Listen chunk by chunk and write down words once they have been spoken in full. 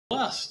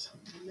blessed.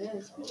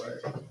 Amen.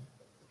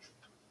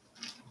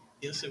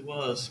 Yes, it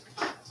was.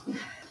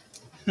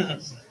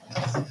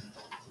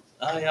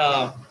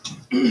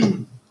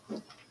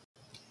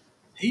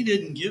 He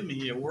didn't give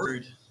me a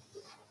word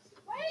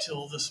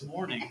until this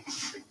morning.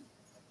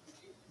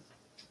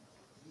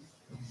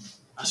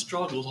 I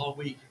struggled all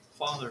week.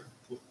 Father,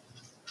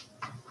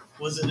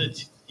 what is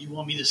it you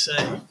want me to say?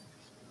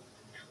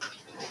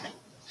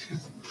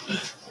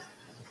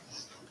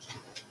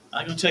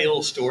 I'm going to tell you a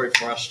little story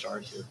before I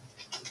start here.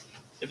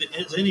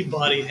 Has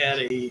anybody had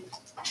a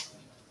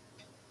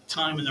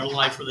time in their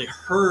life where they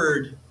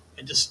heard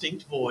a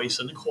distinct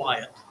voice in the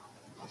quiet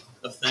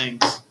of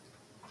things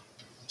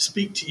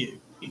speak to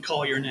you and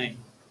call your name?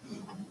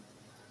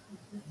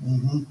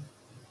 Mm-hmm.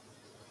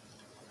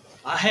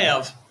 I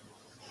have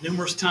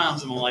numerous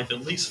times in my life,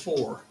 at least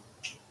 4.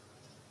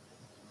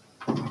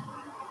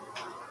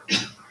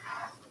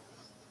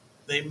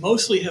 They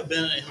mostly have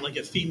been in like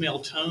a female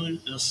tone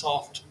and a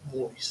soft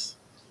voice.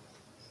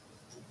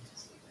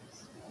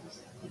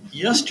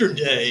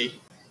 Yesterday,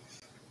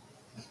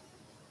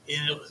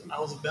 I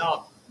was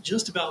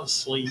just about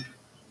asleep,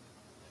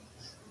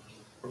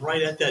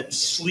 right at that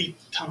sleep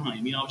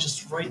time,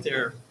 just right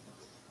there.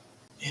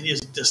 And he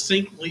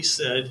distinctly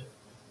said,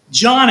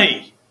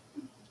 "Johnny,"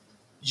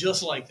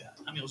 just like that.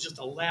 I mean, it was just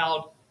a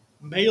loud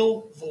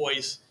male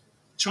voice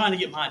trying to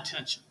get my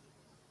attention.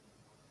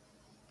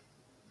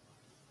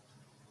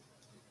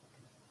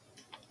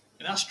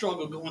 And I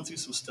struggled going through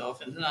some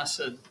stuff. And then I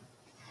said,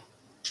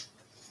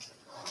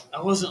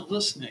 I wasn't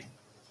listening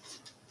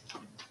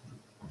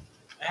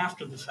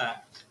after the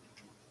fact.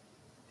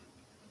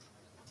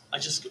 I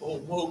just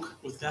awoke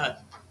with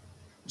that,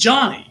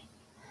 "Johnny."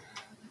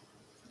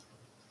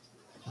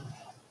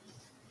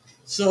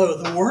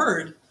 So the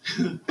word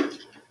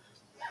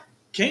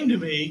came to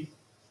me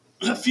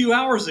a few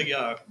hours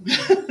ago.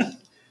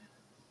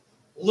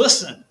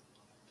 Listen.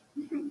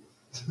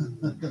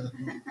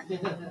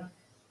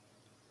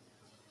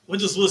 What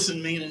does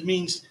listen mean? It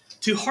means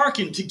to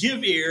hearken, to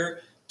give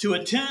ear, to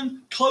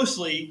attend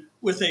closely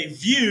with a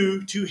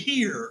view to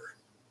hear.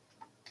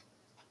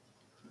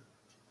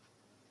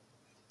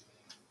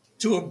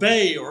 To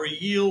obey or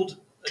yield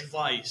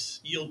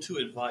to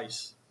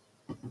advice.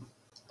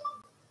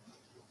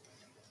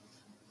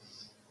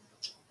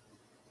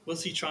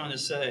 What's he trying to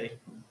say?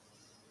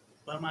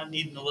 What am I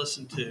needing to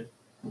listen to?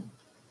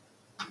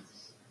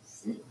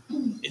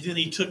 And then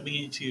he took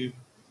me into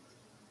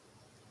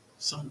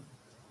some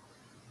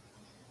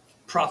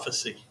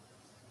prophecy.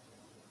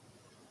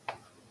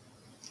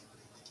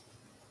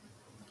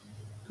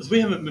 Because we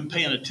haven't been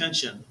paying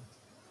attention.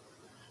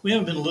 We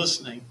haven't been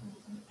listening.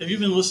 Have you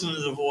been listening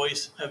to the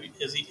voice? Have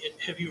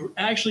you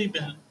actually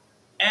been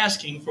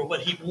asking for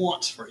what he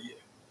wants for you?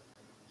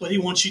 What he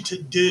wants you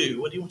to do?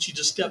 What he wants you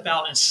to step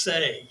out and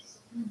say?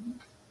 Mm-hmm.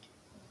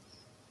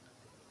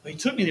 He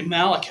took me to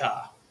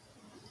Malachi.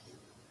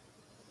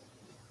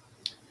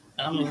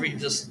 And I'm going to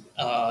read this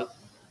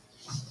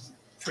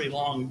pretty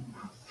long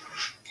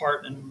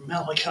part in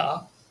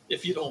Malachi,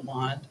 if you don't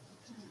mind.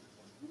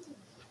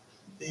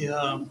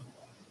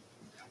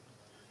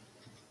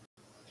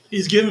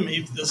 He's given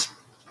me this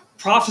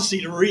prophecy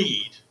to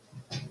read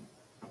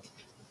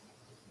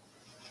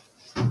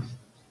and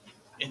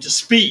to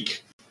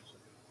speak.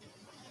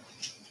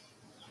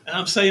 And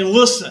I'm saying,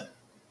 listen.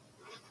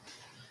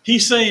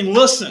 He's saying,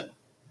 listen.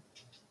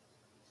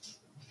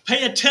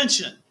 Pay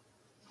attention.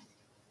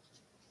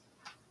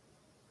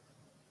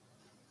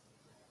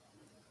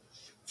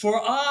 For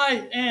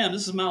I am,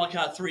 this is Malachi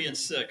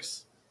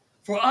 3:6.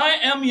 For I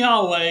am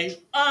Yahweh,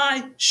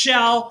 I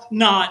shall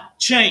not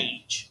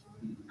change.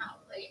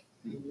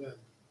 Amen.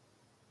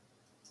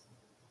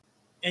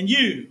 And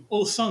you,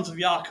 O sons of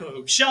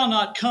Jacob, shall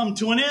not come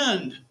to an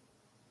end.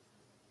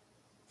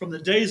 From the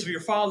days of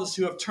your fathers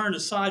who have turned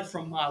aside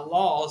from my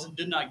laws and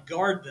did not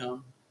guard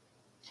them,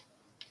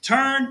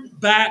 turn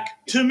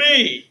back to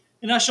me,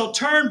 and I shall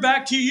turn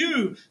back to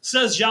you,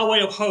 says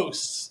Yahweh of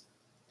hosts.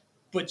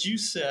 But you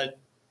said,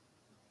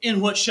 in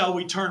what shall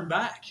we turn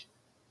back?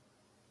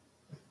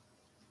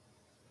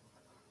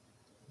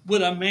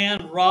 Would a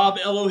man rob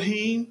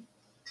Elohim?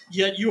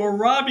 Yet you are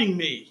robbing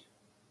me.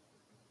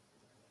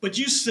 But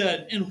you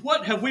said, in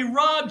what have we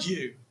robbed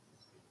you?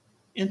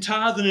 In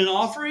tithe and in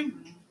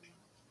offering?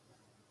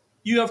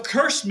 You have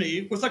cursed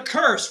me with a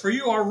curse, for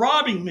you are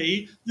robbing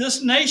me,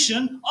 this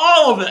nation,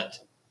 all of it.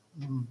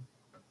 Mm.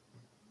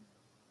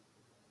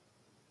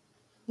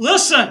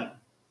 Listen.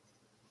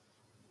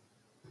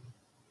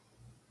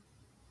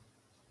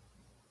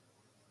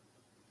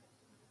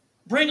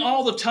 Bring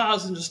all the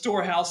tithes into the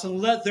storehouse,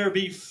 and let there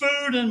be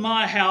food in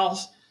my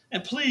house.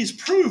 And please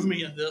prove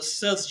me in this,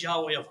 says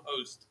Yahweh of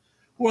hosts,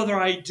 whether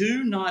I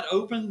do not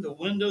open the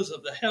windows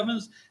of the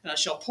heavens, and I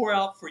shall pour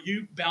out for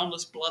you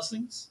boundless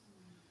blessings.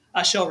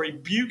 I shall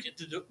rebuke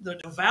the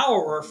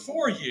devourer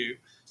for you,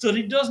 so that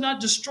he does not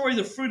destroy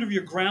the fruit of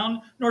your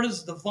ground, nor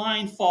does the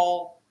vine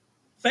fail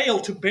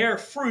to bear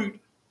fruit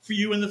for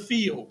you in the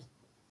field,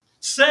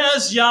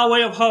 says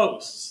Yahweh of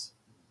hosts.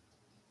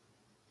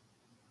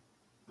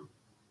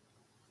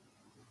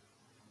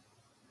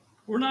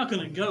 We're not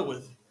going to go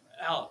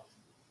without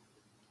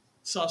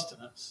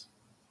sustenance.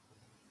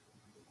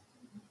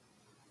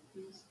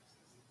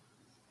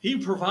 He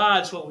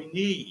provides what we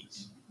need.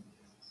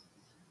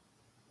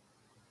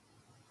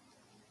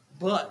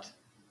 But,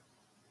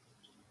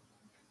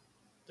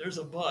 there's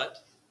a but.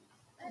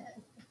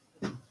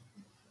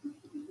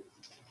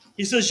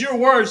 He says, your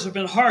words have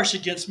been harsh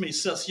against me,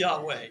 says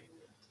Yahweh.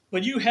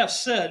 But you have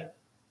said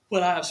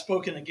what I have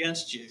spoken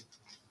against you.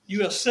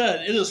 You have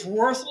said, it is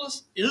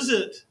worthless,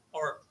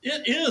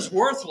 it is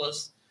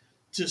worthless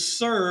to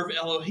serve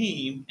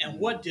Elohim. And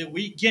what did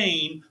we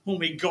gain when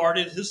we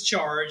guarded his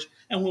charge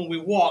and when we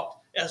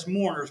walked as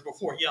mourners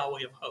before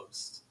Yahweh of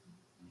hosts?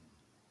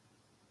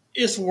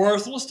 It's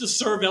worthless to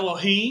serve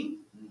Elohim.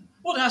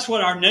 Well, that's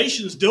what our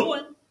nation's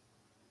doing.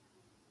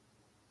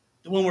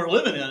 The one we're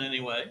living in,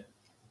 anyway.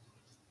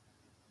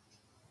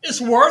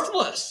 It's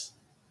worthless.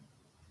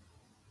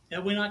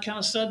 Have we not kind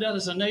of said that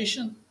as a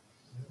nation?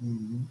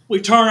 Mm-hmm.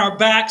 We turn our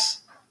backs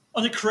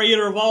on the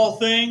creator of all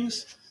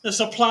things that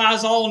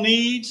supplies all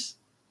needs.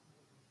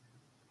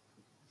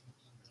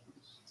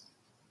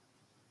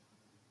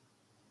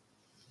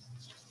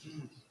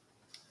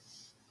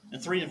 In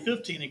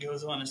 3:15 it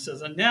goes on and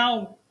says, and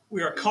now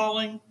we are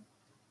calling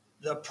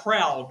the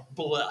proud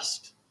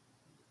blessed.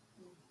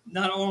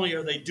 Not only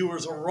are they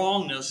doers of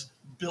wrongness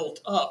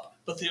built up,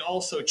 but they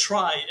also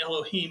try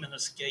Elohim and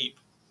escape.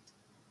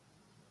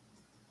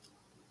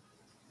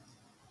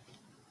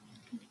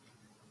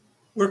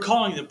 We're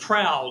calling the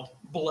proud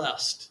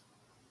blessed.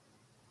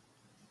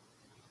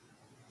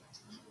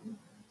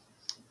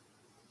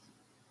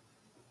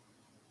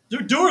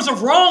 They're doers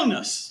of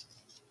wrongness.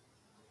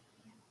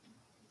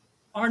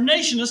 Our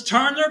nation has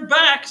turned their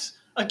backs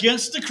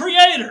against the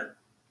Creator.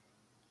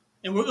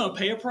 And we're going to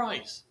pay a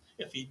price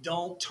if you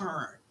don't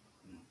turn.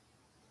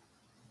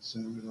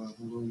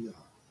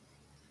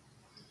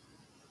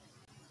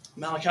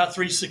 Malachi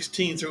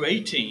 3:16 through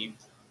 18.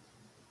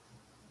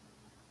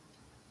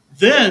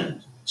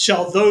 Then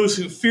shall those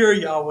who fear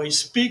Yahweh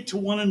speak to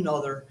one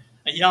another,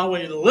 and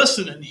Yahweh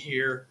listen and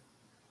hear,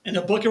 and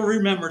a book of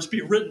remembrance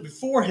be written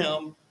before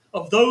him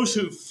of those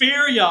who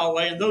fear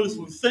Yahweh and those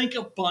who think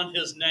upon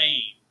his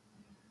name.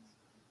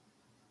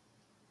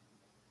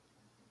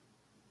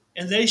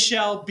 And they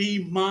shall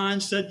be mine,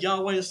 said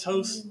Yahweh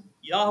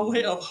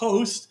of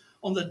hosts,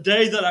 on the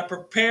day that I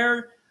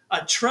prepare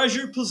a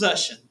treasured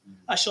possession.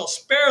 I shall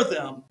spare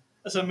them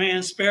as a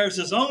man spares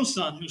his own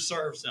son who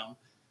serves him.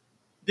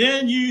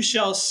 Then you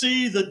shall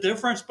see the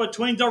difference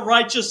between the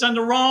righteous and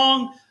the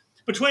wrong,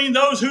 between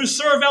those who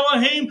serve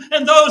Elohim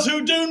and those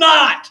who do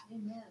not.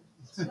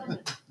 Amen.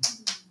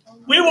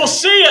 We will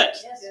see it.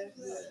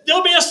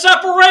 There'll be a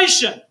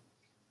separation.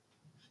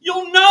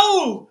 You'll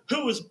know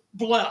who is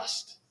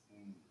blessed.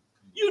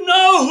 You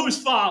know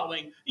who's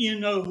following. You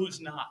know who's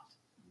not.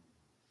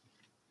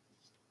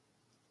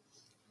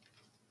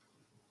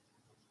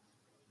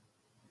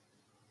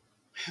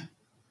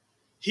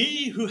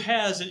 He who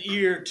has an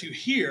ear to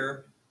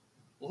hear,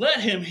 let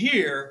him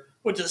hear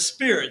what the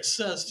Spirit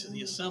says to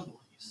the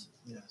assemblies.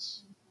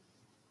 Yes.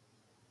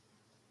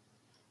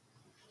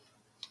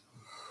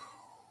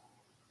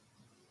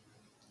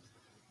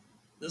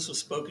 This was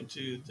spoken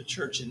to the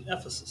church in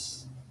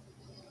Ephesus.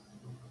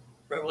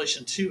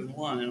 Revelation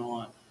 2:1 and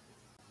on.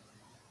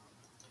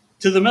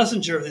 To the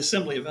messenger of the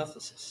assembly of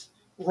Ephesus,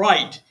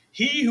 write,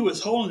 he who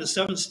is holding the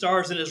 7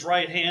 stars in his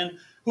right hand,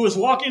 who is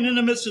walking in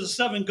the midst of the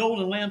 7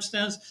 golden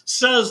lampstands,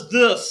 says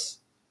this,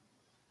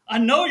 I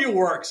know your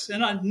works,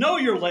 and I know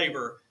your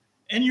labor,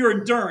 and your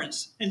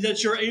endurance, and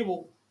that you're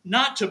able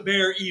not to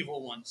bear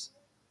evil ones,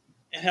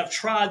 and have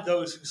tried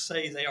those who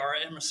say they are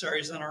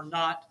emissaries and are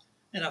not,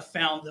 and have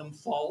found them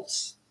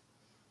false.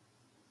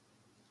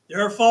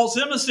 There are false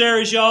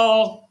emissaries,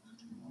 y'all.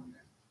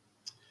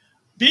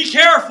 Be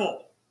careful.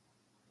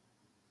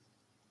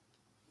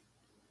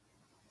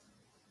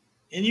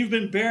 And you've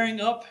been bearing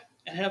up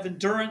and have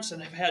endurance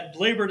and have had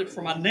labored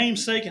for my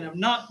name's sake and have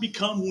not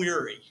become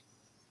weary.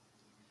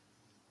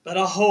 But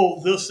I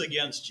hold this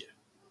against you,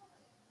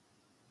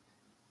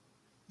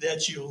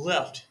 that you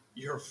left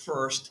your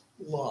first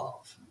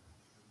love.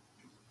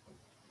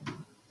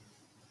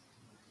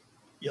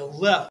 You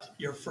left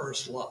your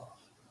first love.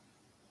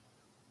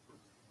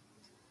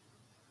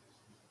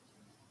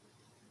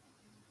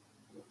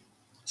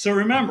 So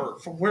remember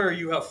from where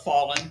you have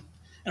fallen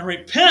and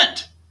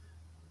repent.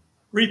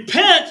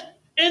 Repent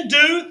and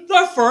do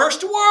the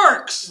first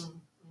works.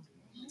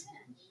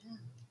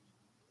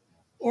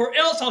 Or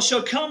else I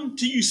shall come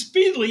to you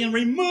speedily and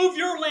remove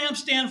your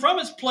lampstand from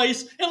its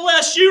place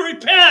unless you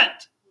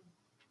repent.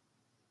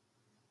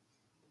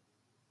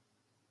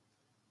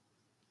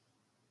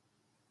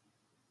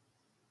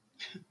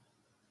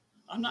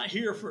 I'm not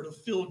here for the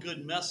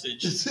feel-good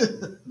message. That's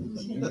good.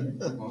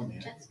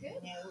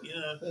 You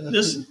know,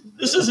 this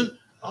isn't,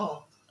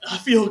 oh, a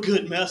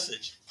feel-good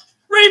message.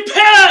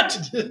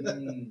 Repent!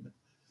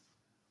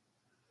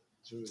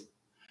 True.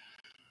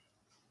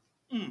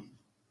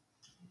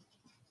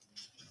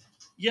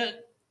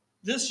 Yet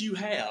this you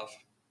have,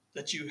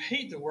 that you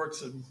hate the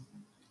works of,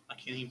 I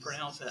can't even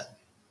pronounce that.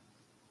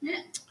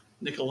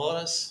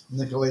 Nicolaus.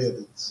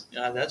 Nicolaitans.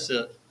 Yeah, that's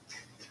it.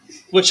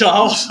 Which I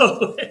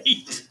also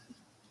hate.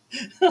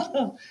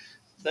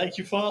 Thank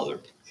you, Father.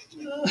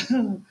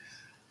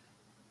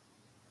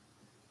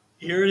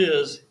 Here it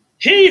is.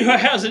 He who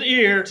has an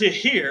ear to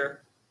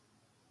hear,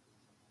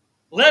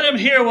 let him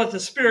hear what the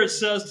Spirit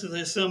says to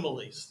the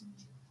assemblies.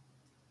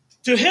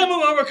 To him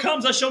who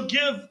overcomes, I shall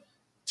give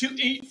to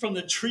eat from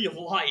the tree of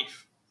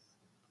life,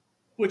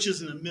 which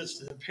is in the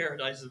midst of the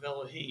paradise of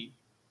Elohim.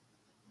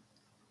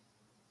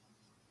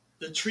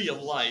 The tree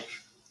of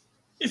life.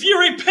 If you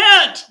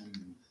repent,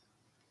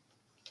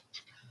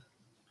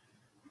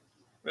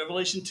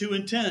 Revelation 2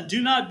 and 10,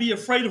 do not be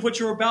afraid of what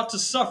you're about to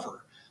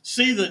suffer.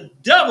 See, the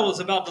devil is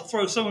about to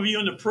throw some of you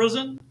into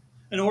prison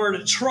in order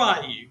to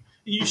try you,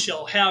 and you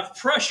shall have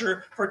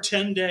pressure for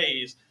 10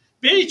 days.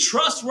 Be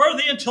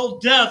trustworthy until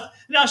death,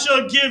 and I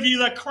shall give you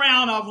the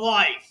crown of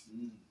life.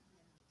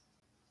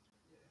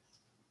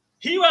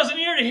 He who has an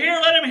ear to hear,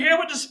 let him hear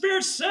what the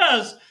Spirit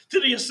says to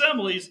the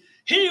assemblies.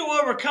 He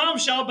who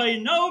overcomes shall by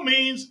no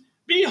means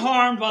be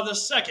harmed by the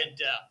second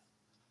death.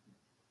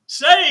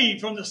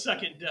 Saved from the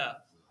second death.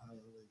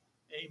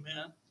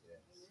 Amen.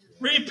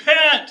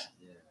 Repent.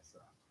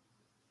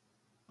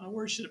 My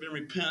word should have been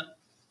repent.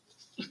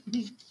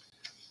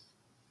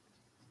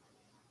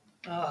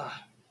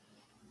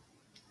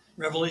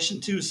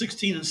 Revelation 2,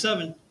 16 and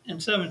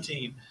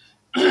 17.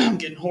 I'm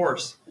getting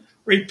hoarse.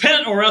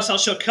 Repent, or else I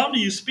shall come to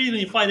you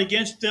speedily and fight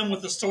against them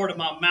with the sword of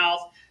my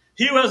mouth.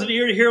 He who has an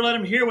ear to hear, let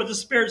him hear what the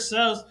Spirit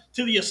says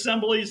to the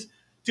assemblies.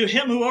 To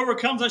him who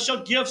overcomes, I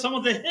shall give some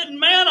of the hidden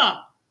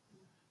manna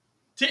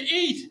to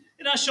eat,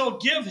 and I shall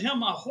give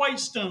him a white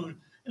stone,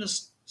 and a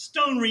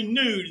stone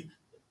renewed,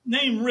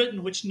 name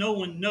written, which no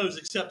one knows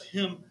except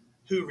him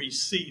who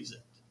receives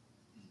it.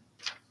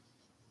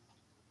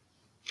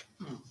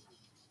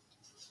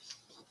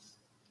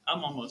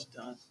 I'm almost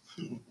done.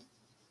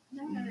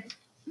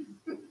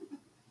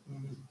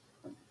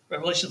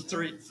 Revelation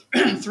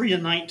 3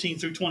 and 19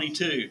 through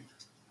 22.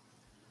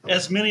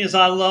 As many as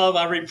I love,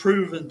 I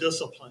reprove and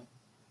discipline.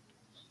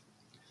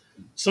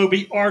 So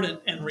be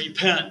ardent and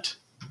repent.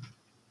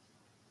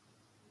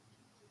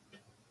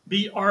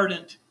 Be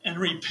ardent and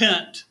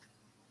repent.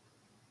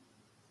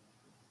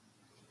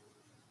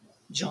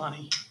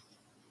 Johnny.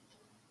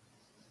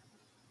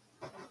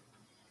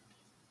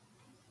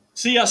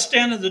 See, I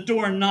stand at the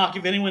door and knock.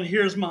 If anyone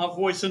hears my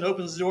voice and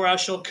opens the door, I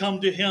shall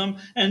come to him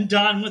and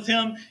dine with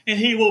him, and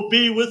he will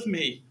be with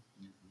me.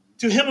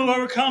 To him who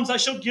overcomes, I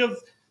shall give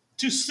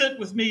to sit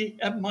with me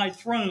at my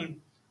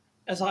throne,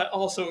 as I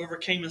also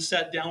overcame and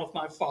sat down with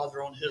my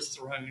Father on his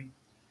throne.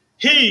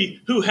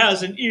 He who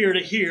has an ear to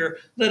hear,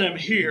 let him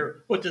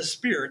hear what the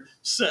Spirit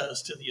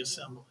says to the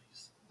assemblies.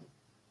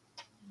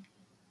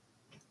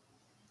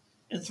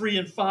 And 3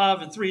 and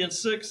 5 and 3 and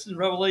 6 in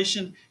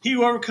Revelation, he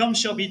who overcomes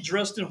shall be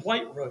dressed in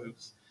white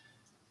robes.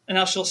 And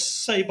I shall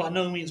say by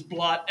no means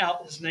blot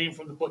out his name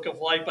from the book of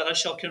life, but I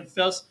shall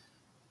confess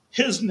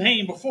his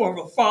name before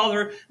the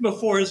Father and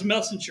before his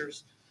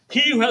messengers.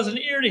 He who has an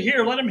ear to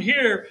hear, let him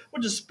hear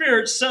what the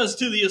Spirit says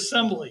to the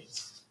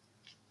assemblies.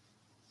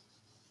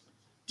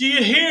 Do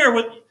you hear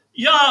what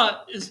Yah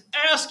is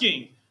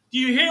asking? Do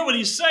you hear what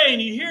he's saying?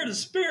 Do you hear the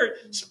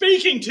Spirit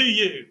speaking to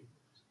you?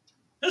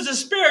 Has the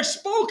Spirit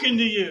spoken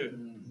to you?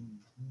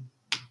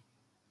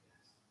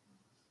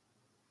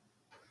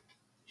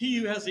 He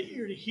who has the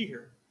ear to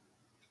hear,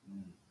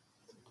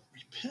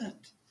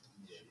 repent.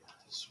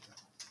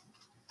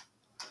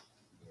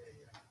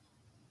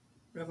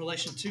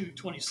 Revelation 2,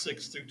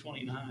 26 through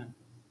 29.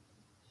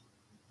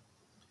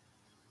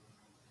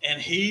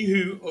 And he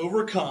who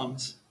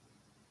overcomes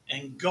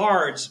and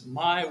guards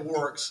my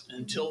works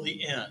until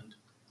the end,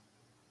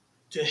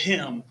 to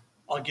him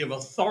I'll give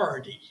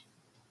authority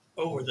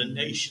over the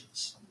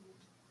nations.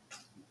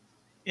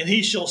 And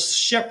he shall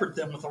shepherd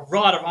them with a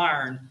rod of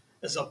iron,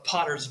 as a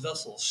potter's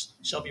vessels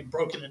shall be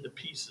broken into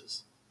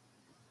pieces,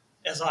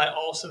 as I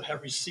also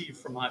have received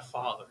from my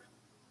Father.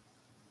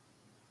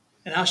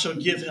 And I shall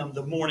give him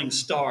the morning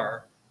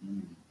star.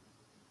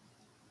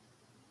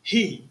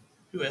 He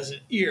who has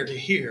an ear to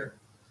hear,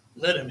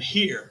 let him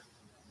hear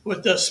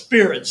what the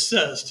Spirit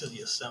says to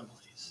the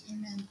assemblies.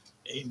 Amen.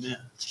 Amen.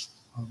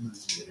 Amen.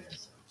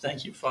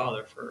 Thank you,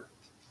 Father, for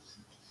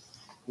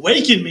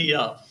waking me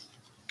up,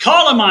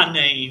 calling my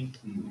name,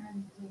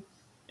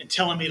 and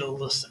telling me to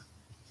listen.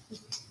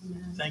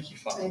 Thank you,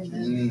 Father.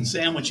 Amen.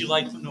 Sam, would you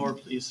like Lenore,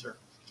 please, sir?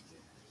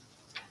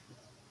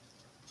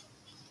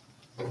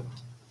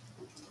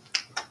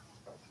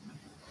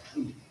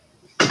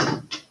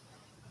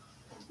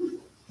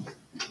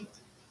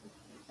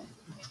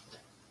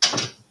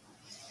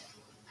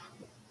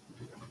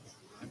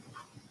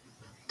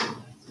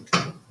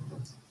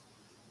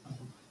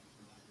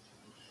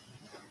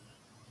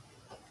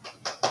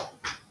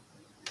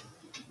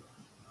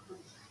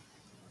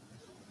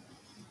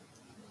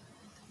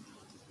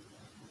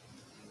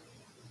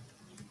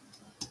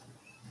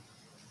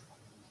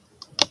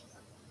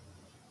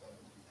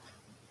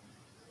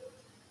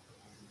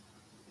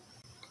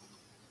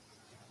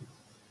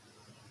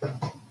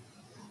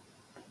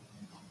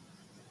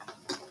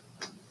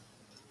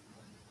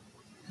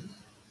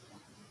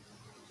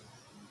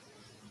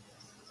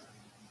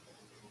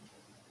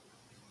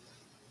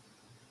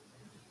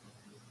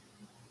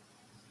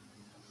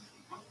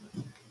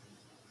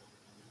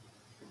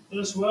 Let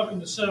us welcome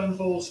the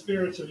sevenfold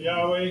spirits of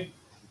Yahweh.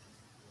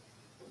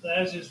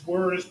 As His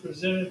word is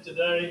presented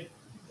today,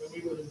 that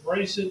we would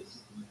embrace it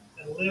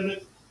and live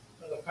it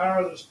by the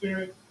power of the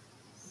Spirit,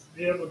 to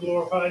be able to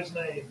glorify His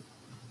name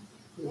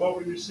through what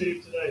we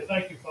receive today.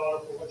 Thank you,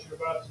 Father, for what you're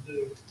about to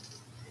do,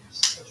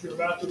 what you're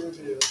about to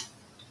reveal.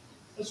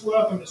 Let's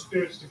welcome the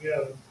spirits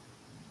together.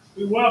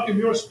 We welcome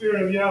your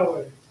Spirit of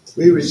Yahweh.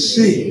 We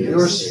receive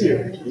your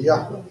Spirit,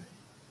 Yahweh.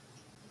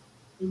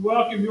 We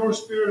welcome your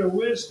Spirit of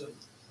wisdom.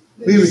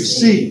 We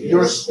receive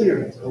your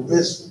Spirit of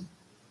wisdom.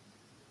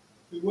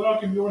 We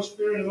welcome your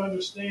Spirit of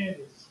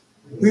understanding.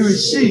 We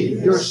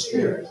receive your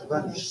Spirit of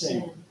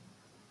understanding.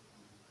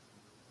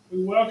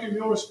 We welcome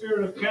your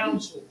Spirit of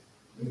counsel.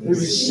 We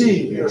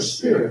receive your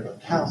Spirit of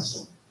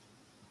counsel.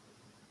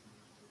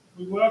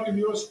 We welcome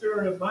your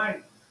Spirit of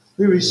might.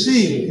 We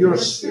receive your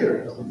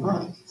Spirit of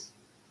might.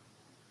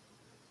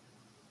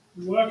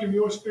 We welcome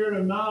your Spirit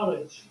of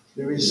knowledge.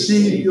 We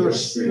receive your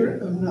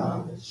Spirit of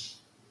knowledge.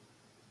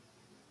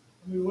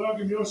 And we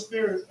welcome your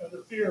Spirit of the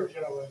fear of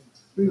Yahweh.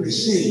 We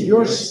receive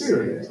your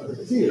Spirit of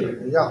the fear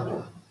of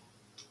Yahweh.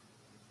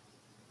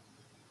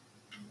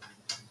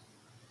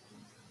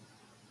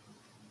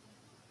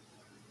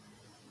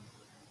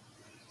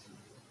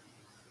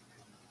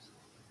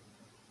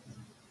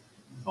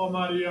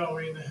 Almighty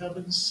Yahweh in the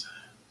heavens,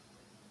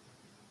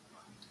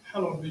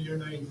 hallowed be your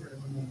name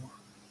forevermore.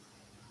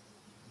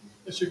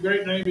 Let your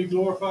great name be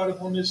glorified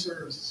upon this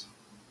earth,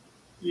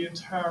 the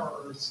entire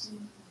earth,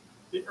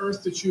 the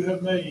earth that you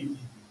have made,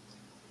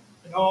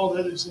 and all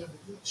that is in it.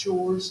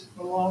 Yours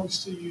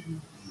belongs to you.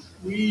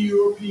 We,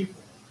 your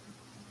people.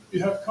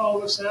 You have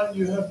called us out,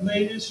 you have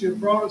made us, you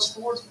have brought us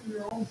forth for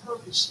your own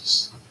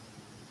purposes.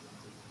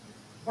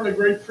 What a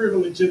great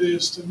privilege it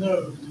is to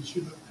know that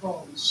you have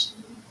called us,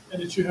 and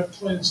that you have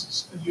cleansed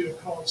us, and you have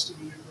called us to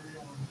be your very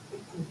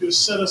own. You have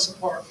set us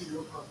apart for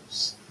your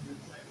purpose and your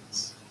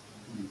plans.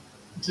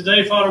 And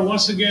today, Father,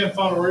 once again,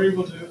 Father, we're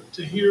able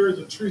to hear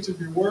the truth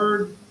of your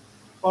word.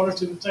 Father,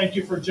 to thank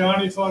you for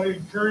Johnny, Father,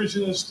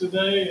 encouraging us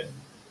today and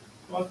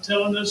Father,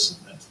 telling us,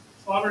 and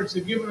Father, to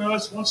giving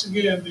us once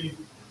again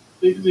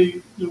the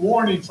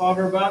warning,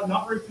 Father, about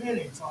not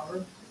repenting, Father.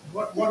 And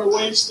what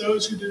awaits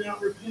those who do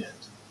not repent.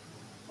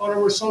 Father,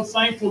 we're so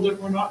thankful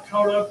that we're not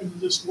caught up in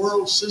this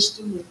world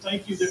system. We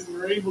thank you that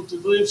we're able to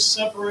live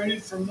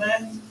separated from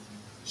that,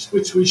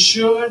 which we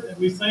should. And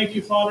we thank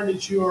you, Father,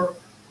 that you are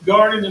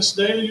guarding us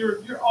daily.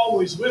 You're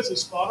always with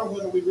us, Father,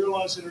 whether we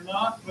realize it or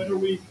not, whether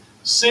we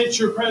sense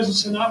your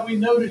presence or not. We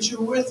know that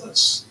you're with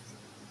us.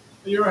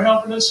 You're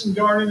helping us and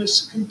guarding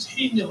us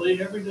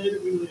continually every day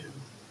that we live.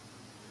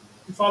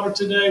 And Father,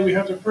 today we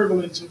have the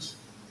privilege of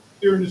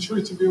hearing the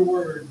truth of your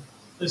word.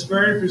 As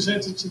Mary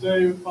presented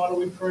today, Father,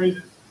 we pray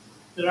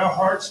that our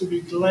hearts will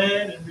be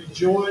glad and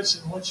rejoice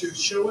in what you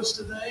show us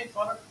today.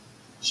 Father,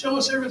 show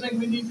us everything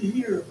we need to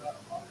hear about,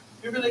 Father.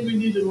 Everything we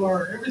need to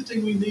learn,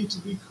 everything we need to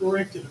be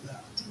corrected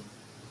about.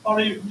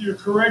 Father, your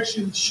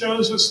correction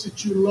shows us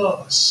that you love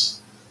us.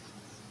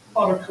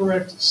 Father,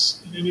 correct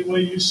us in any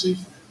way you see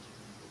fit.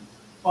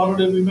 Father,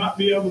 that we might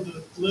be able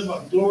to live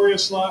a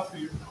glorious life for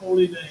your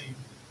holy name.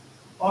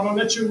 Father,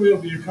 let your will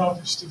be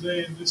accomplished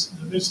today in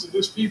the midst of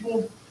this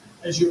people.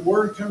 As your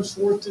word comes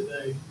forth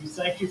today, we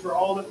thank you for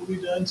all that will be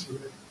done through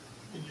it.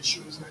 In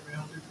Yeshua's name we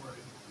humbly pray.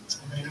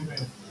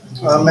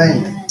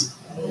 Amen.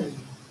 Amen.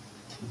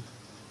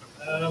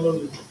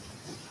 Hallelujah.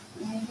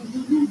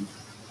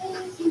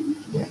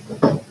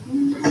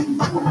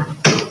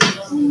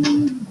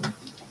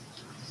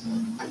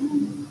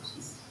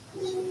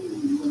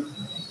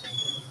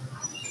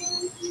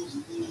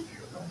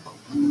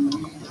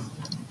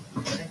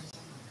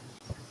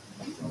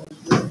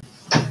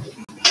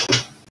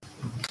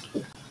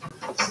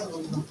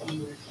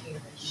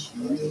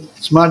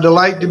 It's my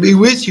delight to be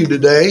with you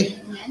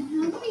today.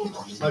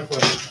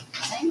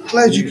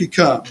 Glad you could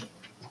come.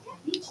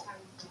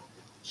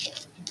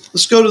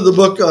 Let's go to the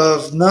book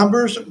of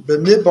Numbers,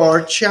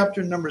 Bamidbar,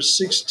 chapter number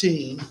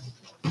 16.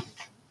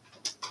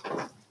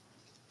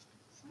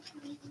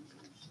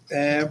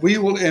 And we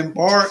will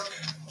embark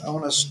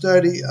on a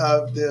study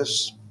of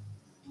this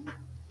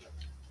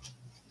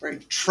very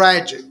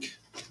tragic,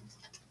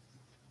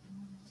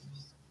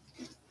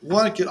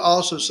 one could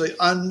also say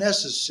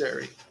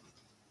unnecessary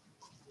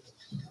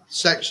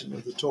section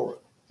of the Torah.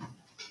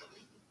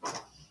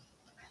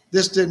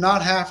 This did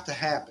not have to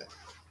happen.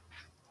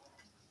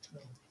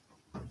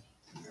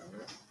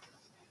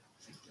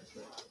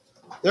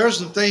 There are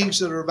some things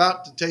that are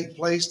about to take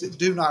place that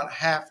do not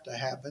have to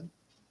happen,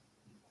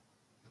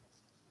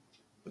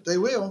 but they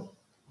will.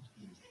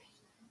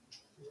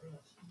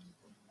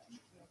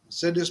 I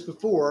said this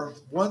before,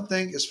 one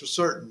thing is for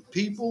certain,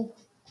 people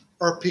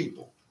are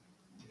people.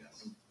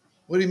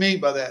 What do you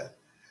mean by that?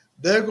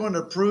 They're going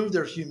to prove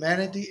their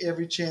humanity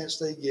every chance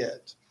they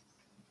get.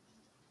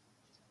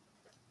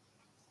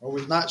 Are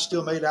we not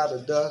still made out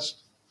of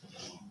dust?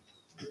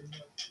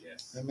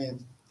 Yes.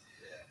 Amen.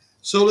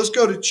 So let's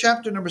go to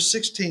chapter number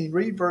 16,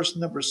 read verse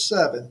number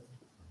 7.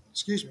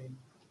 Excuse me.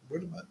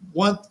 Where am I?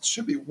 One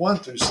should be 1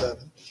 through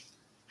 7.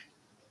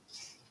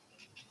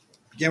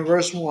 Again,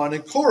 verse 1.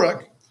 And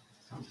Qorach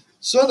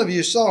son of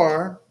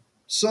Yisar,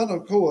 son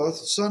of Kohath,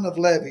 son of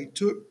Levi,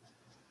 took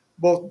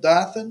both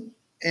Dathan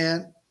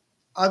and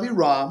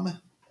Abiram,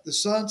 the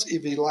sons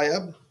of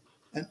Eliab,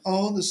 and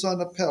On, the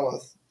son of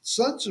Peleth,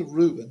 sons of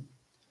Reuben.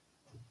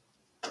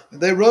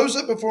 And they rose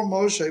up before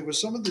Moshe with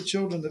some of the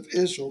children of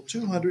Israel,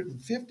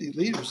 250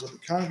 leaders of the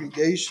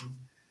congregation,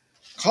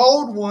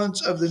 called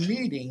ones of the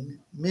meeting,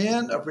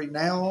 men of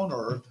renown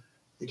or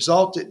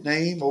exalted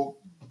name or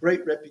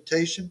great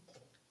reputation.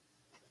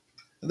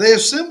 And they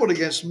assembled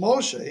against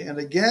Moshe and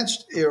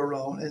against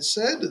Aaron and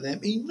said to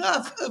them,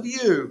 enough of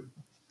you.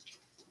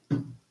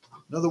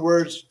 In other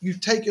words,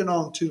 you've taken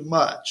on too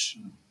much.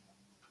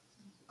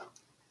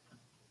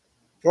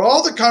 For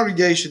all the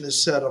congregation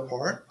is set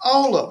apart,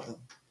 all of them.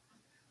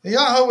 And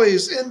Yahweh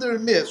is in their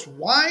midst.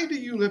 Why do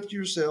you lift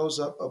yourselves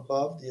up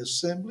above the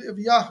assembly of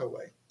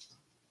Yahweh?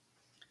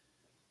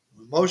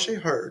 When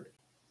Moshe heard,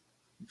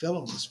 he fell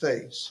on his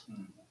face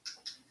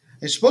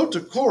and spoke to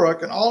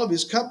Qorach and all of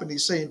his company,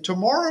 saying,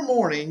 tomorrow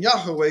morning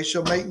Yahweh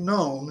shall make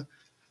known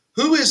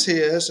who is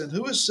his and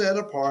who is set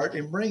apart,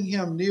 and bring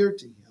him near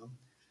to him.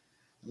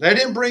 Let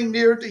him bring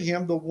near to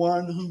him the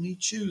one whom he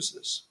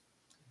chooses.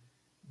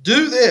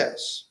 Do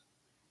this.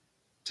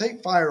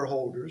 Take fire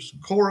holders,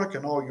 Qorach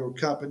and all your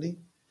company,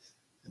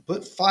 and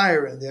put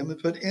fire in them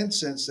and put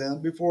incense in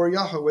them before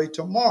Yahweh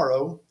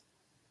tomorrow.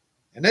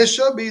 And this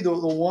shall be the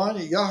one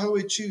that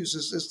Yahweh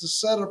chooses as the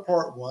set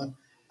apart one.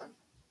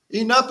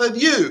 Enough of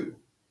you,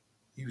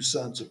 you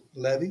sons of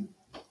Levi.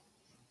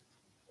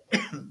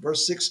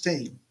 Verse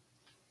 16.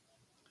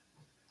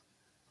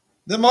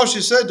 Then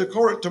Moshe said to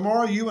Qorach,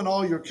 tomorrow you and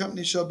all your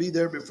company shall be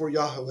there before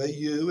Yahweh,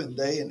 you and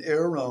they and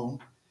Aaron.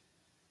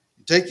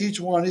 Take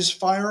each one his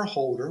fire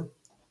holder.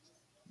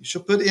 You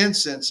shall put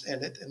incense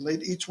in it, and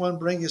let each one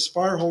bring his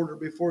fire holder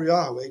before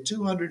Yahweh,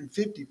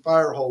 250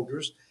 fire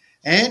holders,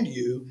 and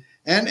you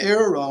and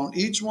Aaron,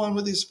 each one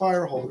with his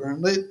fire holder.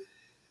 And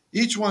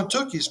each one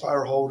took his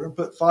fire holder and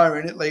put fire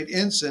in it, laid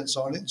incense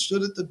on it, and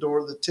stood at the door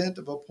of the tent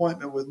of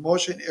appointment with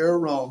Moshe and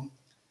Aaron.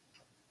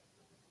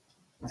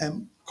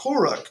 And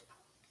Qorach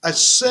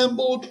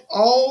assembled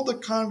all the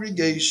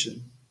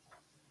congregation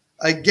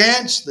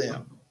against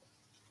them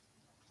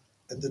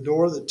at the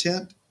door of the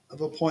tent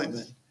of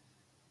appointment.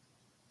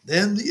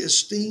 Then the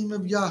esteem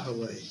of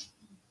Yahweh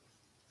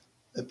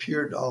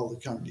appeared to all the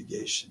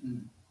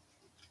congregation.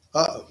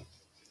 Uh-oh.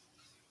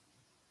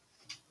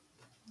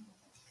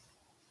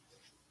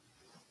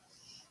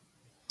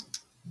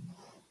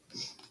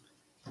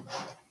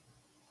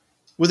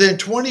 Within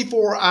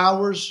 24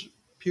 hours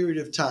period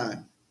of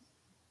time,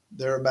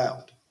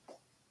 thereabout,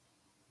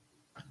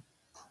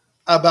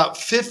 about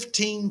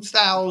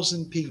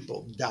 15,000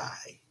 people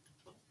die.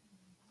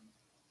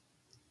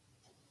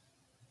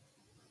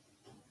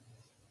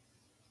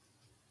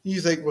 You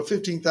think, well,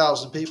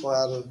 15,000 people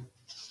out of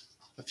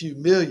a few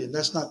million,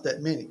 that's not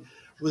that many.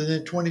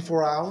 Within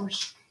 24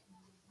 hours?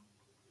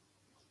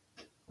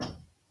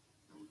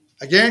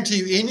 I guarantee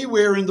you,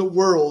 anywhere in the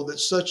world that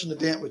such an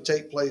event would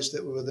take place,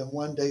 that within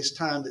one day's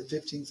time that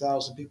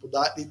 15,000 people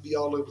died, it'd be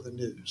all over the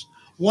news.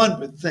 One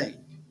would think.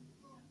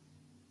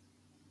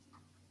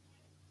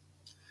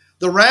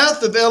 The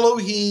wrath of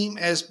Elohim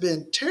has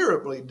been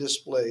terribly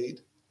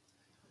displayed,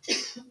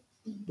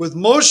 with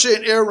Moshe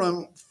and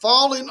Aaron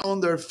falling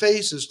on their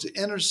faces to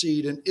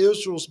intercede in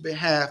Israel's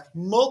behalf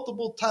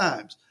multiple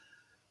times.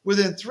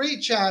 Within 3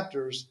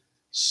 chapters,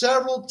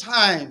 several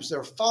times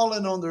they're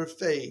falling on their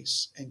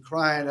face and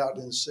crying out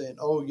and saying,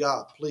 oh,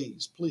 Yah,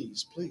 please,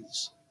 please,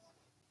 please.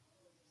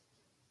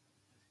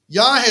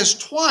 Yah has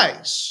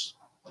twice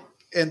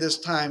in this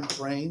time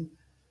frame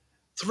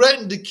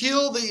threatened to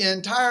kill the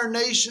entire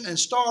nation and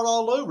start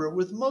all over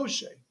with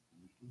Moshe.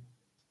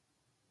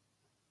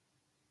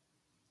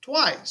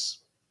 Twice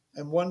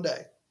in one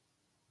day.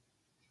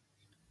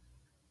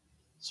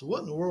 So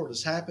what in the world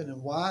has happened,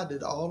 and why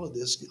did all of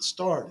this get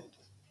started?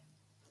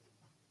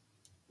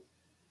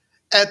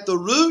 At the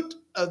root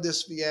of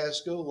this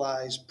fiasco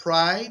lies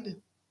pride,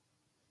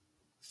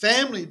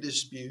 family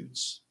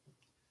disputes,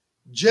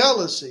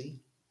 jealousy,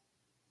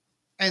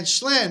 and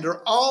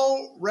slander,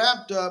 all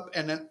wrapped up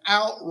in an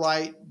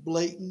outright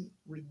blatant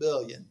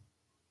rebellion.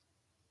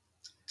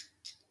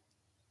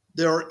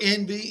 There are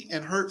envy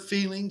and hurt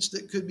feelings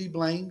that could be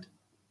blamed,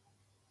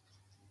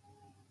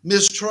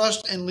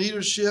 mistrust in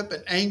leadership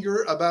and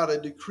anger about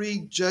a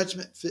decreed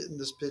judgment fit in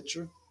this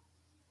picture.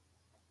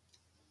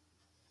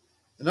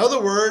 In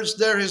other words,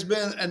 there has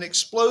been an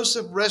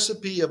explosive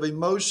recipe of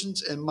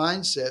emotions and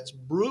mindsets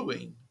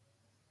brewing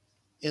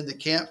in the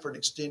camp for an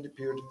extended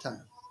period of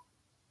time.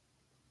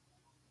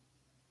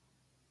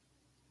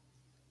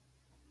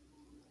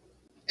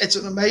 It's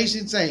an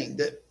amazing thing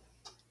that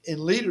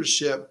in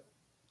leadership,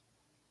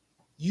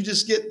 you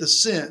just get the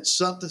sense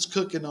something's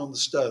cooking on the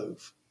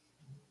stove.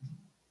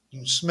 You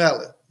can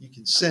smell it. You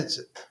can sense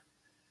it.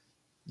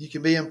 You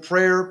can be in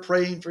prayer,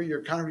 praying for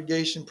your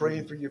congregation,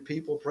 praying for your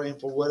people, praying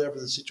for whatever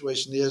the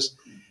situation is.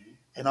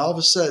 And all of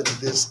a sudden,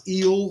 this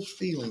ill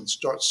feeling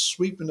starts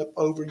sweeping up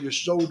over your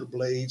shoulder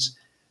blades,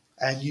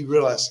 and you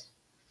realize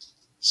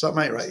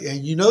something ain't right.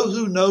 And you know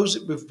who knows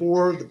it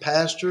before the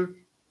pastor?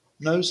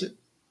 knows it?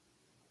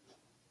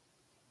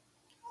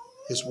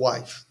 His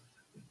wife.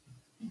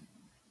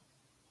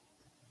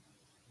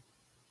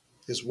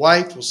 His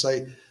wife will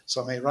say,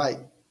 something ain't right.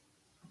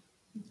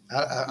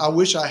 I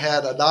wish I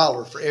had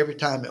 $1 for every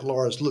time that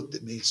Laura's looked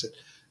at me and said,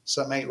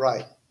 something ain't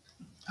right.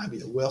 I'd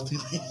be a wealthy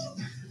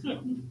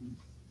man.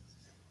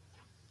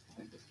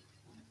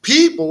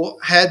 People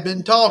had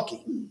been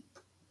talking.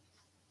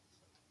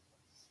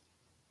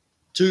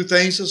 Two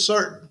things are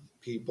certain.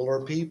 People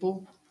are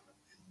people.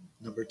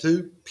 Number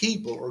two,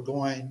 people are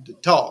going to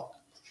talk.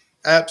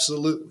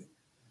 Absolutely.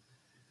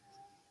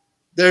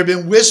 There have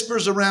been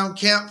whispers around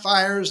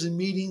campfires and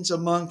meetings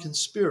among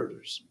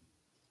conspirators.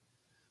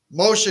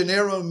 Moshe and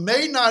Aaron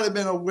may not have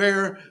been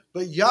aware,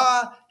 but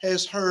Yah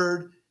has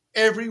heard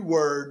every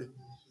word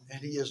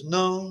and he has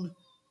known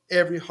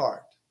every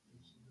heart.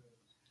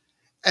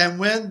 And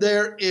when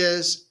there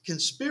is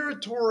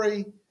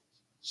conspiratory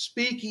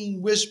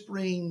speaking,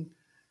 whispering,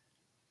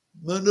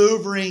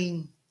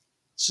 maneuvering,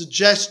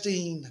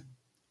 suggesting,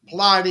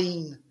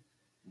 plotting,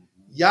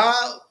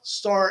 Yah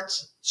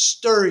starts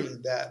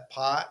stirring that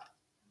pot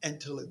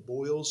until it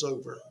boils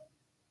over.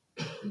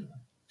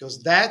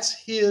 Because that's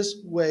his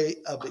way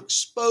of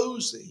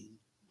exposing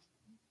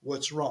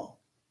what's wrong.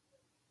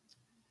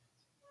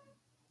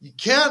 You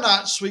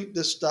cannot sweep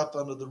this stuff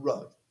under the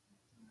rug.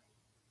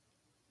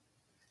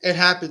 It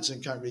happens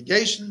in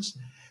congregations.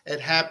 It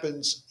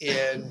happens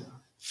in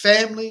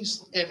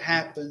families. It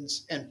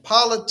happens in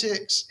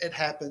politics. It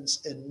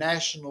happens in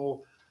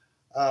national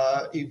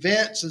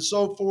events and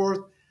so forth.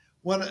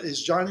 When,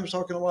 as Johnny was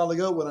talking a while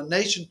ago, when a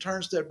nation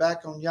turns their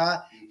back on Yah,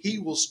 he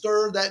will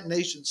stir that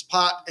nation's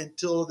pot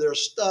until their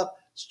stuff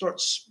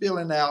starts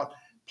spilling out,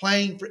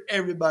 plain for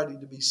everybody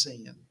to be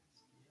seeing.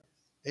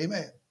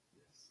 Amen.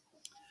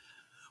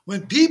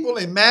 When people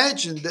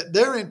imagine that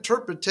their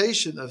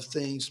interpretation of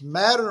things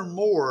matter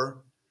more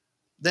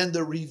than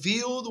the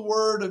revealed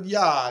word of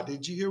Yah,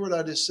 did you hear what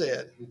I just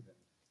said?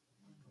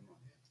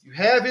 You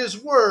have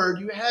his word,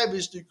 you have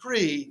his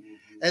decree,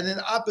 and in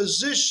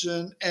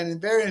opposition and in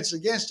variance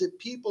against it,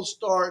 people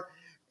start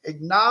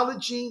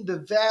acknowledging the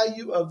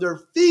value of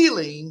their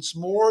feelings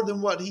more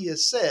than what he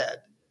has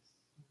said.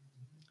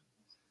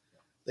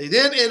 They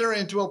then enter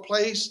into a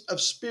place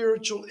of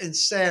spiritual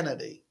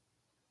insanity.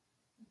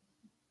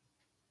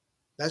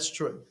 That's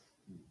true.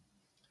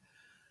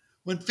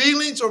 When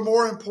feelings are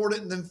more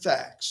important than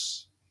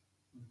facts,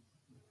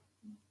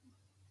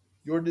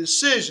 your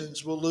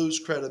decisions will lose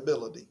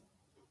credibility.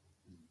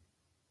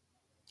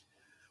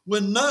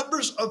 When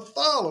numbers of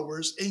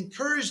followers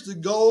encourage the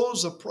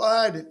goals of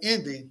pride and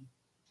envy,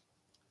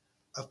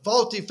 a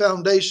faulty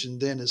foundation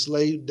then is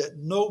laid that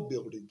no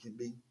building can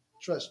be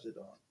trusted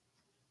on.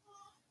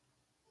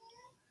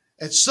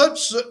 At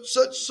such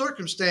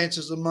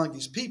circumstances among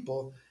his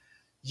people,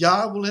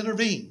 Yah will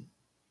intervene.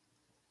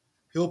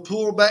 He'll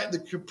pull back the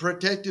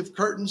protective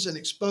curtains and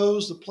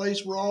expose the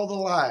place where all the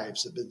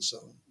lives have been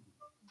sown.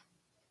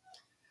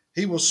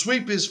 He will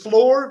sweep his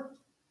floor,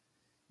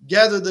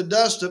 gather the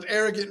dust of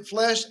arrogant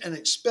flesh, and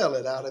expel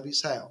it out of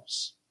his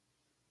house.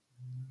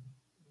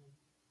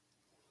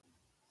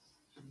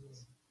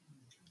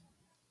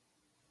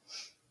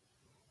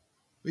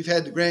 We've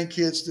had the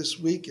grandkids this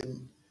week,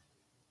 and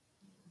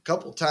a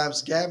couple of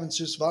times Gavin's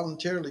just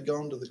voluntarily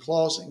gone to the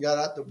closet and got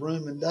out the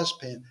broom and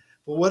dustpan.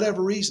 For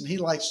whatever reason, he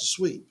likes to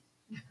sweep.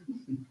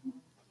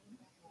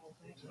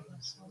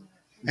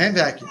 And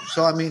vacuum.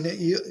 So, I mean,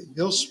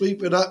 he'll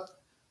sweep it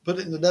up, put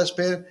it in the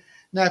dustpan.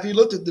 Now, if you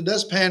looked at the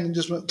dustpan and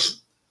just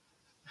went,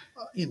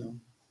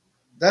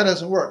 that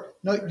doesn't work.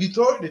 No, you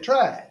throw it in the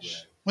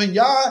trash. When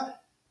Yah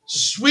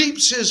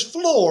sweeps his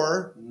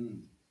floor,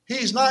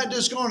 he's not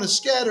just going to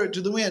scatter it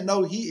to the wind.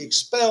 No, he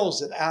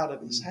expels it out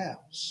of his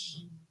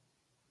house.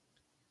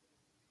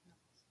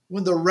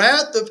 When the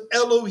wrath of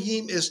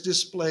Elohim is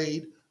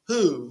displayed,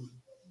 who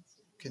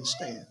can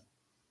stand?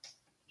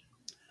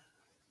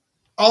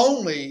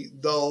 Only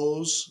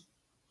those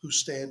who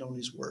stand on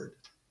his word.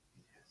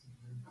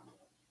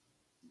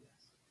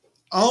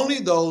 Only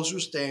those who are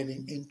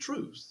standing in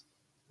truth.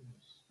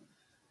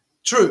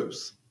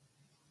 Truth.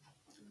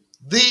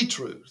 The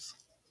truth.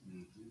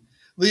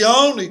 The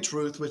only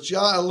truth which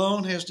Yah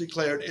alone has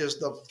declared is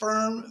the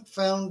firm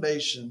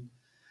foundation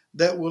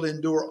that will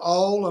endure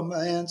all a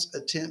man's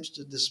attempts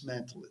to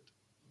dismantle it.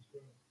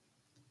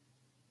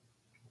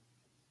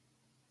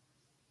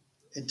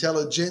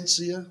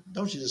 Intelligentsia.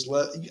 Don't you just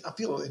love? I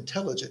feel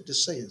intelligent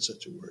just saying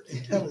such a word.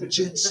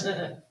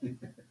 Intelligentsia.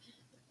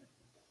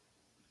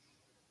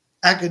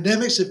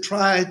 Academics have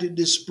tried to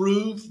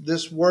disprove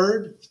this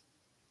word.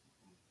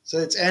 So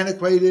it's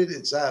antiquated,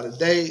 it's out of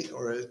date,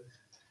 or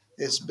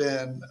it's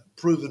been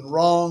proven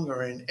wrong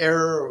or in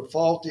error or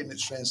faulty in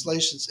its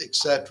translations,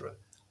 etc.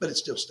 But it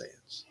still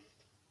stands.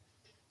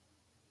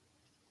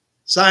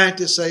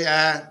 Scientists say,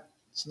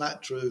 it's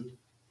not true.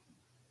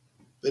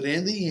 But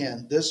in the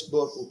end, this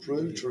book will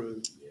prove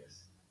true,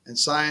 and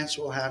science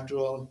will have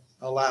to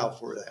allow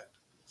for that.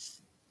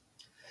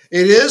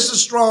 It is a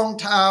strong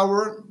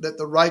tower that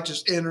the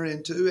righteous enter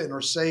into and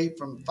are saved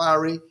from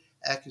fiery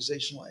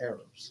accusational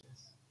arrows.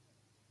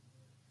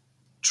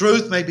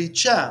 Truth may be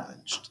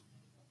challenged,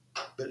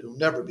 but it will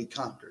never be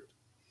conquered.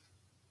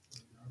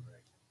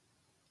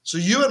 So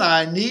you and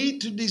I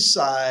need to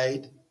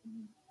decide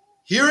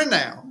here and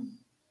now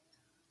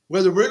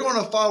whether we're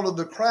going to follow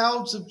the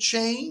crowds of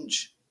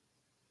change,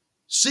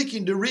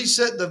 seeking to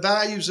reset the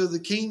values of the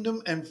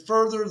kingdom and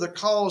further the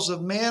cause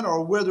of man,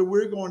 or whether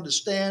we're going to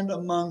stand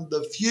among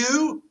the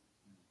few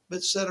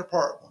but set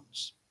apart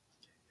ones.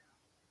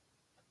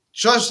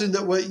 Trusting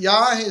that what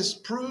Yah has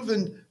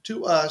proven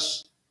to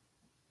us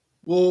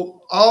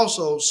will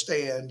also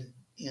stand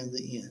in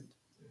the end.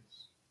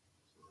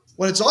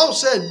 When it's all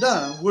said and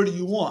done, what do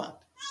you want?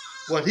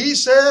 What he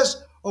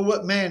says or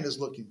what man is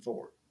looking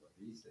for?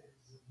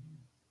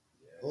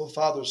 Oh,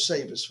 Father,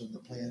 save us from the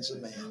plans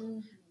of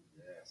man.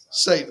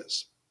 Save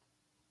us.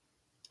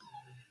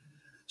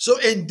 So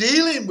in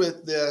dealing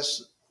with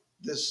this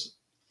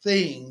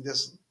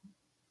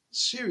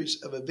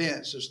series of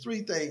events, there's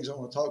three things I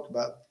want to talk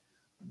about.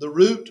 The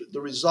root, the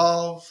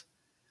resolve,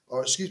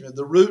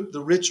 the root,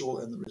 the ritual,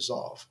 and the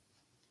resolve.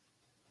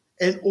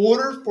 In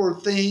order for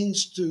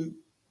things to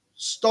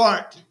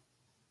start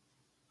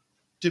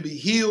to be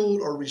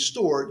healed or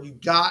restored, you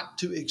got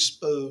to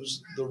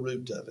expose the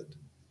root of it.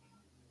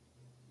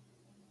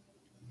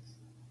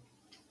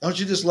 Don't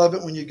you just love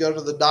it when you go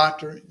to the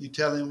doctor, you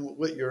tell him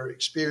what you're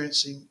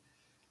experiencing,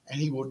 and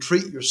he will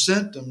treat your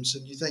symptoms,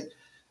 and you think,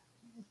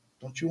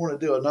 don't you want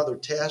to do another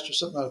test or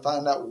something to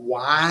find out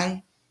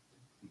why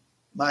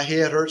my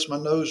head hurts, my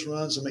nose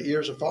runs, and my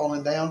ears are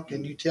falling down?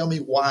 Can you tell me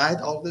why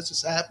all this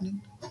is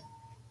happening?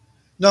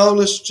 No,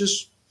 let's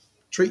just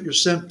treat your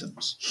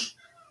symptoms.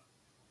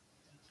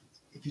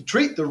 If you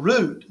treat the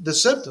root, the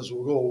symptoms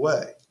will go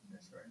away.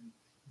 That's right.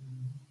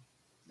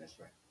 That's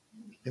right.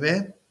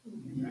 Amen?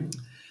 Amen.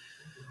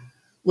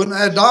 When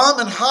Adam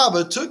and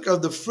Hava took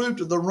of the fruit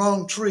of the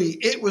wrong tree,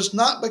 it was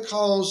not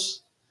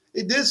because,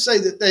 it did say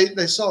that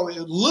they saw it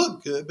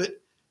looked good,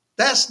 but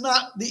that's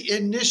not the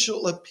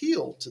initial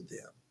appeal to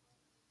them.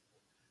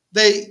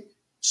 They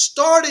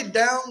started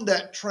down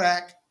that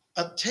track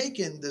of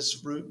taking this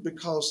fruit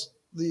because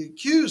the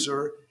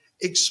accuser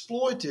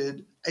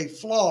exploited a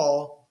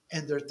flaw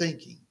in their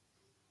thinking.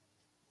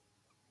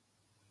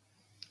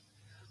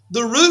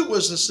 The root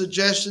was a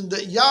suggestion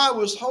that Yah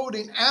was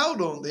holding out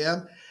on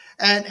them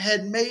and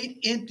had made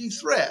empty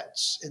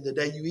threats. In the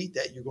day you eat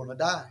that, you're going to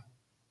die.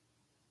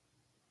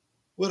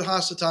 What did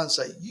Hasatan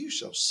say? You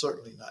shall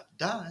certainly not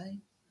die.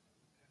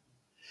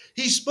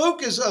 He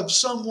spoke as of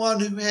someone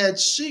who had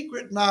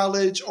secret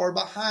knowledge or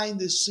behind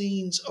the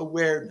scenes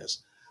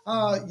awareness.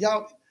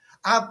 Y'all,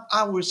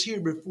 I was here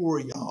before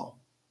y'all.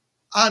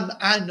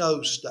 I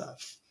know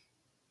stuff.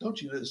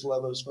 Don't you just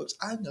love those folks?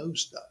 I know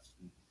stuff.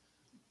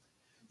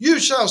 You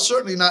shall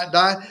certainly not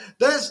die.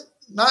 Is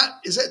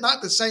that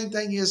not the same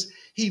thing as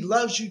he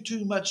loves you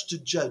too much to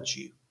judge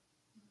you?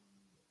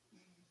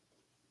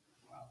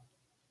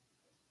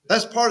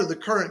 That's part of the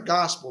current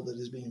gospel that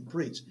is being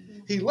preached.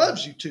 He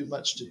loves you too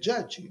much to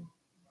judge you.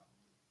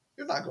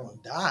 You're not going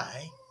to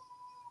die.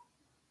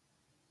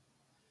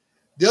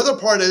 The other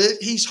part of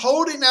it, he's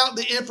holding out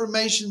the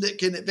information that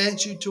can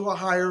advance you to a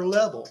higher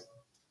level.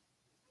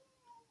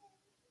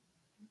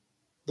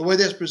 The way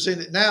that's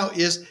presented now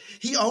is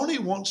he only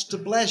wants to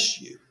bless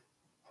you.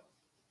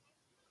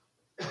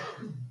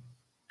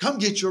 Come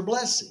get your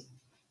blessing.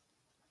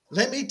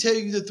 Let me tell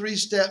you the 3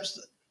 steps,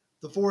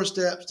 the 4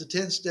 steps, the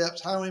 10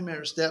 steps, how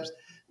many steps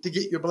to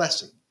get your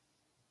blessing.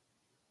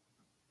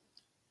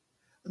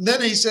 And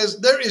then he says,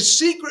 there is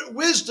secret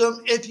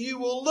wisdom if you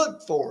will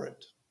look for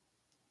it.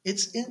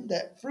 It's in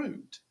that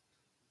fruit.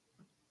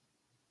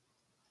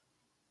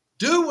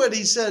 Do what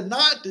he said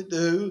not to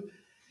do.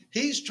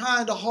 He's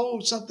trying to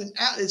hold something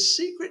out. It's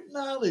secret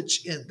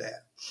knowledge in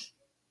that.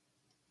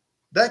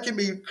 That can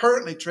be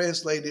currently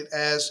translated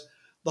as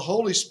the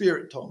Holy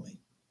Spirit told me,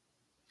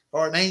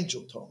 or an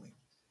angel told me.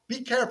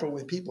 Be careful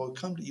when people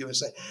come to you and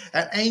say,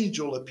 an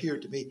angel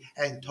appeared to me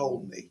and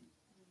told me.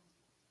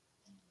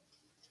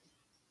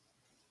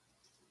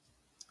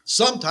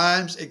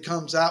 Sometimes it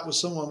comes out with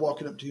someone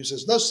walking up to you and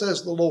says, thus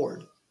says the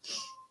Lord.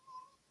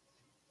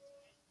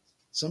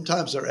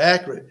 Sometimes they're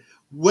accurate.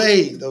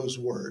 Weigh those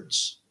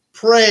words.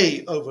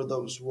 Pray over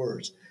those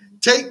words.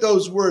 Take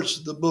those words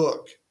to the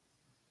book.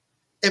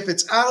 If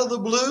it's out of the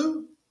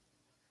blue,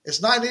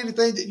 it's not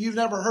anything that you've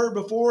never heard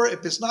before.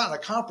 If it's not a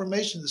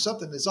confirmation that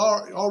something that's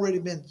already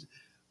been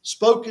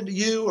spoken to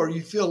you or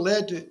you feel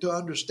led to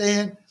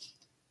understand,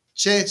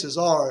 chances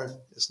are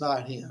it's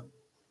not him.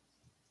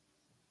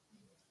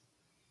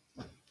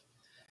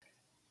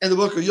 In the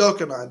book of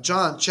Yochanan,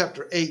 John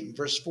chapter 8 and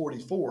verse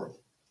 44,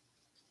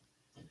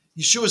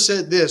 Yeshua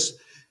said this,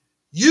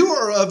 you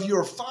are of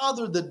your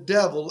father the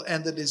devil,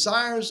 and the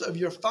desires of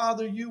your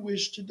father you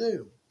wish to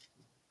do.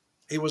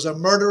 He was a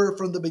murderer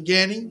from the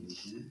beginning,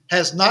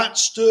 has not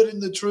stood in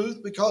the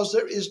truth because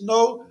there is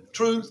no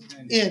truth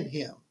in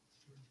him.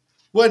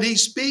 When he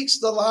speaks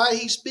the lie,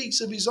 he speaks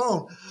of his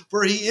own,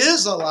 for he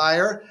is a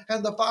liar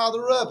and the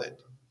father of it.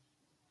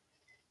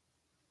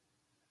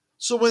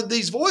 So when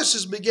these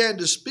voices began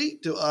to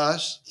speak to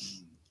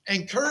us,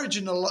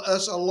 encouraging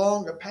us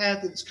along a path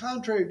that's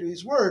contrary to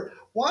his word,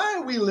 Why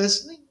are we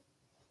listening?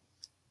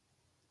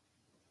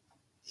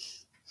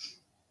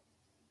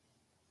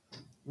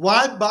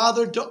 Why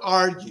bother to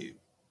argue?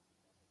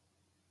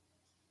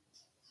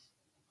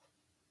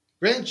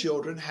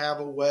 Grandchildren have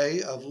a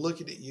way of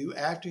looking at you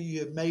after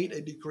you have made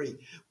a decree.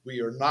 We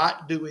are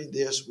not doing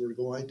this. We're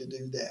going to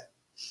do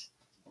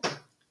that.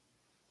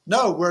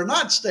 No, we're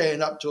not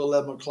staying up till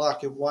 11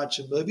 o'clock and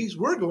watching movies.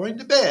 We're going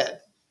to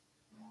bed.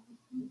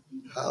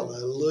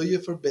 Hallelujah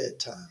for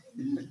bedtime.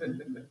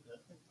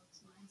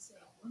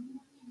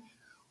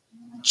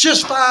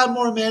 Just 5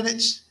 more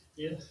minutes.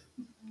 Yes.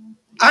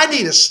 I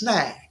need a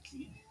snack.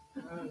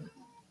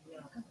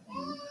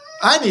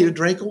 I need a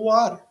drink of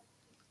water.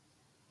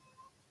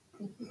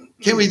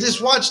 Can we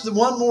just watch the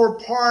one more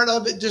part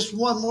of it? Just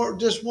one more.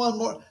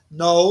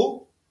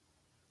 No.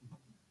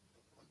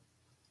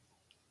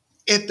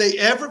 If they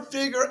ever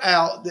figure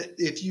out that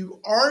if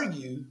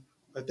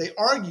they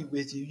argue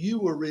with you, you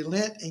will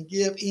relent and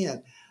give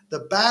in. The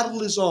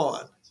battle is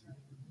on.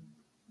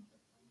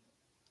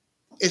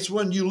 It's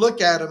when you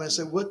look at them and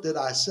say, what did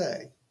I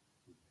say?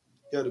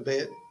 Go to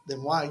bed.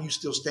 Then why are you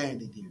still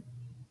standing here?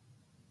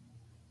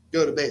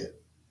 Go to bed.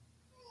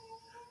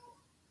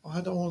 Oh,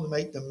 I don't want to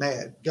make them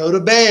mad. Go to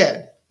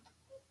bed.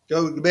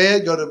 Go to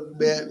bed. Go to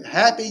bed.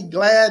 Happy,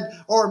 glad,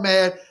 or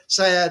mad,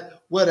 sad,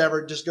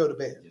 whatever. Just go to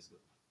bed.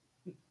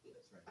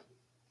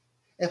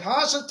 If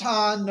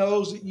Hasatan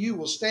knows that you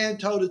will stand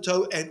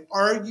toe-to-toe and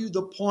argue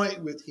the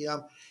point with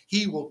him,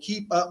 he will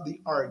keep up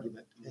the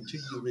argument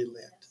until you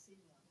relent.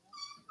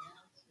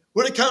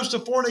 When it comes to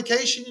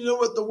fornication, you know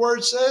what the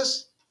word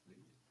says?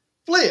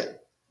 Flee it.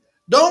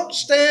 Don't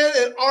stand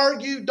and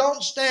argue.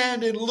 Don't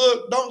stand and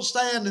look. Don't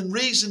stand and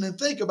reason and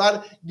think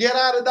about it. Get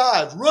out of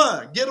Dodge.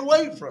 Run. Get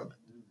away from it.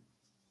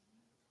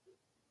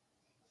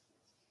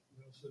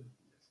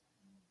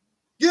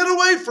 Get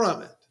away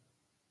from it.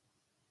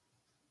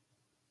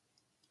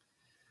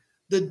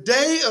 The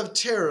day of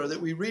terror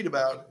that we read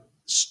about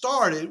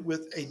started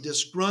with a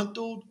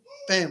disgruntled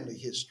family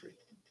history.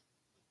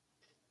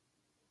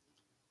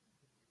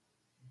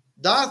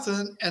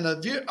 Dathan and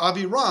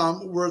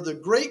Abiram were the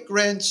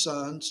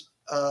great-grandsons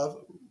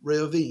of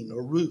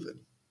Reuben,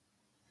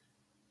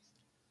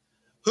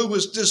 who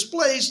was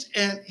displaced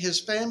in his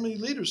family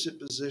leadership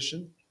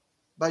position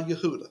by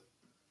Yehuda.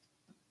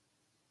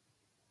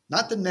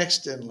 Not the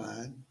next in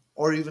line,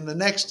 or even the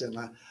next in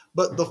line,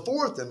 but the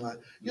fourth in line.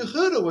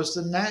 Yehuda was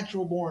the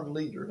natural-born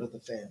leader of the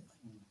family.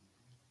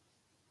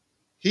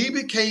 He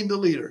became the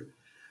leader.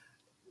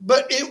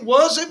 But it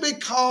wasn't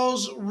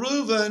because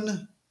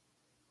Reuben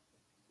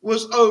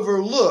was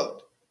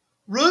overlooked.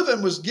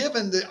 Reuben was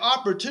given the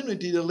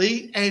opportunity to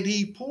lead, and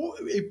he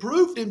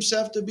proved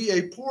himself to be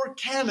a poor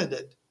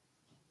candidate.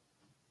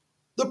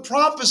 The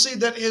prophecy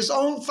that his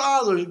own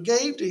father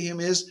gave to him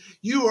is,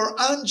 you are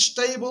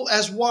unstable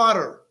as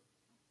water.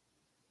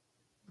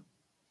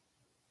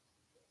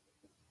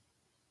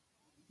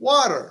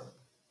 Water.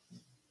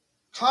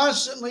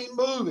 Constantly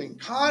moving,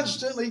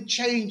 constantly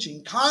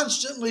changing,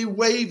 constantly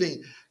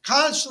waving,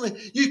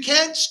 constantly. You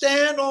can't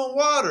stand on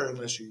water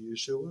unless you're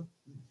Yeshua.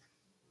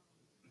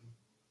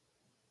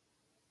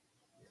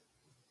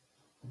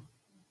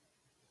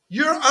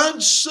 You're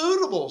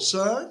unsuitable,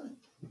 son.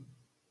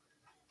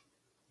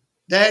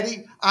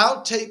 Daddy,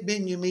 I'll take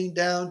Benjamin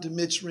down to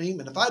Mitzrayim,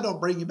 and if I don't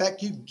bring you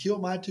back, you can kill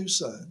my 2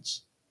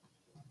 sons.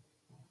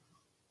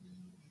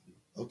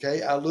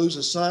 Okay, I lose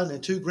a son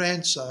and 2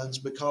 grandsons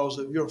because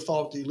of your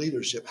faulty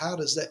leadership. How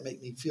does that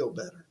make me feel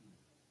better?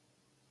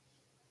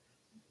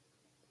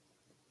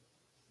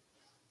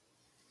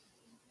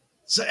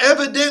 So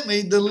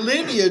evidently, the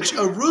lineage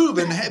of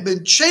Reuben had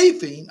been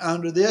chafing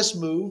under this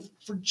move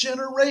for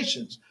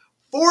generations.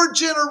 4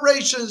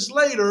 generations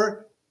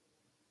later,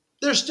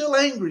 they're still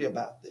angry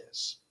about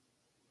this.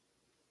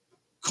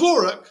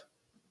 Qorach,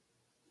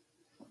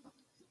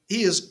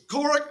 he is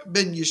Qorach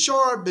ben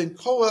Yashar ben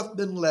Kohath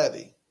ben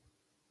Levi.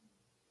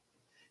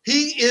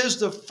 He is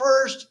the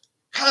first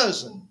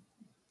cousin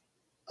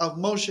of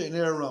Moshe and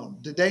Aaron.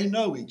 Did they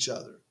know each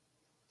other?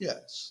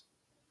 Yes.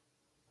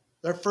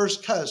 They're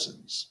first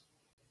cousins.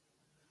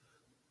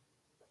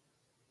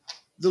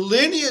 The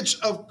lineage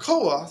of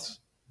Kohath,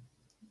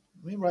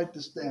 let me write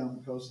this down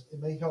because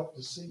it may help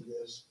to see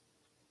this.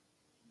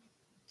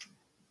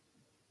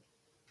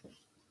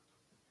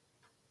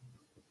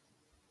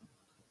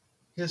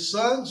 His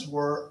sons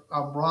were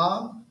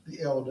Amram,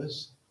 the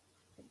eldest,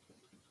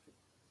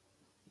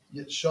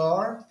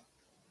 Yitzhar,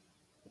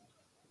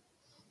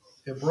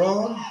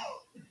 Hebron,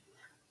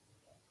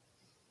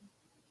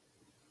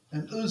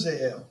 and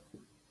Uzziel.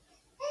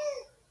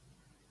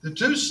 The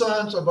 2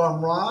 sons of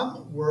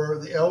Amram were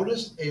the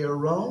eldest,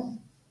 Aaron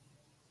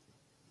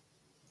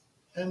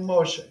and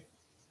Moshe.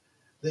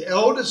 The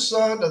eldest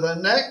son of the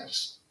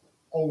next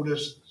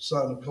oldest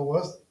son of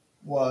Kohath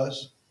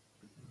was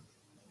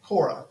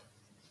Qorach.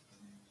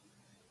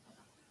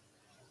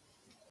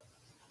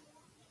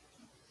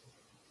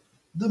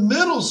 The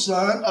middle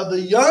son of the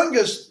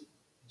youngest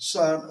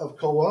son of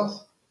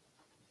Kohath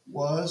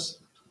was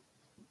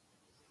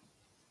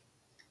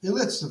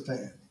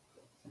Elitzaphan.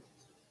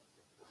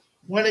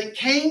 when it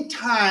came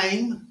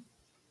time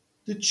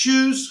to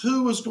choose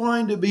who was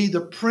going to be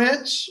the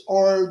prince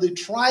or the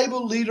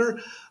tribal leader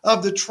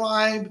of the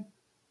tribe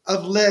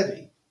of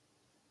Levi,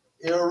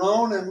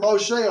 Aaron and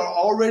Moshe are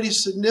already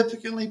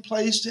significantly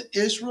placed in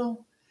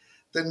Israel.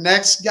 The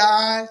next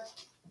guy,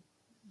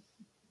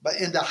 but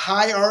in the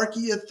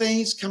hierarchy of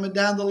things coming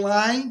down the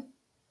line,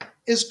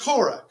 is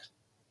Qorach.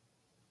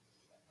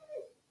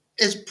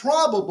 It's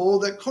probable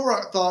that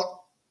Qorach thought,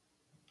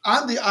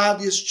 I'm the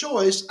obvious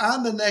choice.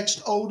 I'm the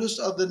next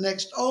oldest of the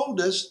next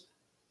oldest.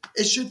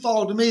 It should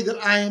fall to me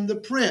that I am the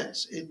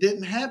prince. It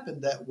didn't happen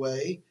that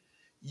way.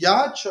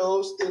 Yah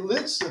chose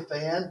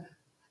Elizaphan,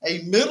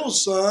 a middle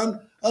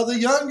son of the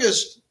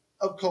youngest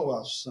of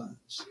Korah's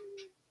sons.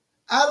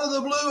 Out of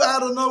the blue,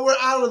 out of nowhere,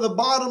 out of the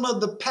bottom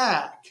of the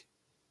pack.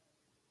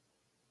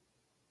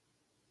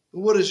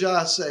 But what does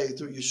Yah say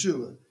through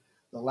Yeshua?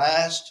 The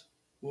last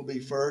will be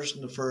first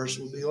and the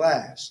first will be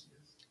last.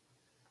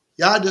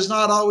 Yah does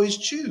not always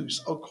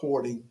choose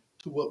according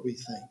to what we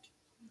think.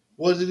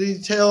 What did he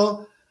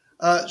tell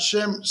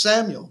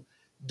Samuel?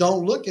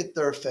 Don't look at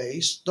their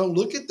face. Don't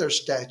look at their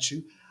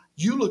statue.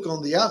 You look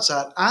on the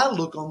outside. I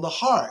look on the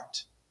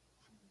heart.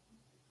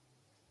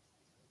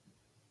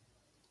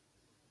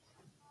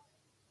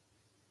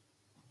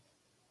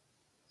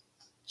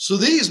 So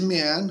these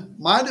men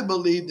might have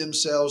believed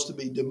themselves to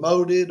be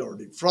demoted or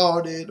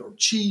defrauded or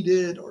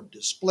cheated or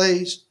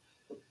displaced.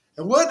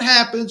 And what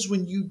happens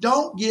when you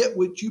don't get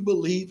what you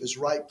believe is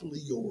rightfully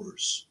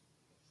yours?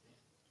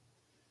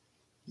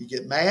 You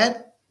get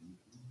mad.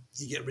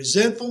 You get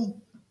resentful.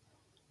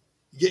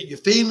 You get your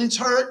feelings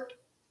hurt.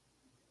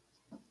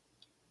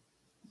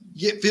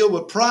 You get filled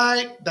with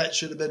pride. That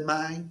should have been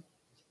mine.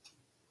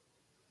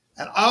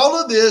 And all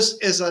of this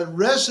is a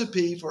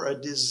recipe for a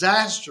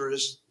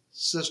disastrous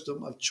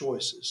system of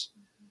choices.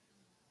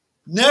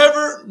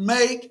 Never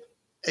make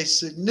a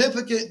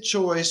significant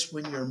choice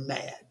when you're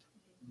mad.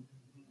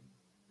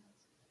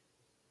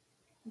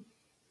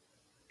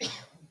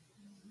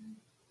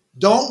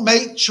 Don't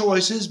make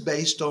choices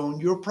based on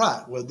your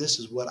pride. Well, this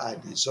is what I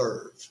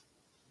deserve.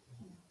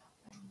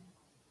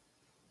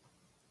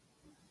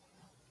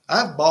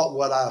 I've bought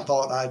what I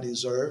thought I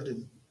deserved,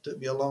 and it took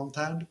me a long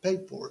time to pay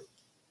for it.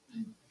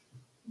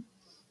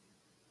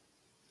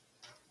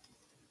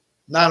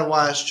 Not a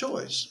wise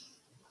choice.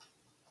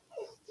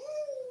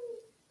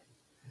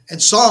 In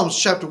Psalms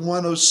chapter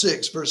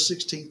 106, verse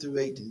 16 through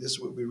 18, this is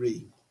what we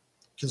read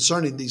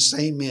concerning these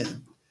same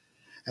men.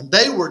 And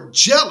they were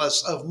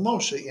jealous of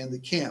Moshe in the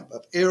camp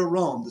of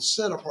Aaron, the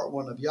set apart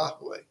one of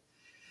Yahweh.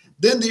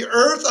 Then the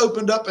earth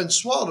opened up and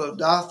swallowed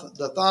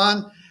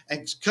Dathan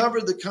and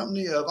covered the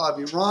company of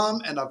Abiram,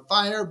 and a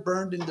fire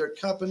burned in their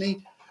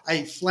company.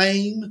 A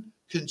flame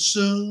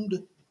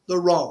consumed the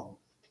wrong.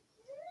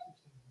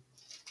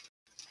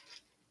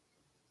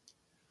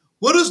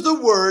 What does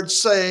the word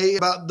say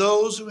about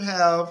those who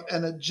have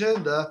an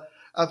agenda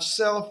of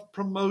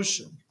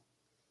self-promotion?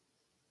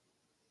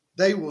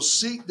 They will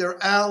seek their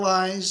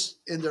allies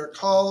in their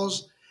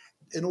cause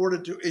in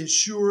order to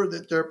ensure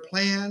that their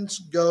plans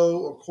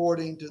go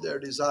according to their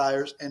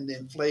desires and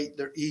inflate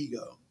their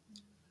ego.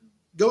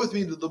 Go with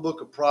me to the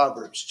book of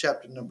Proverbs,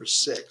 chapter number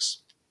 6.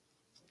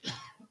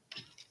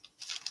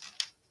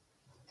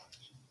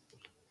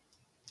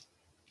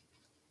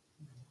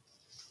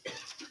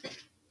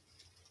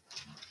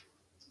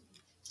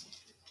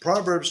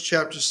 Proverbs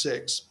chapter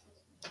 6.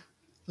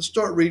 Let's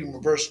start reading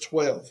from verse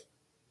 12.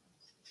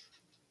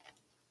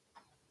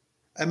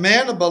 A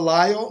man of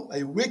Belial,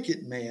 a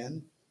wicked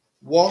man,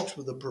 walks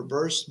with a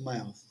perverse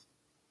mouth,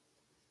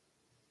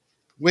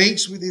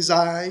 winks with his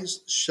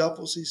eyes,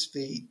 shuffles his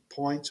feet,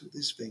 points with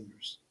his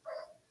fingers.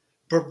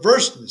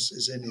 Perverseness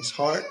is in his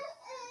heart,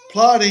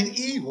 plotting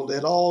evil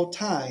at all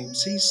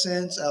times. He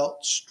sends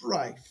out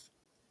strife.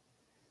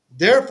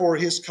 Therefore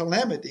his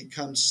calamity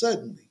comes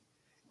suddenly.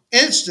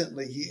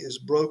 Instantly he is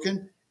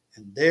broken,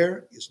 and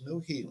there is no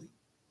healing.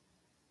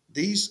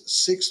 These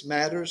 6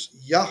 matters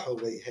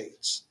Yahweh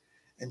hates,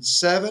 and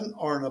 7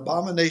 are an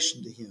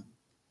abomination to him.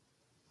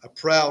 A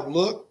proud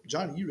look,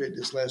 Johnny, you read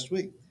this last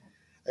week.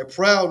 A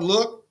proud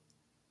look,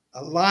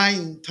 a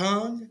lying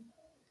tongue,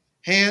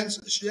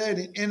 hands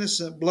shedding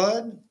innocent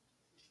blood,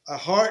 a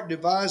heart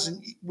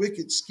devising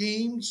wicked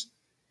schemes,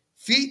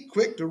 feet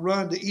quick to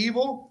run to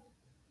evil,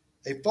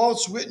 a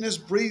false witness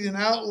breathing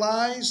out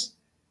lies,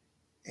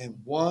 and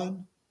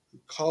one who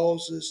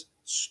causes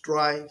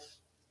strife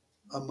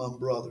among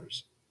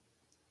brothers.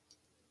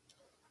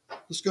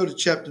 Let's go to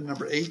chapter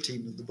number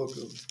 18 of the book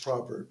of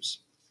Proverbs.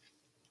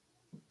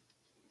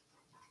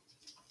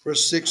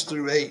 Verse 6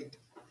 through 8.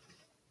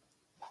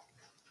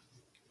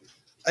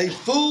 A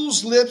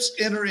fool's lips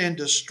enter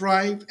into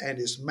strife, and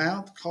his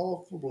mouth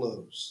call for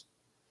blows.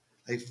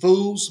 A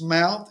fool's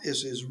mouth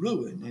is his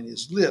ruin, and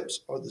his lips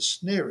are the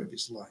snare of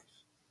his life.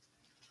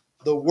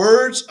 The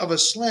words of a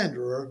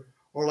slanderer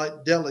are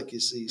like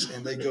delicacies,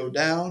 and they go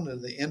down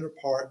in the inner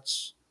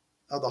parts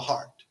of the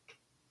heart.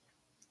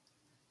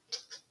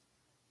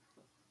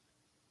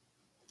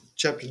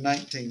 Chapter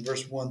 19,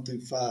 verse 1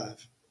 through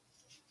 5.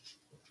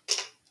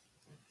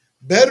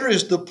 Better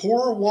is the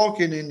poor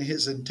walking in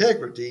his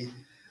integrity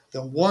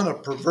than one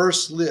of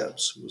perverse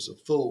lips who is a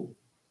fool.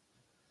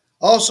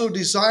 Also,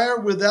 desire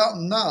without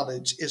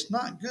knowledge is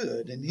not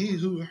good, and he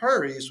who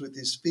hurries with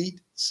his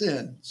feet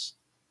sins.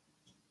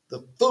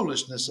 The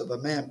foolishness of a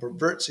man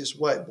perverts his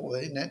way.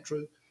 Boy, ain't that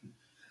true?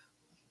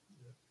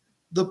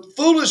 The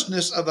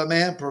foolishness of a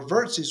man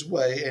perverts his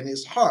way, and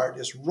his heart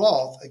is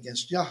wroth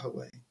against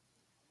Yahweh.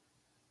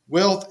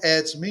 Wealth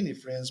adds many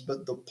friends,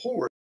 but the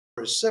poor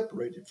is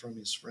separated from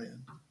his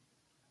friend.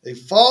 A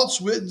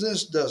false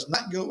witness does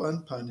not go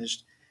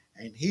unpunished,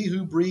 and he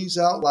who breathes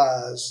out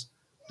lies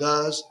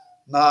does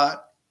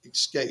not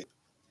escape.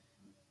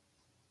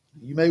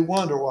 You may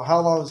wonder, well,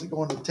 how long is it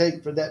going to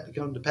take for that to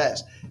come to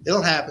pass?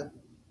 It'll happen.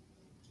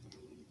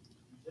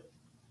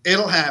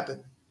 It'll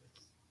happen.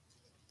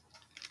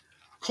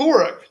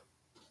 Qorach,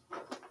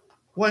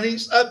 when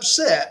he's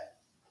upset,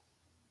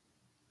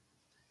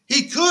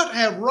 he could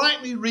have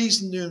rightly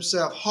reasoned to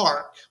himself,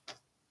 hark,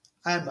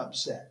 I'm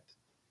upset.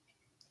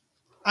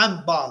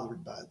 I'm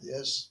bothered by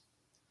this.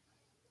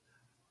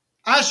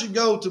 I should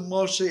go to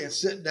Moshe and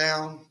sit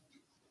down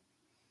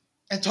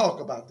and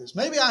talk about this.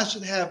 Maybe I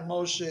should have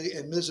Moshe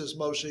and Mrs.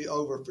 Moshe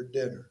over for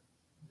dinner.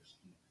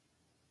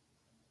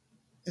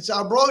 And so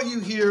I brought you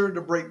here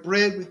to break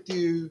bread with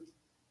you,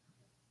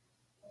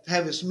 to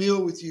have this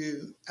meal with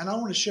you, and I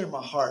want to share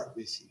my heart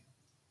with you.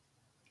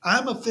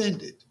 I'm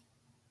offended.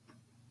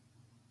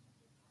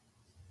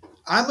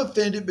 I'm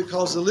offended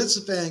because the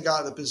Litzaphan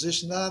got the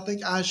position that I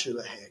think I should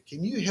have had.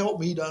 Can you help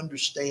me to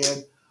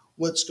understand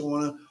what's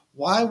going on?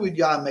 Why would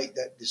God make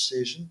that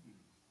decision?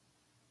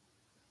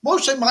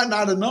 Moshe might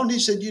not have known. He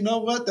said, you know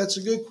what? That's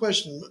a good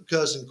question,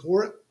 cousin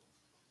Qorach.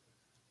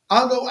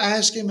 I'll go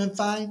ask him and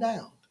find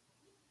out.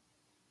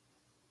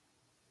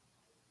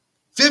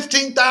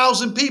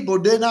 15,000 people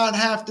did not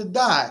have to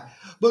die.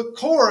 But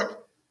Qorach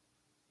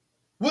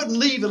wouldn't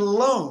leave it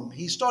alone.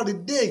 He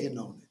started digging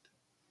on it.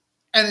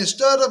 And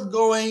instead of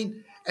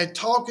going and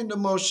talking to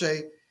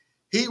Moshe,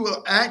 he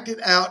will act it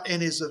out in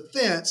his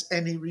offense,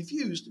 and he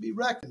refused to be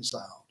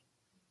reconciled.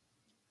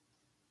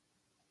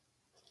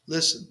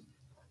 Listen,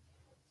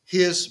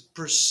 his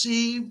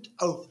perceived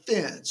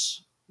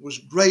offense was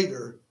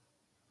greater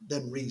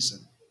than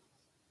reason.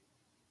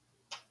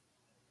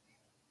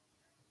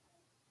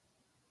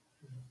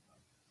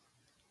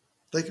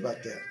 Think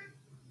about that.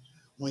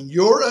 When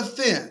your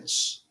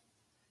offense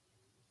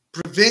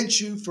prevents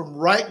you from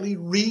rightly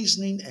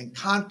reasoning and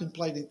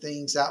contemplating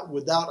things out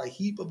without a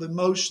heap of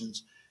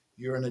emotions,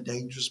 you're in a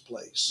dangerous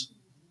place.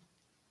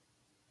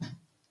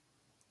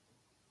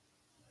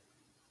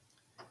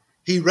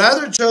 He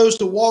rather chose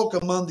to walk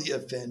among the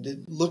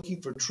offended,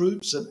 looking for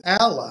troops and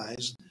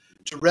allies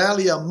to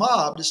rally a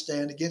mob to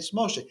stand against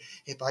Moshe.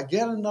 If I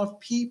get enough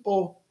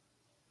people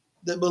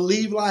that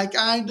believe like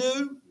I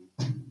do,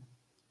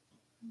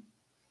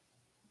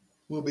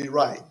 we'll be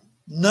right.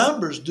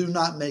 Numbers do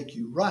not make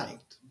you right.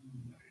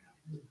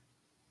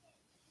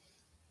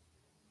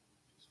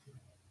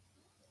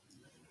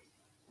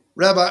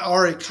 Rabbi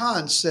Ari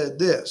Khan said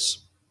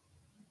this: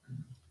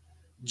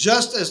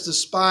 just as the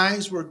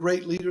spies were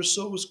great leaders,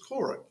 so was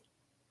Qorach.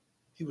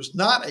 He was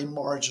not a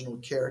marginal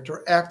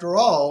character. After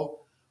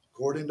all,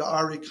 according to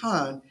Ari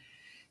Khan,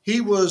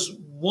 he was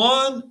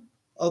one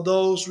of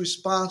those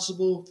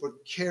responsible for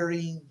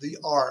carrying the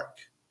ark.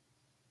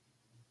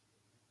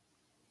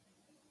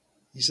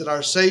 He said,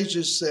 our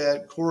sages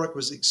said Qorach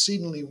was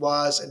exceedingly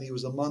wise, and he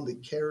was among the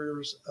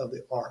carriers of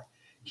the ark.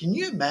 Can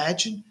you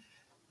imagine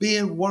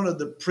being one of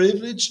the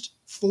privileged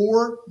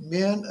 4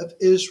 men of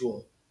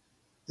Israel,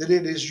 that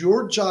it is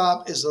your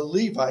job as a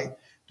Levite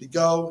to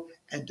go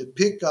and to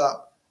pick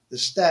up the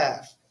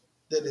staff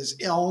that is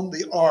on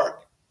the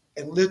ark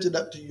and lift it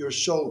up to your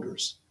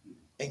shoulders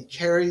and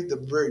carry the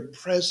very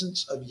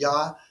presence of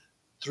Yah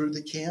through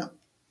the camp?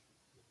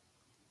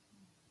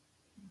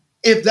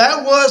 If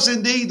that was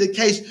indeed the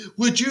case,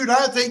 would you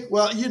not think,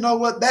 well, you know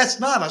what, that's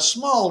not a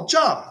small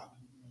job.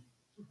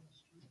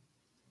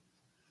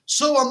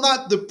 So I'm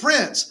not the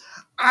prince.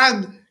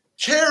 I'm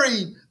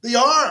carrying the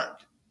ark.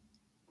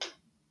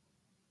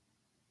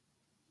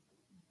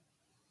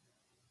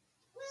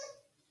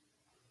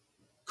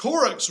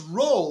 Qorach's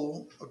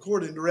role,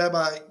 according to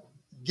Rabbi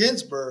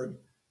Ginsburg,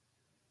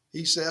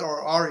 he said,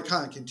 or Ari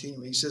Khan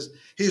continuing, he says,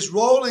 his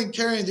role in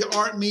carrying the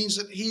ark means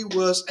that he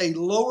was a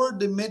lower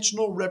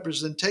dimensional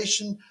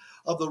representation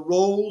of the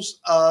roles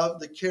of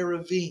the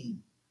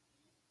cherubim,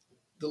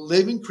 the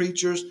living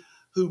creatures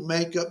who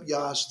make up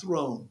Yah's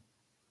throne.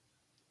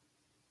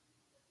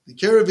 The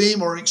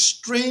cherubim are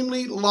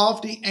extremely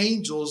lofty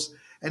angels,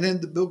 and in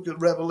the book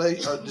of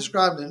Revelation,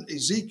 described in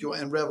Ezekiel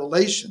and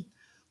Revelation.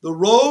 The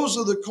rows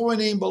of the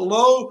Kohanim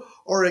below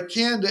are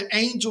akin to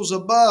angels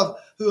above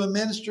who are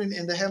ministering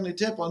in the heavenly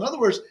temple. In other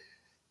words,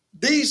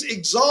 these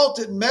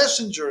exalted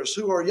messengers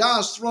who are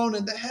Yah's throne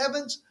in the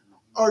heavens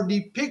are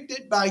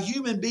depicted by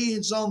human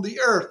beings on the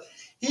earth.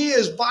 He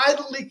is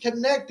vitally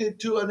connected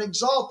to an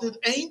exalted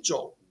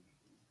angel,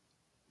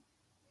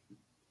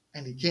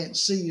 and he can't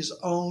see his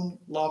own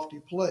lofty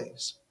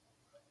place.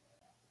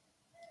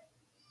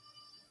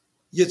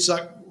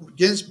 Yitzhak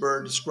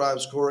Ginsburg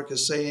describes Qorach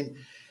as saying,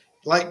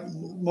 like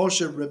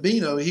Moshe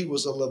Rabbeinu, he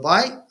was a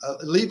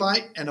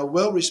Levite and a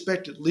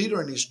well-respected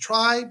leader in his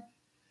tribe.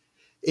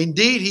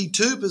 Indeed, he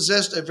too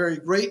possessed a very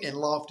great and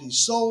lofty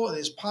soul, and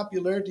his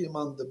popularity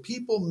among the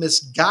people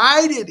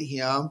misguided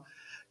him,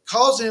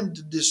 causing him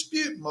to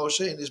dispute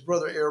Moshe and his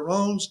brother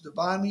Aaron's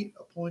divinely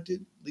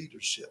appointed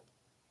leadership.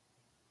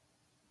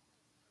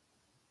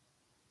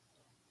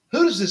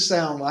 Who does this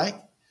sound like?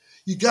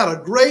 You got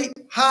a great,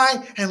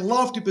 high, and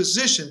lofty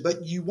position,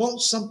 but you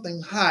want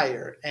something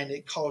higher, and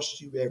it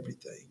costs you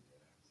everything.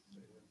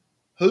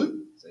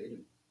 Who?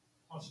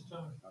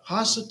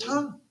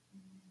 Hasatan.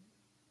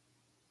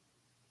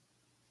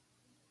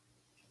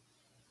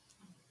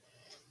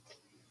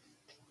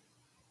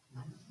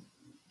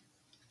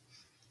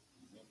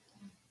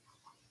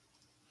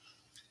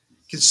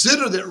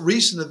 Consider that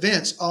recent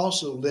events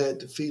also led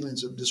to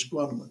feelings of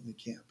disgruntlement in the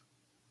camp.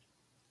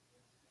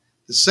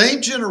 The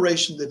same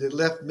generation that had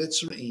left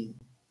Mitzrayim,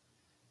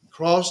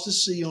 crossed the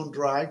sea on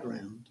dry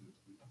ground,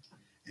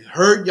 and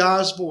heard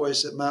Yah's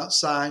voice at Mount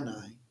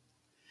Sinai,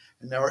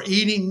 and they are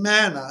eating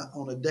manna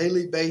on a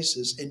daily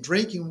basis and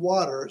drinking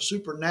water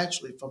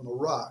supernaturally from a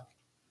rock,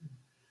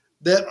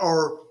 that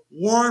are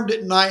warmed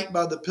at night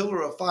by the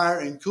pillar of fire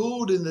and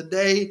cooled in the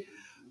day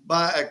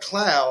by a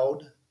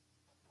cloud,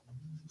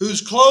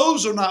 whose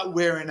clothes are not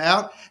wearing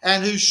out,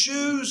 and whose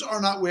shoes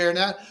are not wearing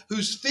out,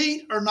 whose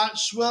feet are not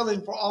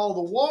swelling for all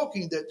the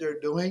walking that they're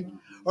doing,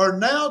 are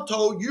now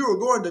told you are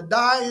going to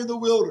die in the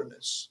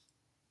wilderness.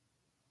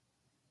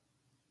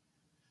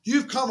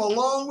 You've come a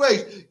long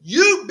way.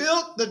 You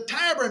built the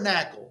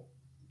tabernacle,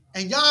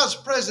 and Yah's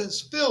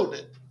presence filled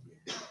it.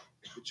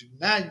 But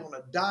now you're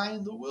going to die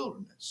in the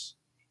wilderness.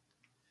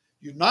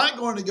 You're not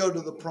going to go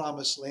to the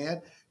promised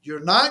land.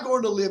 You're not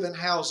going to live in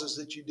houses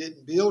that you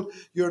didn't build.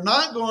 You're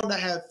not going to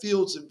have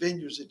fields and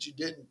vineyards that you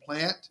didn't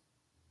plant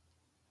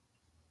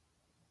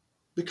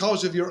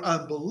because of your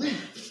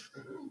unbelief.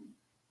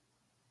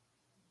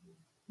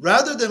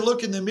 Rather than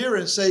look in the mirror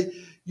and say,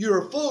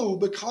 you're a fool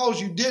because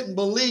you didn't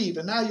believe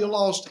and now you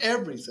lost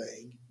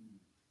everything.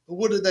 But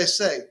what did they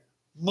say?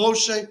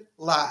 Moshe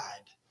lied.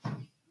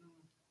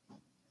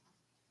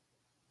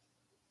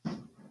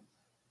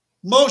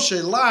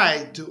 Moshe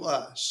lied to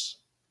us.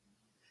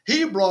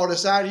 He brought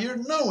us out here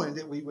knowing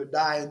that we would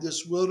die in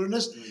this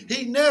wilderness.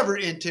 He never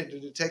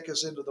intended to take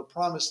us into the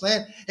promised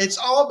land. It's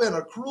all been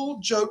a cruel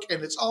joke,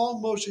 and it's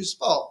all Moshe's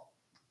fault.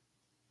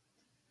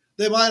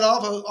 They might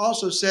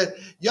also said,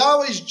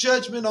 Yahweh's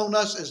judgment on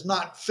us is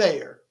not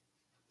fair.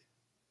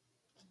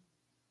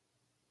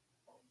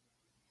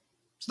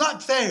 It's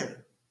not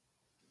fair.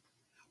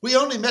 We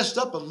only messed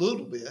up a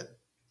little bit.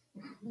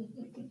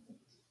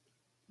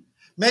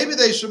 Maybe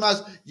they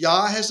surmised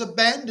Yah has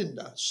abandoned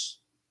us.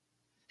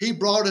 He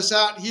brought us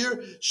out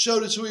here,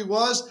 showed us who he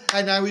was,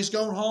 and now he's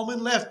gone home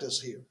and left us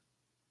here.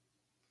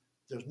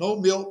 There's no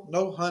milk,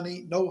 no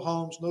honey, no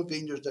homes, no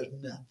vineyards, there's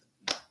nothing.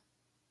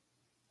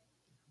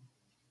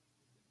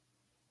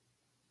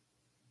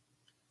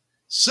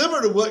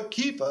 Similar to what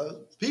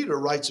Peter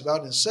writes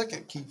about in 2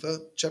 Kepha,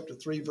 chapter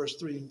 3, verse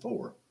 3 and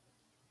 4.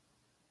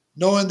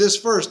 Knowing this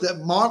first,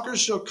 that mockers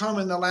shall come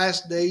in the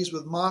last days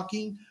with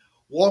mocking,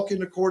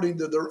 walking according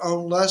to their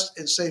own lust,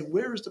 and saying,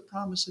 where is the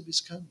promise of his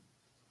coming?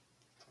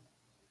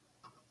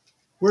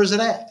 Where is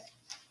it at?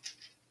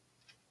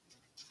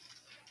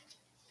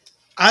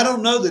 I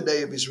don't know the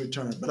day of his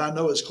return, but I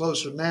know it's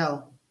closer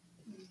now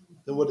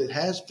than what it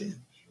has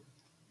been.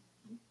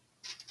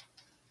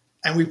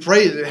 And we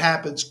pray that it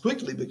happens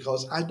quickly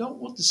because I don't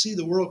want to see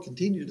the world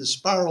continue to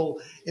spiral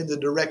in the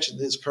direction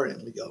that it's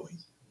currently going.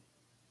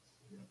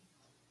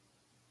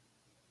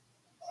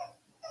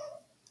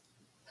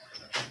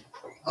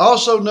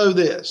 Also know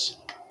this.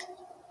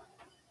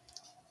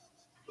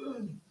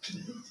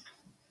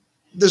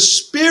 The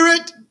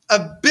spirit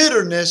of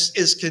bitterness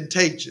is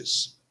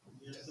contagious.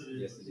 Yes,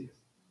 it is.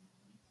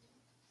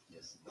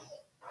 Yes.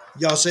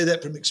 Y'all say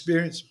that from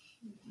experience?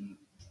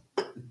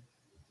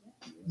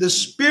 The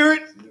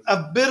spirit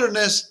of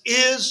bitterness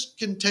is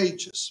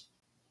contagious.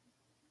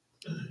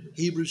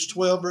 Hebrews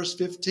 12, verse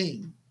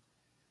 15.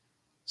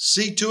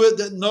 See to it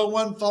that no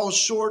one falls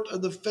short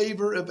of the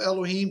favor of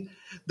Elohim,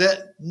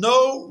 that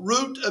no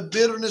root of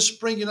bitterness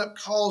springing up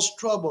cause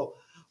trouble,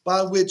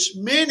 by which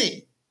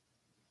many,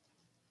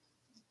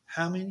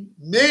 how many?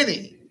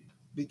 Many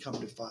become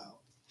defiled.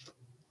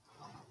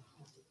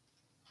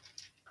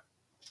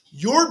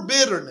 Your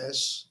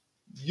bitterness,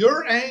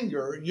 your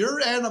anger,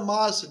 your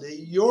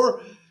animosity,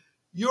 your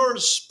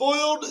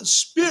spoiled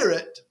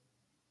spirit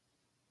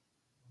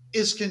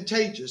is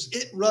contagious.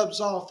 It rubs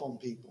off on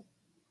people.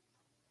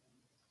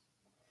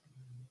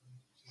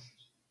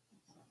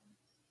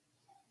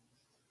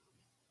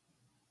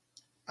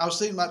 I was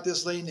thinking about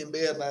this laying in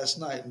bed last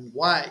night, and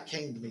why it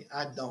came to me,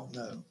 I don't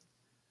know.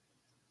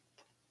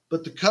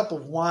 But the cup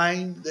of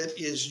wine that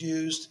is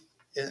used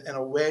in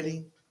a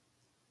wedding,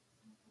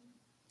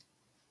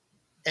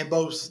 and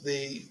both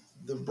the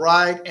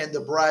bride and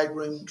the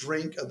bridegroom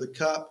drink of the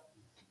cup,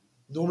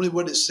 normally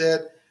what is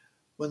said,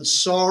 when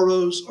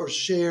sorrows are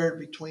shared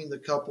between the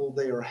couple,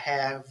 they are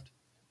halved.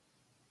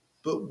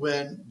 But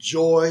when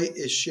joy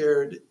is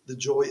shared, the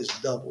joy is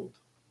doubled.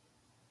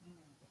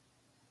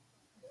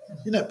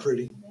 Isn't that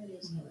pretty?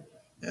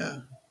 Yeah.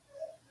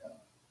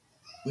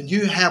 When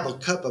you have a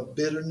cup of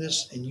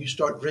bitterness and you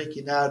start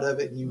drinking out of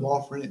it and you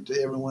offering it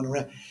to everyone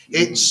around,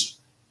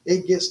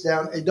 it gets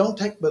down. It don't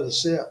take but a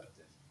sip.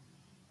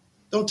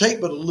 Don't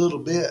take but a little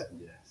bit.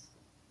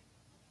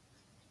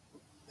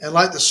 And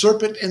like the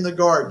serpent in the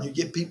garden, you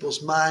get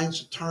people's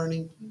minds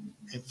turning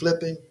and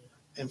flipping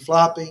and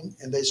flopping,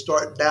 and they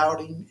start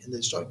doubting and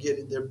they start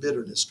getting their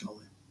bitterness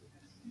going.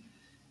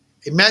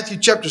 In Matthew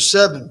chapter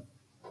 7,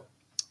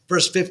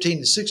 verse 15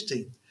 to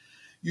 16,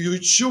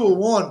 Yeshua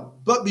warned,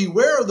 but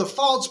beware of the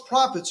false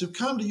prophets who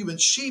come to you in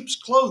sheep's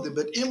clothing,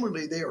 but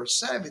inwardly they are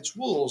savage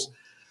wolves.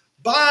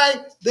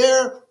 By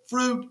their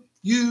fruit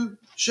you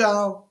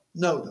shall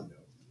know them.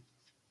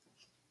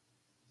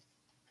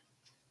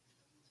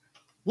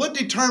 What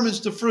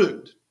determines the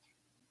fruit?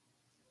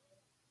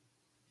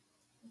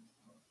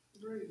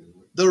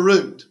 The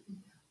root.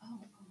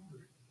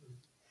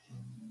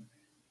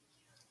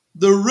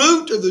 The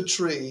root of the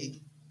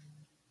tree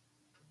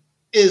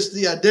is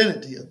the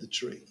identity of the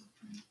tree.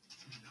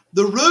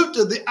 The root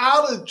of the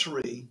olive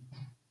tree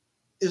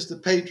is the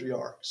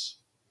patriarchs.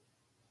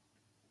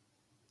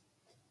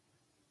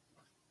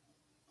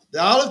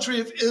 The olive tree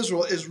of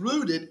Israel is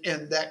rooted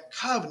in that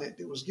covenant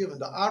that was given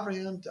to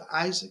Abraham, to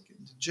Isaac,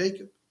 and to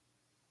Jacob,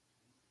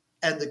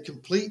 and the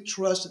complete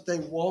trust that they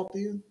walked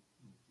in,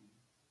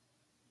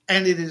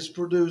 and it has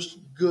produced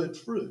good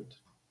fruit.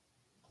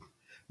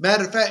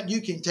 Matter of fact,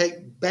 you can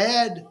take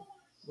bad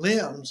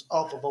limbs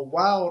off of a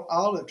wild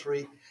olive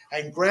tree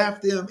and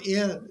graft them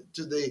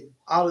into the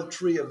olive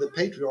tree of the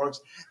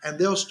patriarchs, and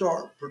they'll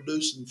start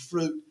producing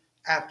fruit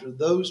after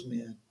those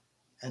men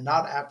and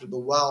not after the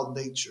wild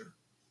nature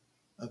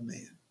of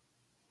man.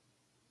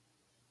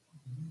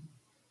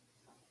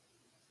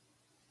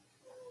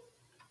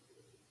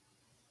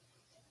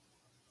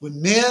 When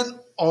men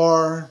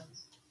are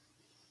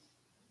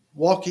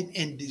walking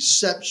in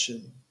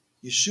deception,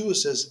 Yeshua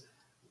says,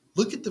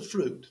 look at the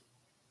fruit.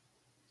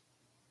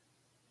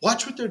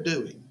 Watch what they're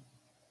doing.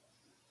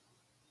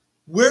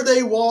 Where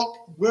they walk,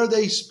 where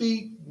they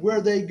speak,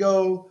 where they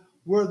go,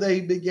 where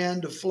they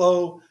begin to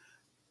flow.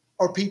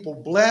 Are people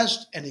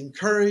blessed and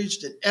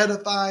encouraged and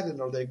edified?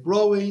 And are they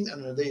growing?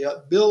 And are they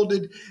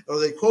upbuilded? Are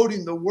they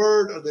quoting the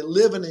word? Are they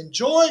living in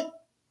joy?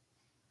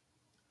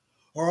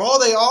 Or are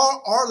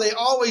they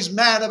always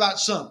mad about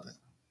something?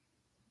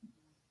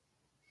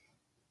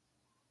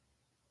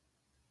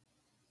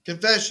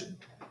 Confession.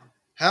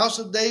 House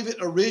of David,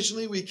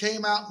 originally we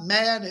came out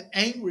mad and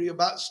angry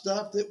about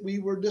stuff that we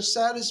were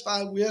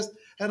dissatisfied with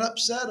and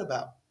upset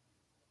about.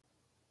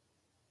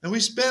 And we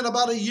spent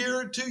about a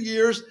year or 2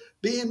 years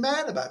being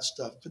mad about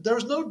stuff. But there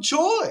was no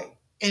joy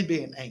in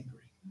being angry.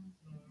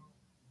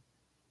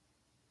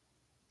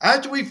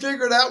 After we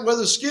figured out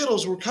whether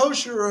Skittles were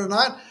kosher or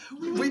not,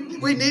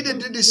 we needed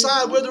to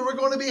decide whether we're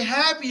going to be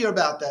happy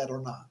about that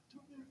or not.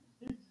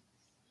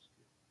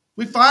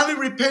 We finally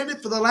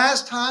repented for the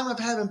last time of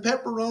having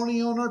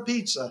pepperoni on our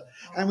pizza.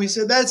 And we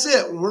said, that's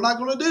it. We're not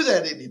going to do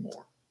that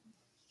anymore.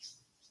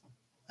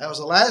 That was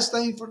the last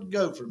thing to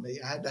go for me.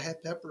 I had to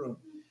have pepperoni.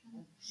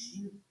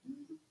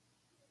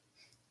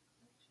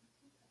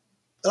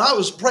 And I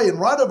was praying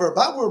right over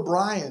about where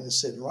Brian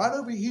is sitting, right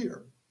over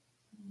here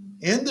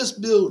in this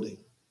building.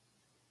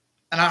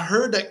 And I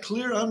heard that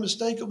clear,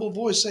 unmistakable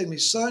voice say to me,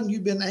 son,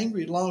 you've been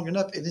angry long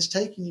enough, and it's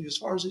taking you as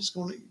far as it's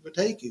going to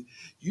take you.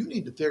 You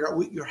need to figure out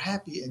what you're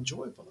happy and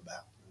joyful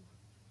about.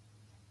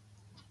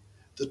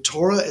 The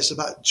Torah is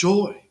about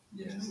joy.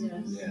 Yes.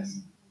 Yes.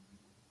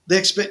 The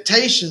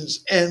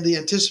expectations and the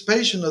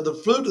anticipation of the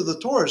fruit of the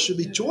Torah should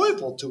be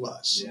joyful to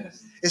us.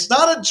 Yes. It's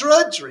not a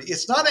drudgery.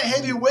 It's not a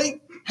heavy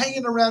weight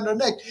hanging around our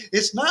neck.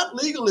 It's not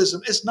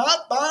legalism. It's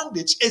not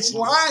bondage. It's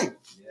life.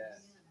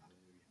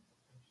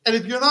 And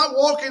if you're not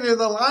walking in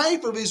the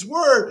life of His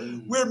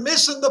Word, we're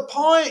missing the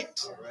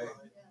point. Right.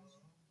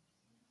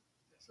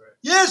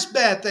 Yes,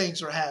 bad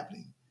things are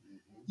happening.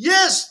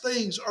 Yes,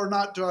 things are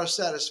not to our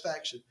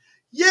satisfaction.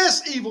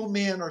 Yes, evil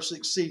men are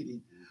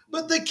succeeding.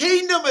 But the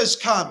kingdom is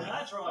coming.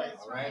 That's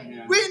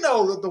right. We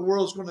know that the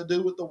world's going to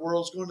do what the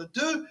world's going to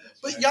do,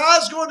 but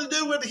Yah's going to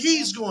do what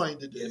He's going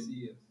to do. Yes, He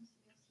is.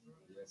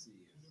 Yes, He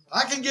is.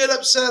 I can get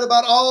upset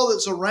about all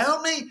that's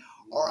around me,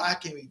 or I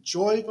can be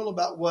joyful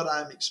about what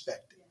I'm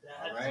expecting.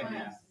 Right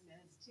now.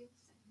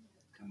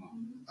 Come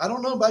on. I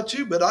don't know about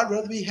you, but I'd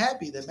rather be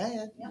happy than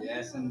mad.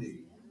 Yes,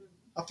 indeed.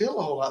 I feel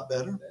a whole lot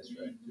better. That's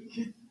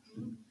right.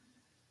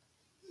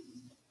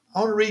 I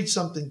want to read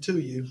something to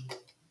you.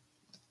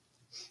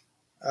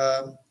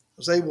 I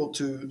was able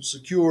to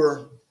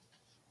secure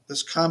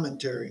this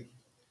commentary,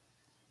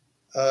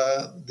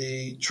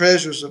 The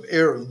Treasures of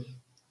Aaron,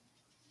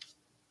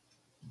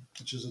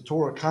 which is a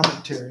Torah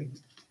commentary.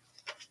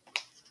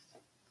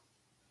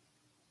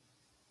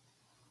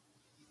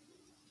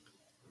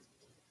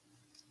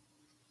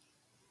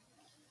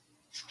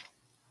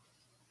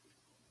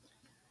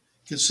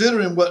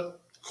 Considering what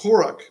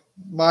Qorach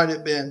might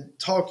have been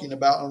talking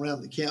about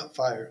around the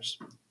campfires.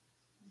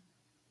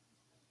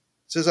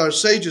 says our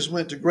sages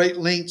went to great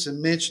lengths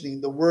in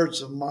mentioning the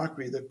words of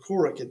mockery that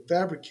Qorach had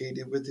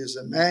fabricated with his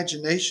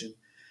imagination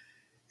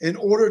in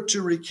order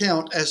to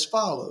recount as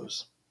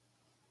follows.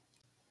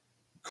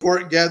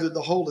 Qorach gathered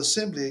the whole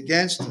assembly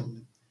against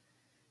him.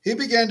 He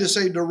began to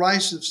say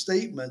derisive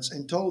statements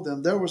and told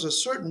them there was a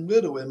certain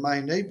widow in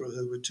my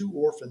neighborhood with 2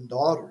 orphan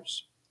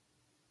daughters.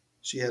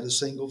 She had a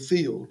single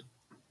field.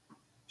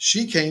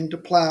 She came to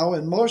plow,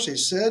 and Moshe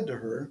said to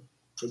her,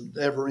 from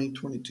Devarim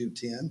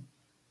 22:10,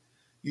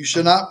 you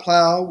shall not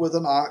plow with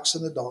an ox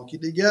and a donkey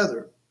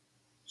together.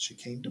 She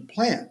came to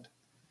plant.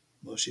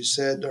 Moshe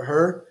said to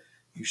her,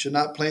 you shall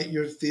not plant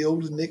your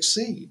field with mixed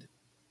seed.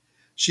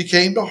 She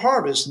came to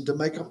harvest and to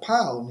make a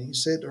pile, and he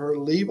said to her,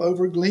 leave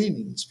over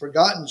gleanings,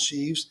 forgotten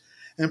sheaves,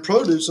 and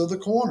produce of the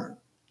corner.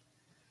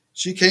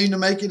 She came to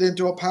make it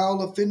into a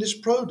pile of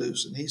finished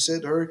produce, and he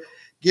said to her,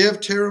 give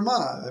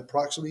teramah,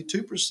 approximately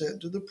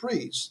 2% to the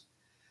priest.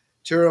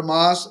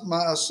 Teramah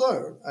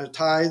ma'aser, a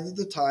tithe of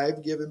the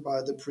tithe given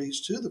by the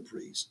priest to the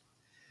priest.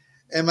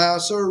 And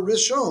ma'aser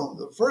rishon,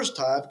 the first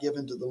tithe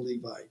given to the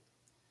Levite.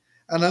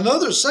 And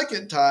another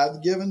second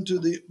tithe given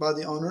by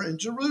the owner in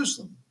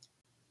Jerusalem.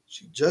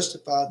 She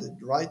justified the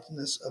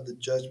rightness of the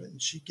judgment,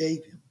 and she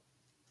gave him.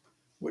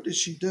 What did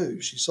she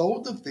do? She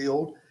sold the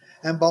field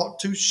and bought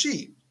 2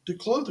 sheep to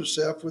clothe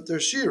herself with their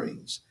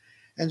shearings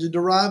and to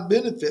derive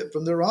benefit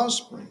from their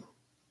offspring.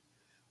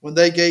 When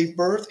they gave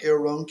birth,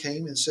 Aaron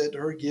came and said to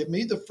her, give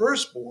me the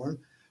firstborn,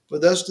 for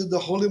thus did the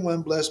Holy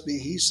One, blessed be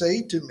he,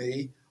 say to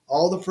me,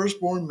 all the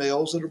firstborn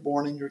males that are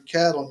born in your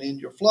cattle and in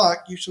your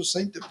flock you shall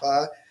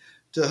sanctify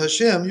to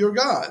Hashem your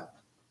God.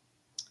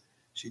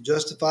 She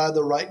justified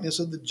the rightness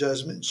of the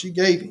judgment, and she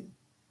gave him.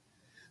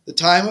 The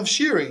time of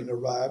shearing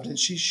arrived, and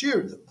she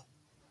sheared them.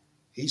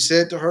 He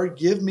said to her,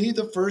 give me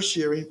the first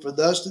shearing, for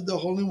thus did the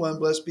Holy One,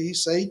 blessed be he,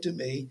 say to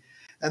me,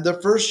 and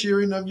the first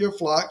shearing of your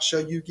flock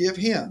shall you give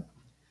him.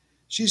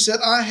 She said,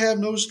 I have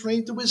no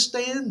strength to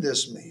withstand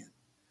this man.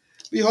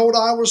 Behold,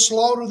 I will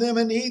slaughter them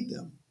and eat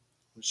them.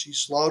 When she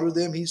slaughtered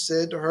them, he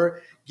said to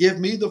her, give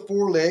me the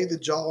foreleg, the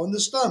jaw, and the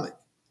stomach.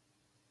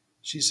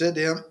 She said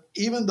to him,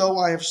 even though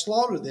I have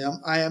slaughtered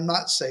them, I am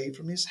not saved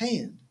from his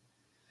hand.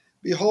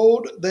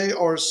 Behold, they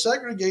are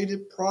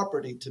segregated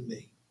property to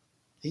me.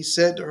 He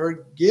said to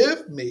her,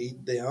 give me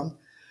them,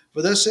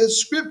 for thus says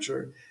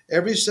Scripture,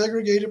 every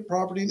segregated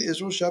property in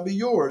Israel shall be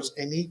yours.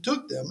 And he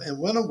took them and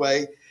went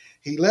away.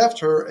 He left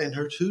her and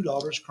her 2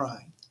 daughters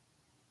crying.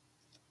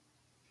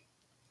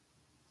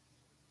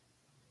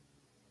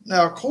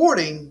 Now,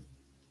 according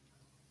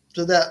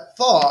to that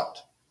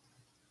thought,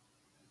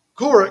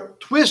 Qorach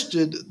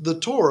twisted the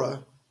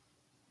Torah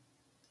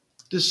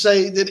to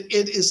say that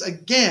it is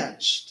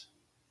against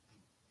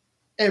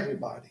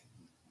everybody,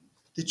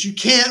 that you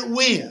can't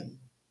win.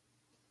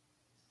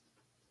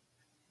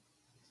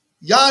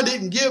 Yah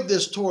didn't give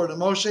this Torah to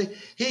Moshe.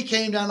 He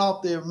came down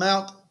off the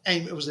mount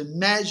and it was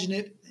imagining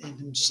it in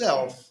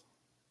himself.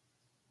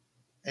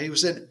 And he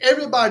was saying,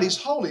 everybody's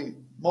holy,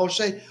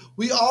 Moshe.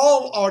 We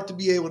all are to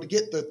be able to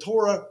get the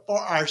Torah for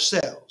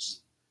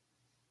ourselves.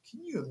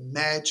 Can you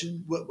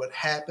imagine what would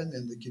happen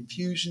and the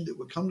confusion that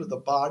would come to the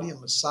body of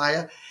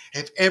Messiah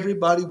if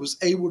everybody was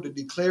able to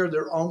declare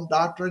their own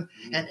doctrine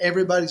and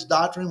everybody's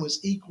doctrine was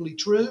equally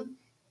true?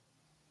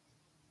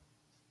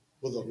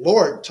 Well, the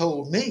Lord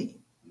told me.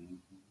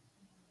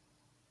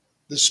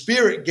 The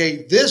Spirit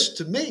gave this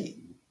to me.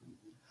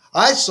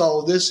 I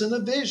saw this in a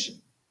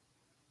vision.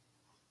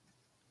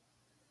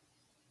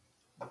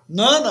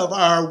 None of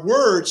our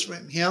words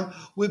from him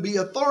would be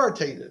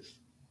authoritative,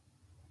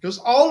 because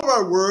all of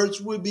our words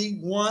would be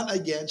one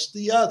against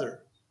the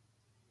other.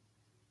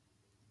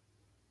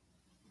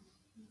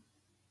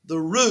 The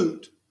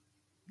root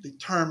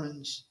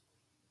determines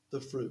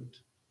the fruit.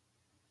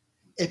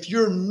 If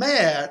you're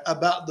mad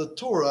about the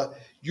Torah,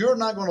 you're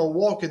not going to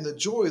walk in the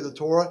joy of the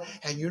Torah,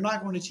 and you're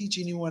not going to teach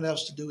anyone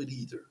else to do it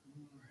either.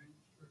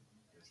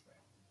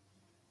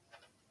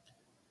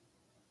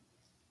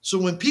 So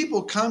when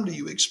people come to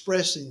you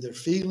expressing their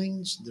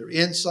feelings, their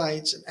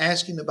insights, and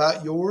asking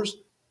about yours,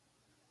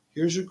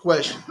 here's your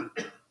question.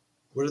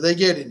 What are they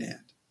getting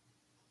at?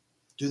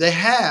 Do they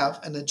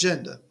have an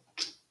agenda?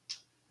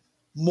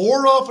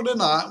 More often than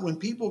not, when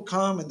people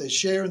come and they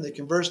share and they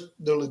converse,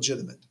 they're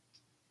legitimate.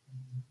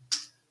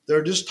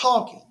 They're just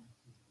talking.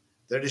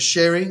 They're just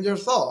sharing their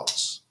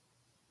thoughts.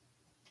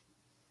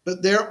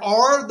 But there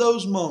are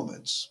those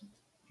moments,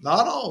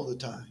 not all the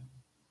time,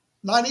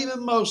 not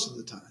even most of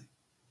the time,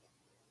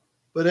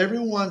 but every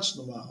once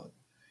in a while,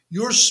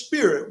 your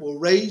spirit will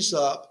raise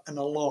up an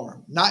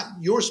alarm. Not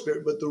your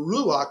spirit, but the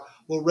Ruach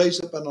will raise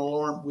up an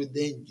alarm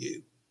within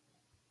you.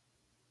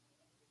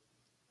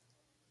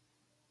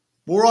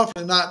 More often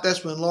than not,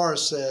 that's when Laura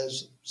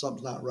says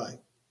something's not right.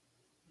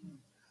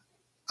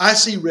 I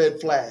see red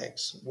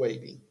flags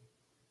waving.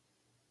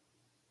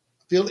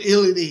 I feel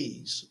ill at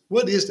ease.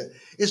 What is that?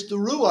 It's the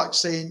Ruach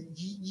saying,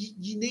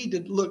 you need to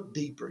look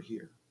deeper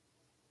here.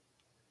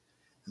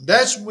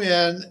 That's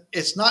when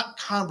it's not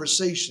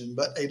conversation,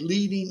 but a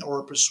leading or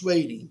a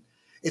persuading.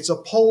 It's a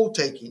poll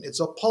taking. It's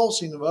a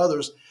pulsing of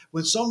others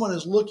when someone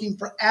is looking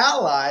for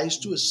allies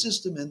to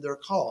assist them in their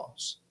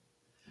cause.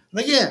 And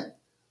again,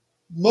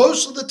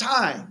 most of the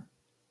time,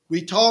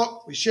 we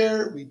talk, we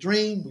share, we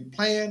dream, we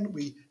plan,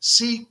 we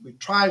seek, we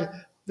try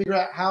to figure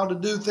out how to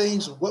do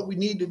things and what we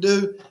need to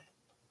do.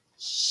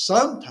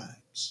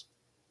 Sometimes,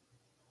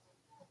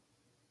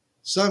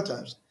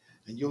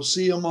 and you'll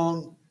see them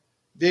on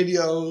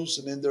videos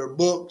and in their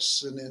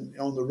books and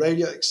on the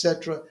radio,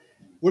 etc.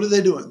 What are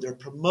they doing? They're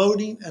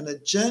promoting an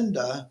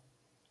agenda,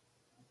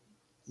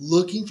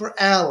 looking for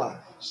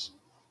allies.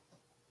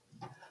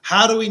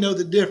 How do we know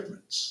the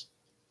difference?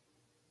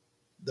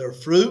 Their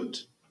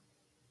fruit.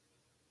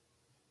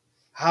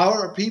 How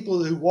are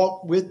people who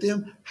walk with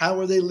them, how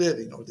are they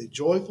living? Are they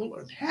joyful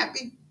and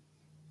happy?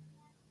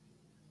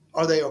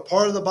 Are they a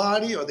part of the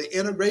body? Are they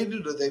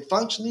integrated? Are they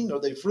functioning? Are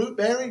they fruit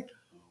bearing?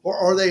 Or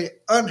are they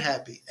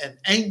unhappy and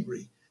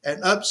angry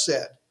and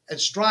upset and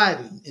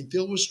striving and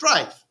filled with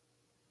strife?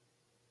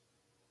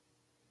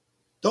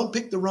 Don't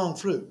pick the wrong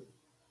fruit.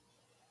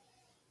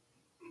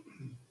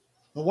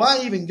 Now,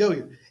 why even go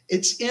here?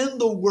 It's in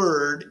the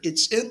Word,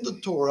 it's in the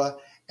Torah,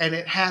 and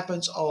it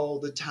happens all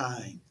the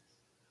time.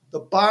 The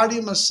body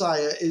of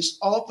Messiah is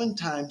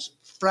oftentimes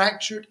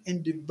fractured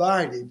and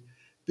divided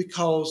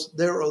because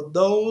there are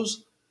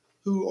those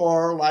who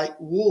are like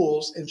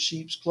wolves in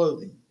sheep's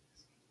clothing.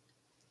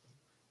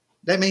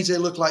 That means they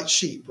look like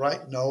sheep,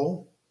 right?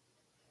 No.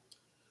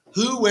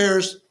 Who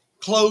wears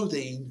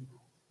clothing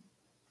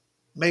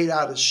made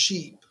out of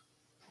sheep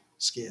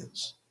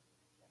skins?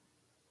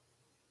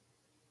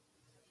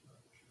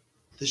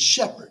 The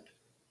shepherd.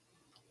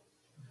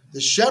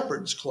 The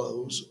shepherd's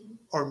clothes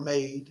are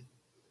made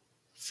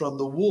from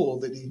the wool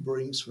that he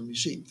brings from his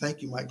sheep.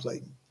 Thank you, Mike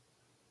Clayton.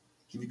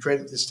 Give you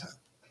credit this time.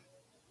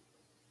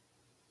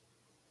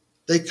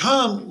 They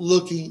come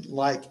looking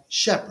like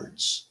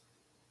shepherds,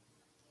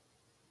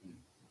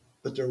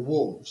 but they're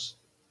wolves.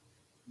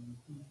 I'm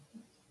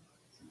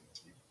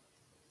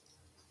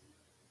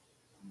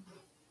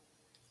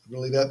going to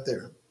leave that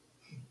there.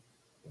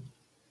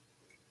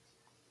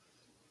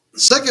 The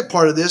second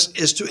part of this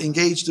is to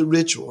engage the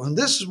ritual. And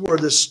this is where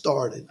this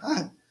started.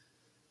 I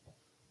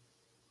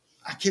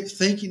kept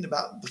thinking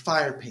about the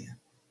fire pan,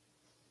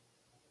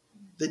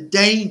 the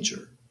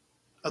danger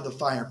of the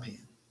fire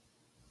pan.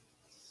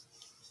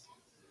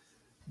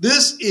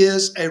 This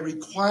is a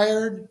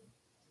required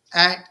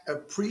act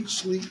of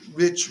priestly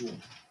ritual.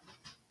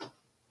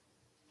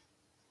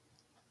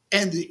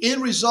 And the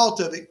end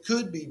result of it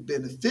could be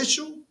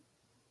beneficial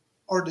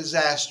or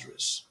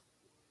disastrous.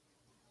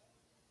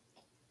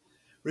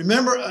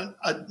 Remember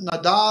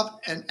Nadab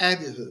and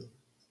Abihu.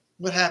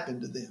 What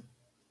happened to them?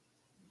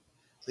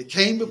 They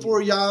came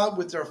before Yah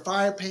with their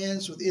fire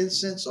pans with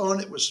incense on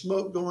it, with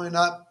smoke going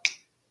up.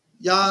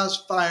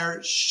 Yah's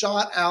fire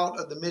shot out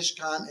of the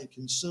Mishkan and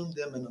consumed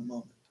them in a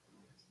moment.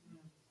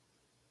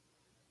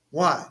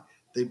 Why?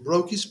 They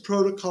broke his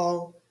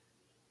protocol.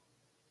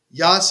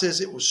 Yah says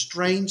it was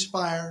strange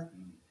fire.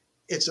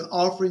 It's an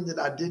offering that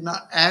I did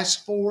not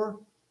ask for.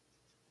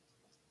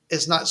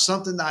 It's not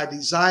something that I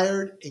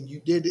desired, and you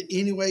did it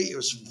anyway. It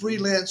was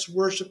freelance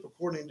worship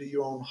according to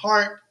your own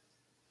heart.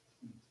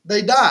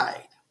 They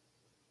died.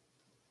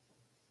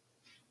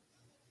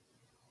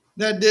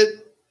 Now,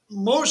 did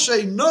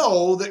Moshe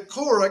know that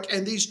Qorach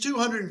and these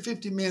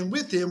 250 men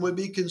with him would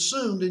be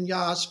consumed in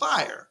Yah's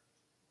fire?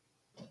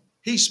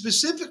 He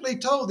specifically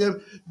told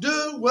them,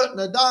 do what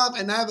Nadab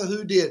and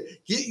Abihu did.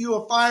 Get you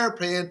a fire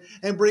pan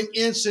and bring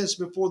incense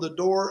before the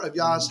door of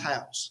Yah's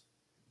house.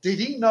 Did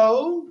he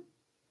know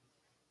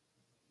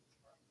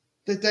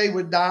that they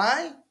would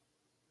die?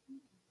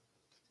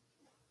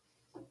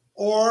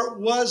 Or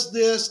was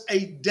this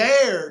a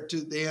dare to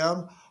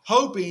them,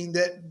 hoping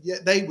that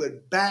they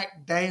would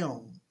back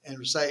down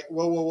and say,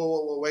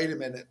 whoa, wait a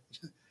minute.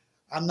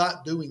 I'm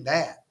not doing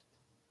that.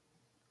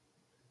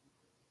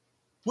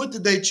 What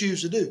did they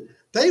choose to do?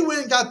 They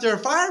went and got their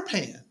fire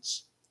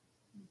pans.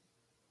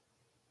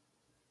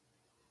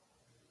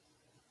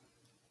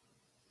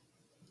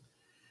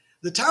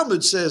 The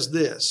Talmud says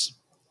this,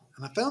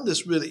 and I found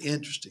this really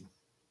interesting,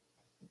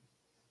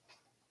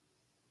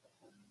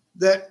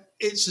 that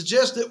it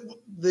suggests that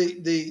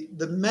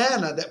the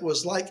manna that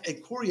was like a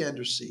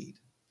coriander seed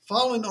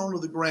falling onto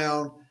the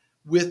ground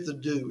with the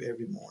dew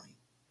every morning.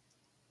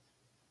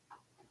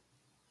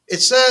 It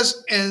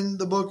says in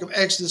the book of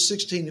Exodus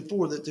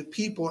 16:4 that the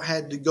people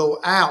had to go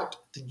out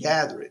to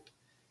gather it.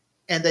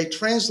 And they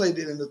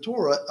translated in the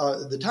Torah,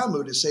 the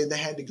Talmud is saying they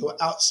had to go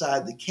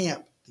outside the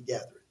camp to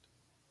gather it.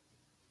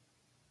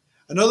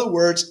 In other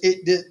words, they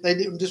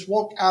didn't just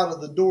walk out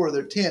of the door of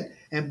their tent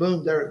and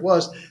boom, there it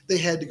was. They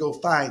had to go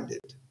find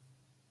it.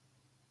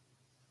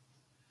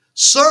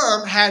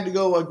 Some had to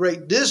go a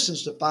great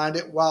distance to find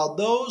it, while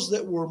those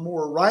that were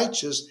more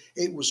righteous,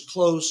 it was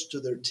close to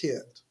their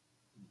tent.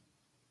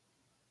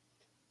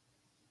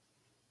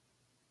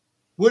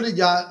 What did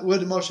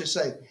Moshe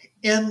say?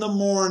 In the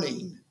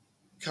morning,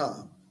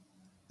 come.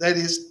 That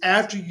is,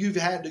 after you've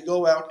had to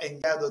go out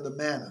and gather the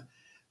manna.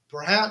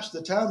 Perhaps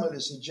the Talmud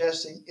is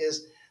suggesting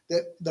is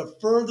that the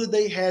further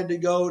they had to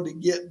go to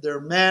get their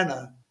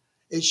manna,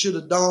 it should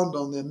have dawned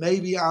on them,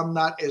 maybe I'm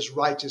not as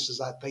righteous as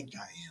I think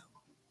I am.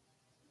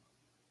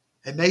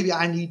 And maybe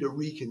I need to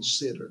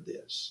reconsider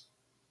this.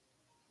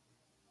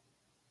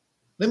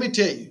 Let me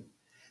tell you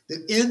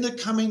that in the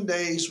coming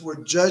days where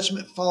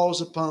judgment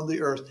falls upon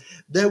the earth,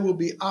 there will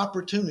be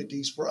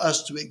opportunities for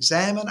us to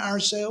examine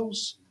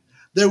ourselves.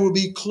 There will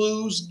be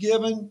clues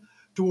given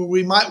to where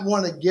we might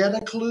want to get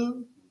a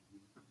clue.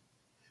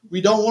 We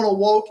don't want to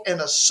walk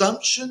an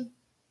assumption.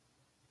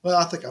 Well,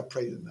 I think I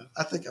prayed enough.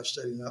 I think I've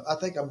studied enough. I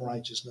think I'm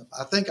righteous enough.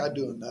 I think I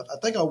do enough. I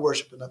think I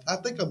worship enough. I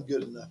think I'm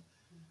good enough.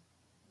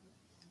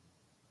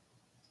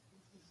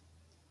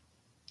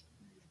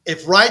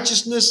 If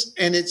righteousness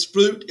and its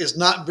fruit is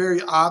not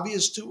very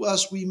obvious to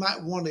us, we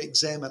might want to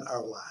examine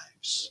our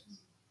lives.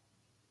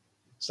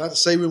 It's not to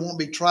say we won't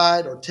be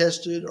tried or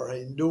tested or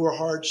endure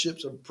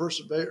hardships or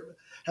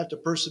have to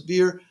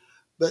persevere,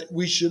 but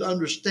we should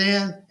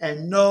understand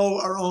and know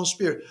our own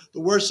spirit.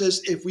 The word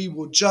says if we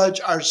will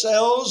judge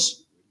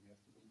ourselves,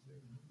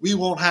 we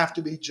won't have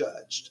to be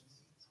judged.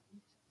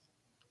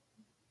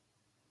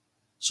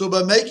 So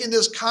by making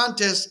this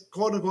contest,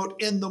 quote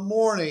unquote, in the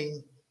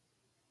morning,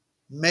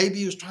 maybe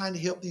he was trying to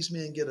help these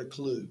men get a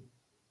clue.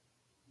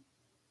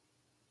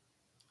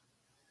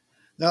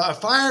 Now, a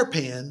fire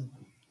pan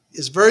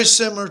is very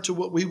similar to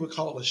what we would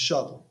call a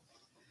shovel.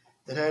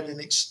 It had an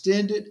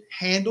extended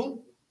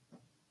handle.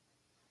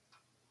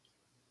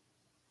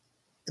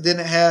 And then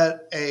it had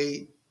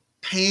a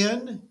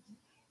pan,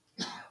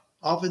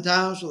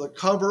 oftentimes with a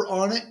cover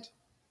on it,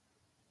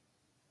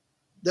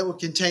 that would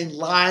contain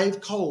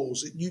live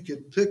coals. You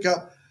could pick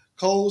up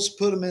coals,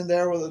 put them in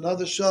there with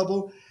another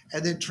shovel,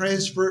 and then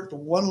transfer it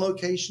from one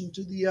location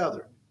to the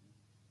other.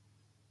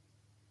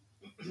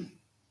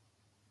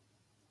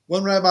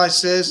 One rabbi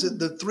says that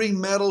the three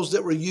metals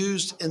that were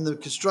used in the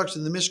construction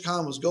of the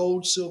Mishkan was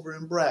gold, silver,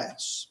 and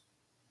brass.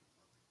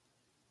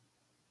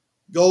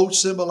 Gold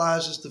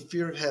symbolizes the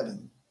fear of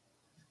heaven.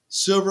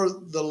 Silver,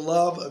 the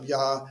love of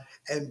Yah,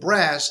 and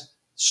brass,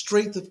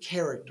 strength of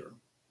character.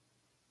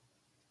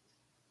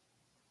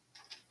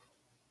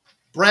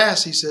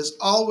 Brass, he says,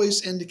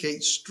 always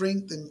indicates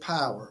strength and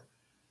power.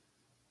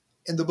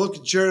 In the book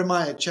of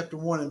Jeremiah, chapter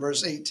 1 and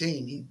verse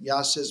 18,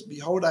 Yah says,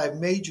 behold, I have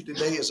made you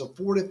today as a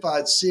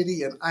fortified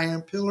city, an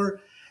iron pillar,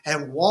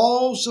 and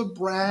walls of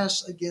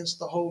brass against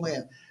the whole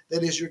land.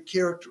 That is, your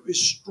character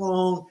is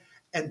strong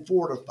and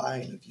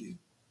fortifying of you.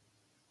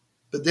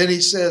 But then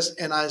he says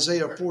in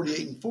Isaiah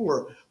 48 and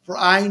 4, for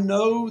I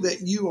know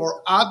that you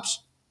are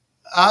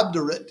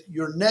obdurate,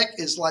 your neck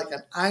is like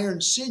an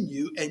iron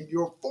sinew, and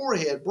your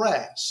forehead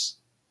brass.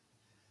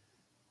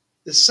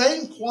 The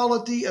same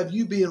quality of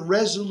you being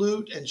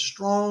resolute and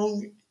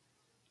strong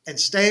and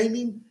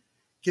standing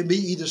can be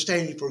either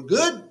standing for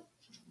good or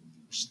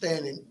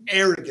standing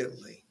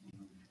arrogantly.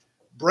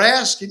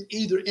 Brass can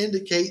either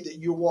indicate that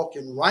you're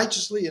walking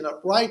righteously and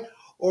upright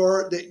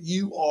or that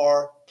you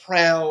are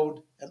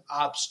proud and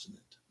obstinate.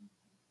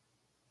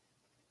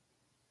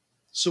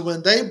 So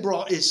when they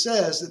brought, it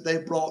says that they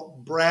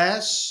brought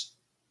brass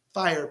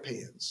fire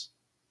pans.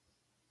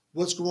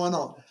 What's going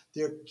on?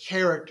 Their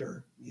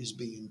character is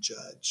being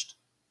judged.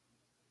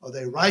 Are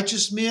they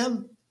righteous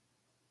men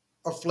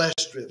or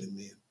flesh-driven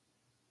men?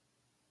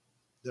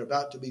 They're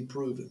about to be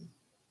proven.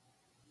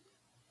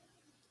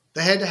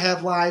 They had to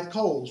have live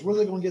coals. Where are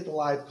they going to get the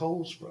live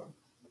coals from?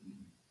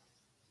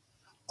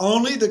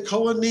 Only the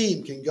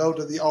Kohanim can go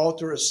to the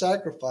altar of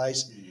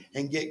sacrifice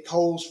and get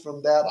coals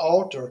from that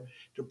altar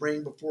to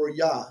bring before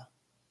Yah.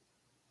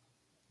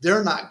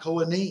 They're not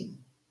Kohanim.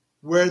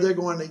 Where are they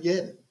going to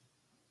get it?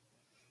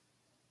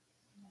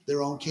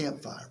 Their own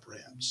campfire,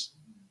 perhaps.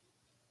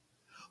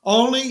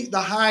 Only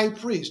the high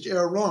priest,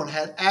 Aaron,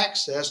 had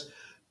access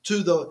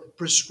to the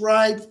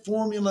prescribed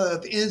formula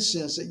of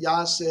incense that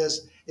Yah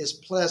says is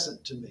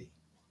pleasant to me.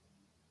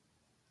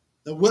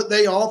 Now, what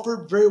they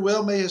offered very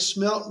well may have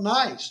smelled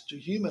nice to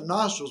human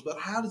nostrils, but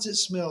how does it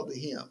smell to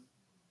him?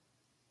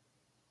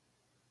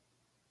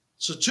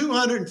 So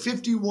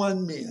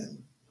 251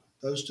 men,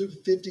 those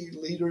 250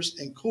 leaders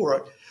in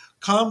Qorach,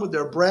 come with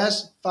their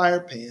brass fire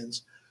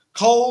pans,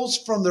 coals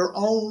from their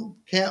own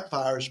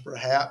campfires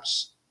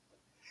perhaps,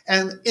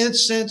 and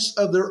incense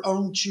of their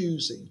own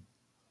choosing.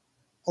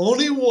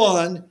 Only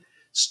one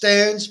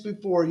stands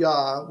before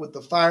Yah with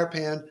the fire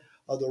pan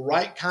of the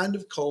right kind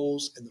of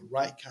coals and the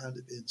right kind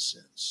of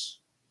incense.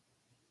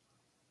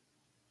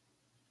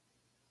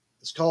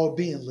 It's called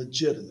being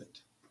legitimate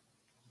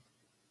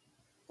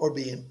or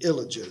being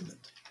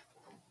illegitimate.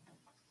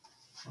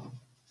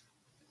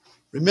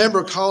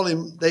 Remember,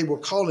 they were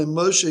calling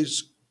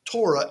Moshe's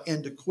Torah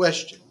into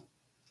question.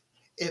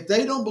 If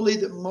they don't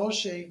believe that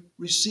Moshe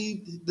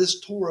received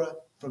this Torah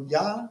from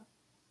Yah,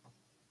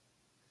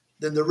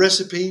 then the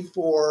recipe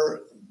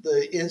for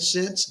the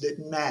incense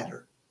didn't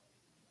matter.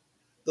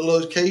 The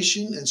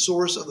location and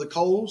source of the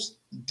coals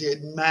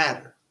didn't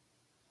matter.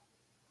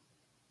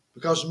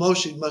 Because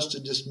Moshe must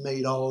have just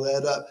made all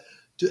that up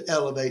to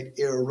elevate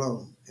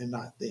Aaron and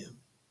not them.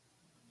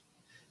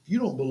 you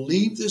don't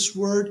believe this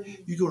word,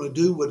 you're going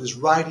to do what is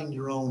right in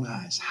your own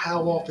eyes.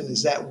 How often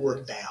is that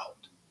worked out?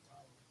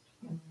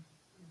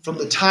 From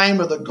the time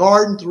of the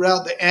garden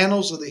throughout the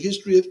annals of the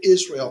history of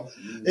Israel,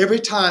 every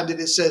time that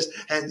it says,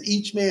 and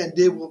each man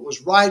did what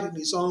was right in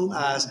his own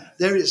eyes,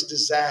 there is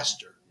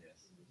disaster.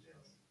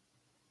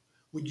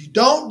 When you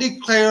don't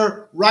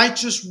declare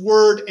righteous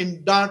word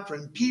and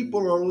doctrine,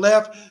 people are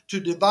left to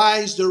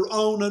devise their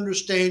own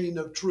understanding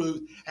of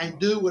truth and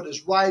do what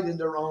is right in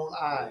their own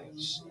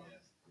eyes.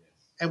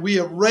 And we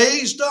have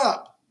raised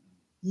up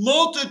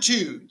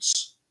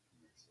multitudes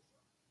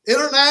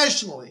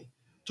internationally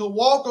to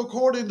walk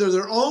according to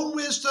their own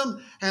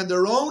wisdom and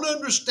their own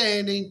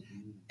understanding,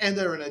 and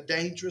they're in a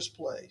dangerous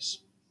place.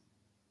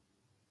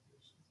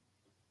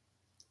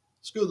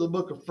 Let's go to the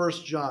book of 1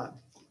 John.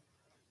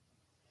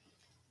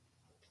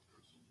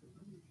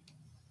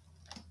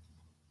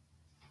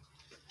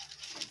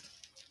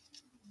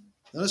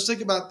 Now let's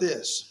think about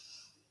this.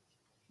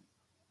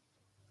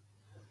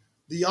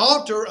 The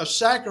altar of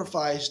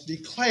sacrifice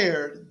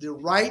declared the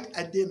right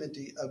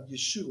identity of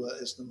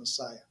Yeshua as the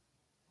Messiah.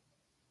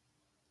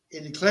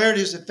 It declared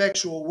his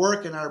effectual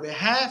work in our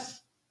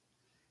behalf.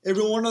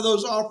 Every one of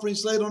those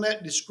offerings laid on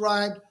that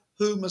described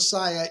who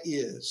Messiah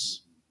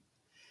is.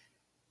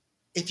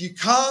 If you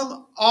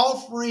come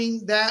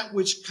offering that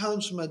which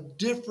comes from a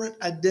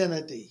different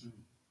identity,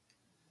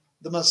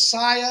 the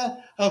Messiah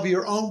of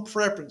your own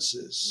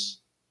preferences,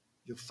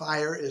 your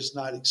fire is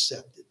not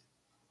accepted.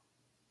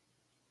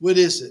 What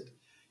is it?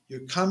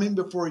 You're coming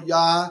before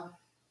Yah,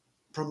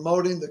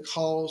 promoting the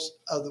cause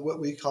of what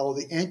we call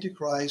the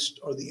Antichrist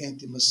or the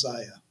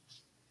Anti-Messiah.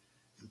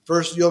 In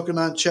 1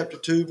 Yochanan chapter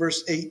 2,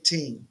 verse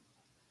 18,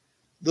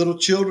 little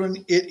children,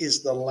 it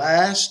is the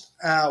last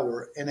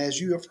hour, and as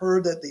you have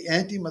heard that the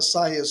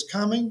Anti-Messiah is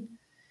coming,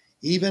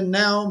 even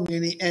now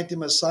many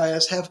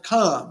Anti-Messiahs have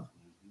come.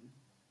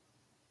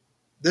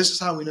 This is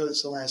how we know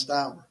it's the last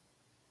hour.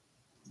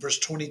 Verse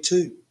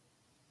 22.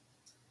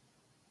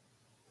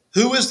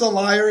 Who is the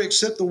liar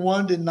except the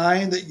one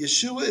denying that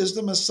Yeshua is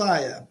the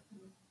Messiah?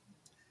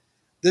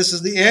 This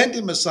is the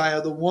anti-Messiah,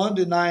 the one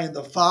denying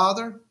the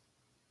Father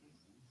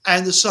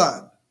and the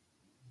Son.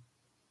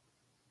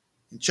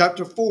 In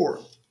chapter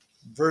 4,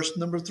 verse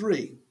number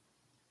 3.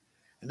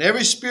 And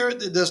every spirit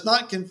that does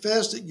not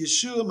confess that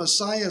Yeshua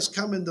Messiah has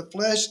come in the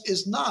flesh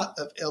is not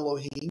of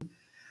Elohim.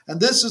 And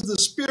this is the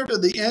spirit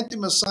of the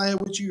anti-Messiah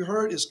which you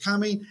heard is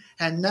coming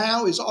and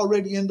now is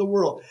already in the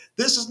world.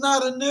 This is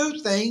not a new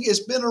thing. It's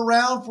been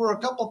around for a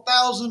couple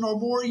thousand or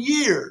more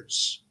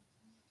years.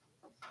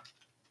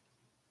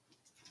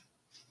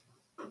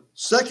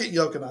 Second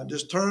Yochanan,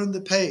 just turn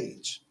the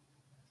page.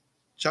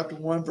 Chapter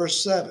 1,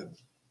 verse 7.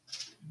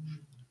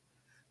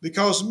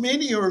 Because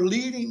many who are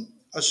leading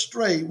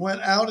astray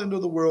went out into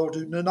the world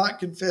who do not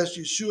confess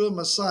Yeshua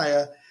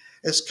Messiah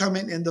as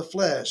coming in the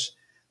flesh.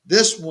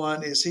 This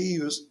one is he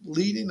who is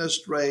leading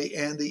astray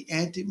and the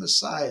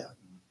anti-Messiah.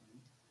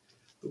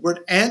 The word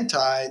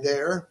anti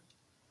there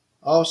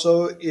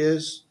also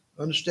is,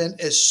 understand,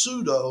 as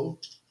pseudo.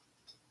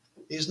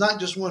 He's not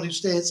just one who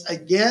stands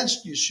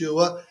against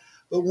Yeshua,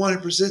 but one who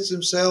presents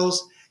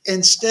themselves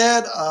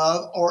instead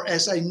of or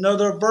as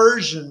another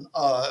version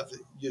of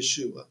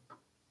Yeshua.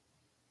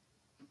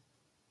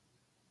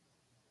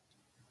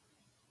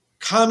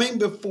 Coming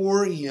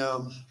before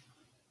him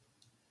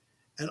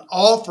and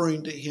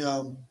offering to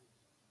him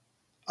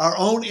our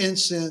own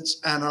incense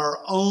and our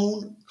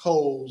own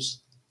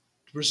coals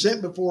to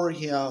present before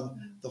him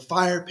the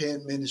fire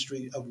pan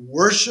ministry of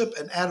worship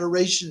and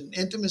adoration and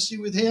intimacy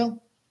with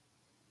him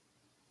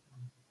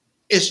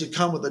is to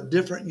come with a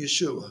different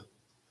Yeshua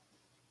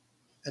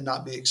and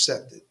not be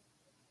accepted.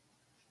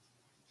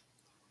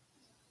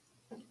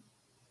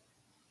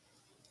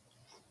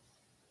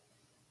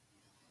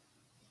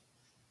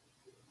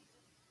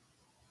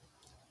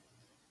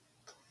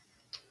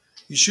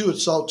 Yeshua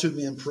saw two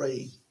men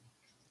praying.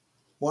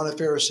 One a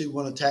Pharisee,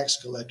 one a tax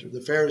collector.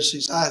 The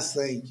Pharisees, I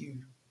thank you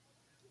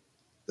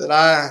that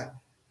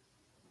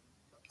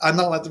I'm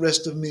not like the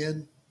rest of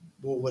men.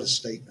 Boy, what a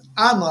statement.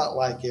 I'm not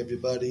like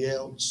everybody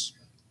else.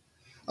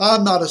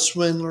 I'm not a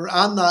swindler.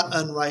 I'm not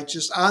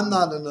unrighteous. I'm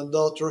not an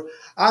adulterer.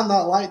 I'm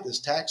not like this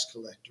tax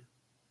collector.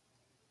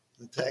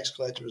 The tax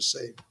collector is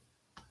saying,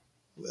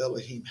 well,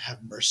 Elohim, have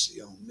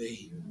mercy on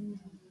me.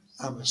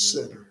 I'm a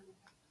sinner.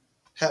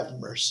 Have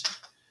mercy.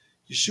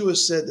 Yeshua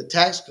said the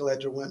tax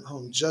collector went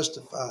home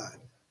justified,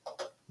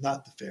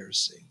 not the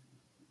Pharisee.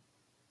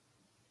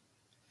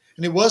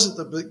 And it wasn't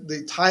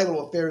the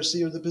title of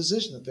Pharisee or the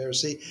position of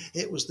Pharisee.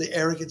 It was the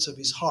arrogance of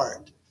his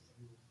heart.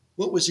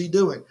 What was he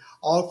doing?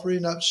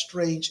 Offering up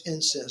strange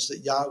incense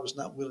that Yah was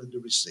not willing to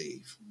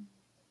receive.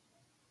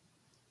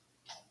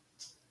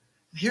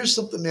 Here's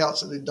something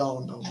else that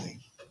dawned on me.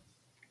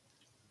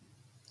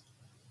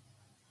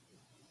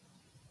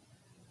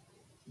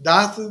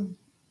 Dathan,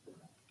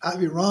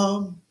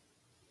 Abiram,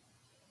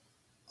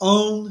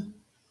 On,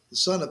 the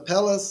son of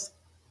Peleth,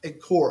 and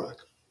Qorach.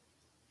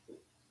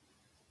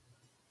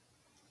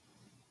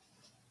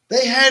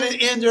 They had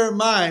it in their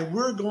mind,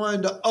 we're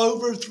going to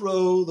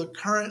overthrow the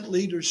current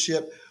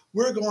leadership.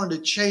 We're going to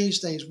change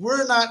things.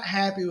 We're not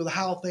happy with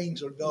how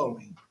things are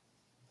going.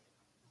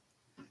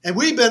 And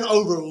we've been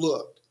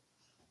overlooked.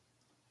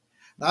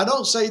 Now, I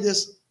don't say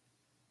this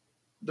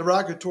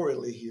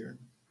derogatorily here.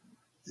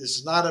 This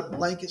is not a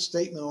blanket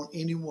statement on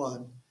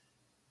anyone.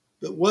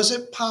 But was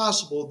it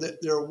possible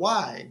that their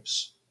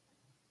wives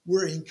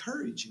were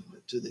encouraging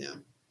it to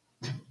them?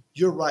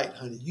 You're right,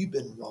 honey. You've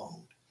been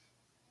wronged.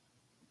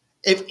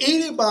 If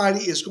anybody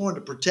is going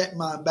to protect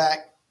my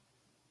back,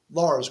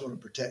 Laura's going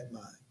to protect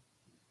mine.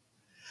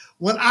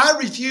 When I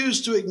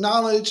refuse to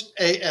acknowledge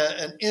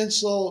an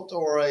insult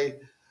or a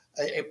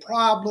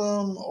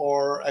problem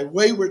or a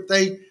wayward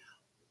thing,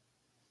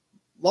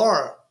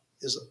 Laura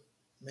is,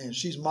 man,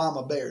 she's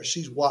Mama Bear.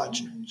 She's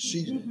watching.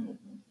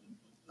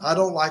 I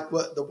don't like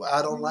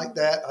I don't like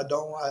that.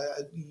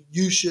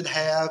 You should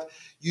have,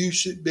 you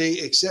should be,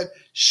 except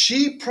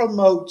she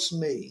promotes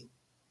me.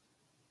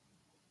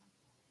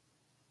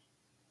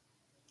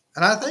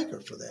 And I thank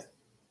her for that.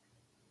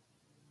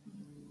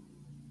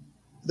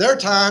 There are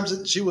times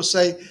that she will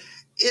say,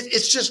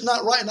 it's just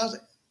not right. And I was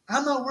like,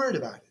 I'm not worried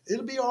about it.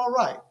 It'll be all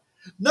right.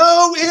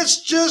 No,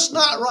 it's just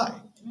not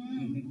right.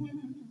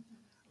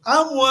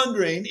 I'm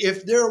wondering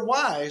if their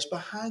wives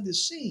behind the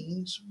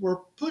scenes were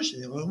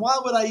pushing them. And why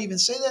would I even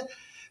say that?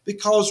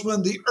 Because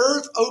when the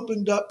earth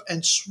opened up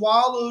and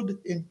swallowed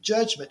in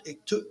judgment,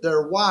 it took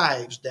their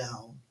wives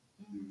down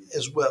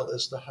as well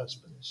as the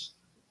husbands.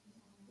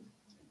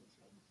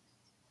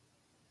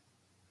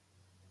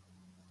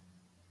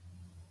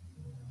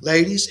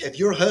 Ladies, if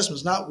your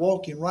husband's not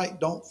walking right,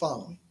 don't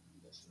follow him.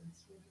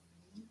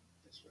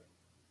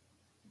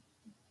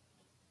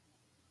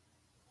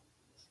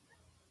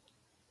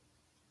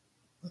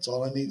 That's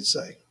all I need to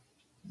say.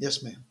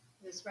 Yes, ma'am.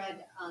 Just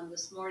read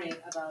this morning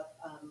about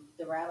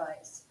the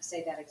rabbis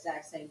say that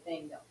exact same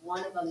thing, that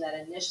one of them that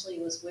initially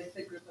was with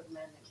the group of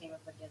men that came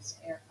up against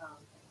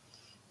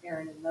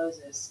Aaron and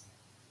Moses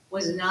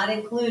was not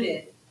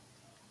included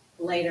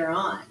later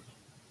on.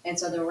 And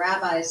so the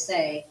rabbis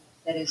say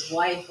that his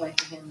wife went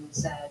to him and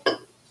said,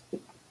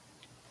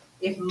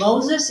 if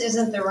Moses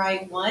isn't the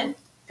right one,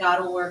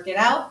 God will work it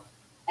out.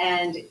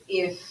 And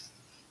if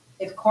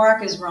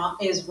Qorach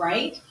is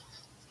right,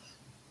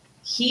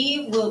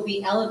 he will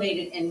be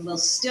elevated and will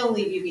still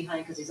leave you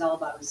behind because he's all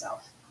about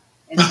himself.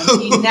 And so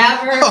he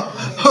never.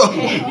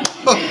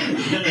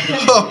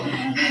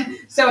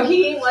 So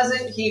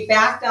he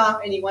backed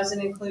off and he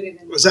wasn't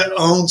included in. Was that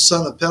own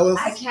son of Peleth?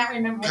 I can't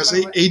remember. Because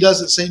he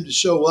doesn't seem to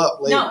show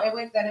up later. No, it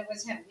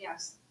was him,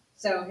 yes.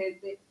 So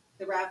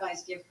the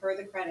rabbis give her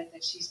the credit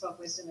that she spoke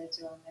wisdom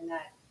into him, and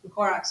that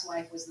Qorach's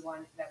wife was the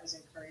one that was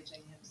encouraging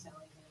him, telling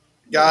him.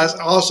 Guys,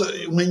 also,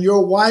 when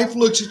your wife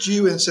looks at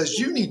you and says,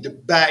 you need to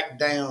back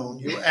down,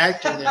 you're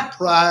acting in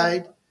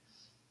pride.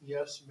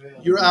 Yes, ma'am.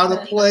 You're out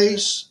of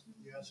place.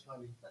 Yes,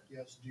 honey.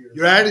 Yes, dear.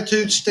 Your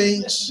attitude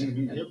stinks.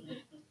 Yep.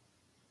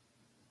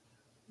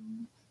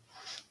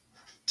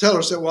 Tell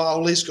her, well, I'll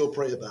at least go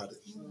pray about it.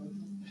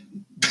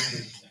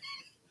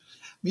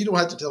 You don't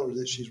have to tell her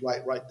that she's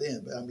right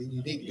then, but I mean,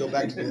 you need to go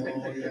back to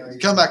the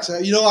come back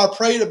and say, I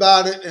prayed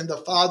about it, and the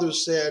Father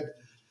said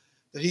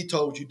that he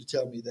told you to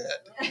tell me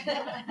that.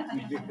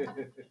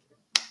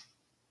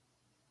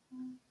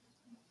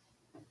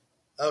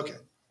 Okay.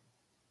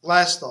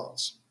 Last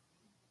thoughts.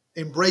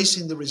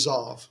 Embracing the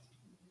resolve.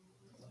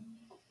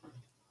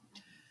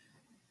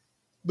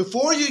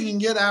 Before you can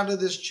get out of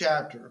this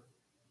chapter,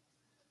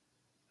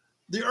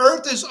 the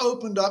earth has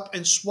opened up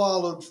and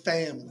swallowed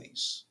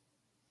families.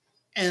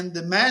 And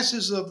the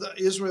masses of the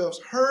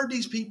Israelites heard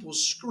these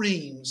people's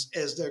screams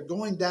as they're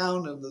going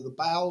down into the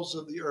bowels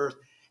of the earth.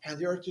 And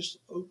the earth just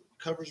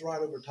covers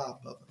right over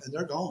top of them. And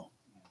they're gone.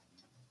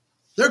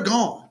 They're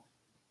gone.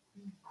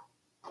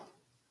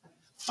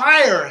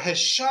 Fire has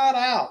shot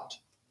out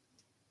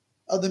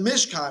of the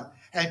Mishkan,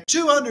 and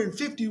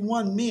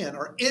 251 men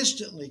are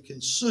instantly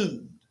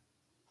consumed.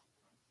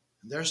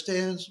 And there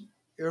stands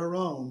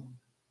Aaron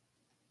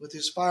with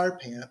his fire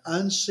pan,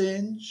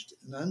 unsinged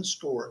and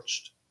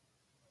unscorched.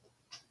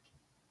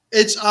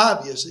 It's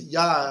obvious that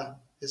Yah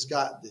has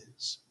got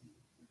this.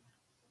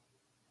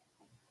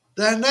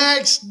 The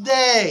next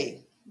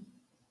day,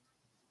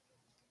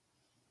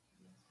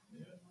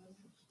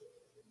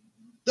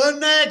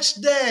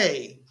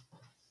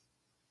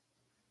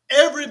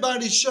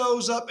 everybody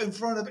shows up in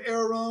front of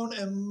Aaron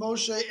and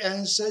Moshe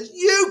and says,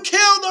 you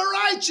killed the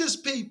righteous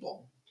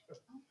people.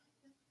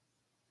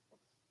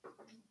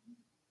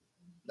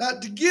 Now,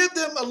 to give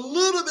them a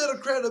little bit of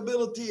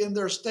credibility in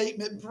their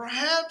statement,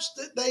 perhaps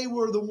that they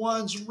were the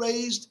ones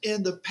raised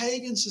in the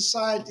pagan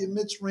society of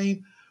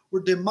Mitzrayim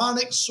where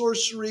demonic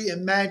sorcery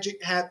and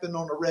magic happened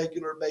on a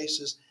regular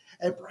basis.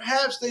 And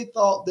perhaps they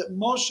thought that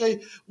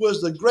Moshe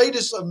was the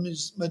greatest of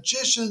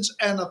magicians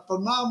and a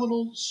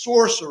phenomenal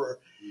sorcerer,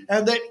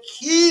 and that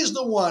he's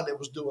the one that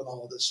was doing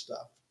all this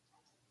stuff.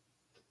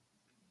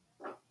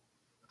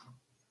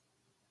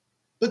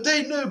 But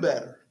they knew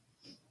better.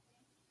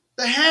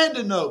 They had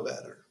to know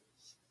better.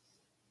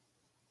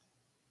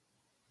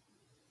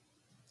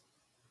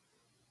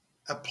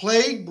 A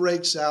plague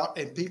breaks out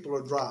and people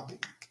are dropping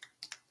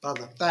by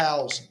the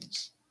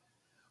thousands.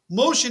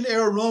 Moshe and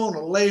Aaron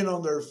are laying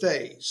on their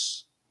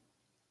face,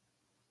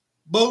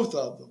 both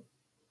of them.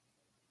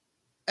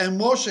 And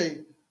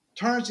Moshe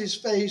turns his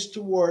face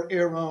toward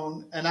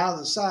Aaron, and out of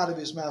the side of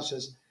his mouth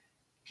says,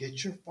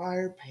 "Get your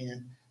fire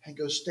pan and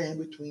go stand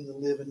between the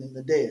living and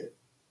the dead."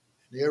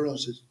 And Aaron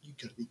says, "You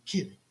got to be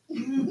kidding.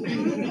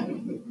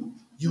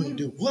 You ain't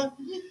do what?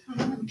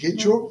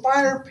 Get your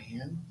fire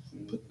pan,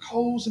 put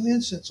coals and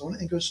incense on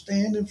it, and go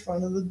stand in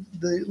front of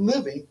the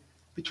living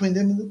between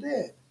them and the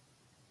dead.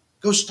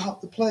 Go stop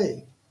the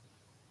plague."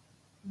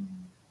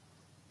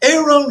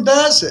 Aaron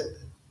does it.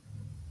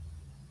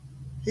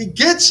 He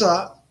gets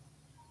up,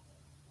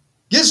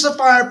 gets the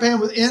fire pan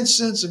with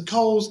incense and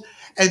coals,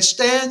 and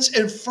stands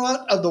in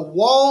front of the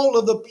wall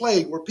of the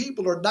plague where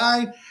people are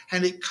dying,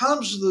 and it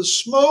comes to the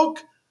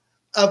smoke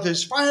of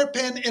his fire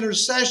pan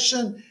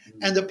intercession,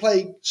 and the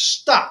plague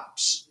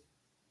stops.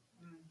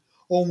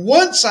 On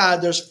one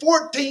side, there's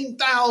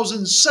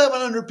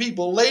 14,700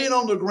 people laying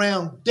on the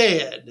ground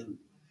dead.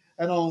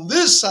 And on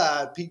this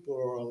side, people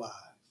are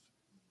alive.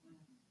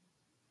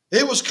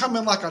 It was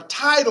coming like a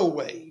tidal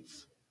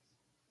wave.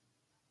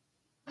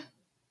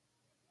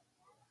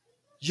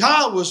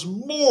 Yah was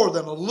more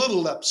than a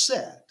little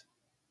upset.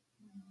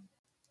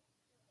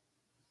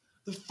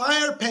 The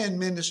fire pan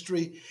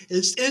ministry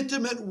is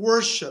intimate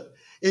worship.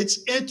 It's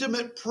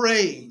intimate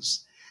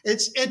praise.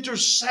 It's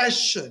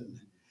intercession.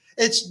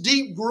 It's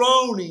deep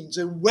groanings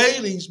and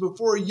wailings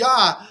before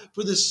Yah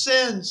for the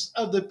sins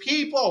of the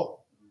people.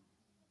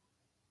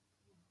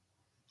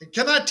 And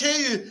can I tell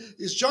you,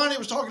 as Johnny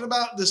was talking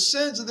about the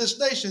sins of this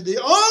nation,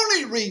 the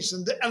only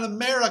reason that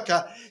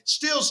America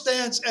still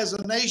stands as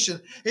a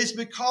nation is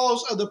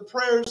because of the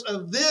prayers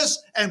of this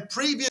and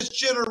previous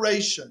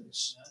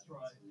generations. That's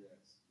right.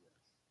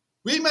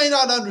 We may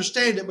not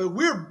understand it, but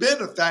we're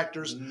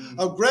benefactors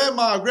of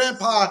grandma,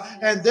 grandpa,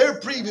 and their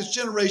previous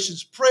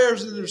generations'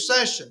 prayers and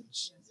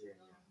intercessions.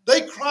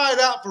 They cried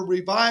out for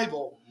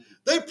revival.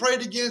 They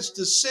prayed against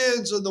the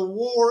sins of the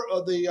war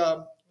of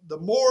the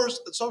Moors,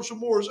 social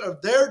Moors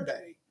of their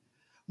day,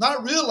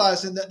 not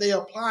realizing that they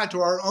apply to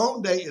our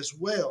own day as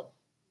well.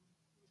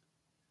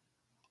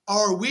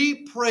 Are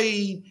we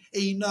praying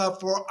enough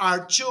for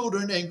our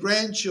children and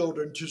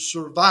grandchildren to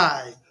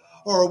survive?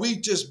 Or are we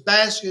just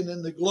basking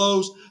in the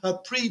glows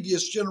of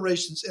previous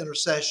generations'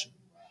 intercession?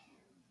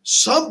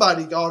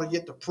 Somebody ought to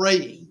get to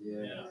praying.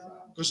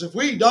 Because if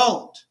we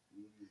don't,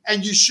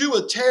 and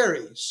Yeshua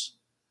tarries,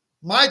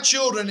 my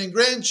children and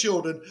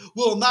grandchildren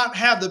will not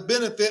have the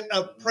benefit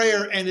of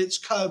prayer and its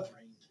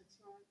covering.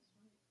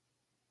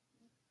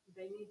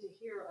 They need to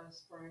hear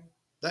us pray.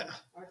 That,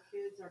 Our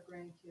kids, our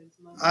grandkids.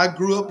 I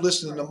grew up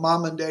listening to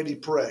Mom and Daddy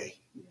pray.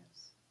 Yes.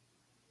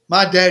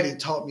 My daddy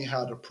taught me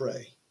how to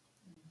pray.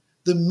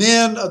 The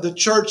men of the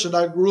church that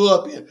I grew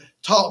up in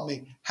taught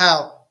me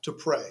how to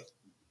pray.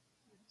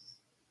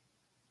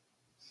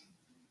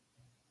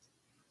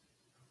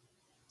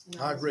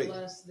 And I agree. was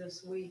blessed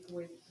this week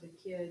with the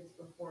kids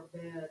before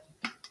bed.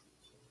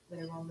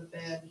 They were on the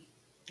bed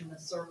in a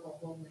circle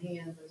holding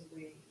hands as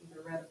we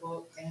either read a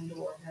book and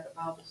or had a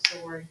Bible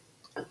story.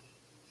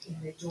 And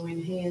they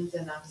joined hands,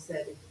 and I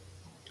said, if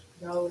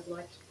y'all would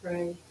like to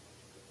pray,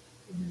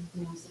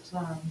 now's the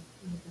time.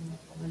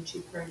 I'll let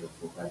you pray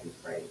before Buddy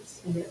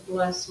prays. And it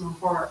blessed my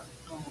heart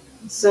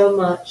so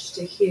much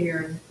to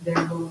hear their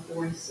little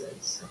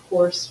voices. Of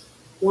course,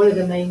 one of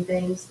the main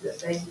things that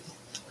they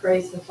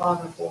praised the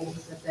Father for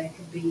was that they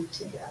could be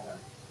together.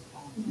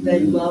 They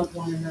loved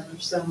one another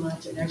so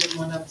much, and every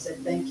one of them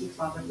said, "Thank you,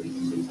 Father, we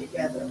can be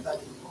together at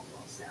Buddy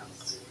Mama's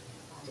house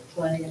to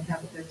play and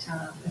have a good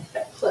time." And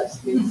that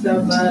blessed me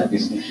so much.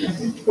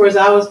 Of course,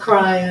 I was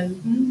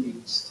crying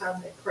each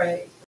time they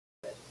prayed.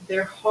 But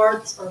their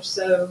hearts are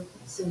so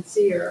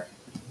sincere,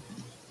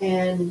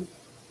 and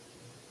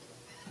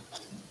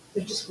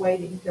they're just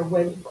waiting. They're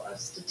waiting for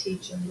us to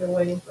teach them. They're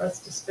waiting for us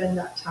to spend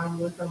that time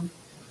with them,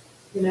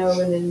 and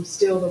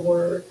instill the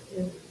word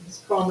and His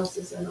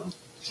promises in them.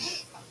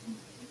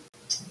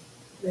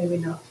 Maybe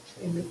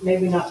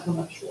not come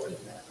up short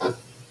of that.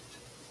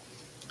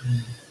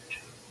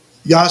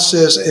 Yah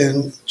says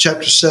in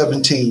chapter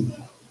 17,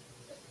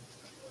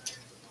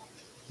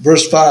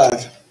 verse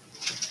 5,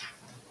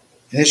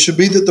 "And it shall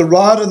be that the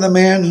rod of the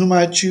man whom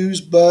I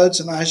choose buds,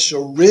 and I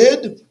shall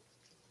rid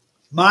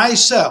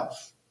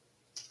myself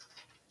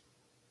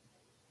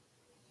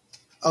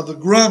of the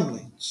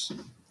grumblings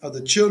of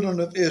the children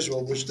of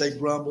Israel, which they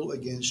grumble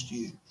against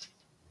you."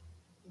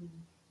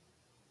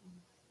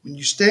 When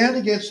you stand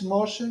against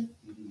Moshe,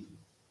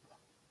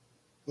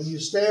 when you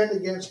stand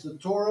against the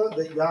Torah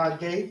that Yah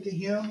gave to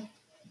him,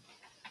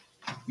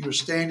 you are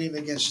standing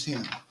against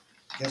him,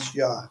 against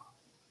Yah.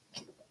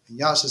 And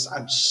Yah says,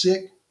 "I'm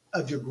sick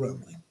of your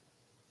grumbling.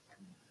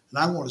 And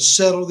I want to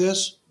settle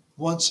this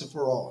once and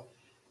for all."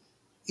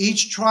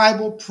 Each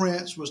tribal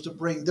prince was to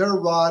bring their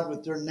rod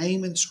with their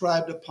name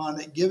inscribed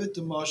upon it, give it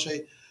to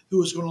Moshe, who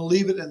was going to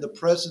leave it in the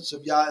presence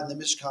of Yah in the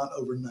Mishkan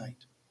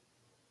overnight.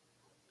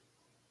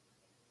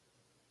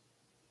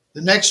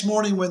 The next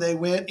morning when they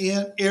went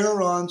in,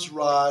 Aaron's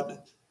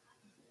rod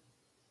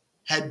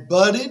had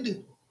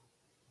budded,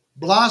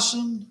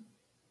 blossomed,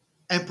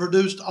 and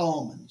produced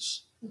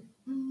almonds.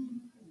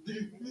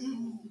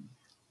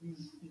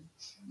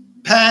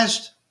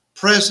 Past,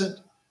 present,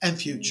 and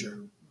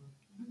future.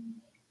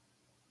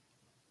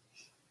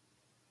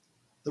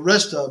 The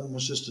rest of them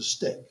was just a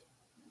stick.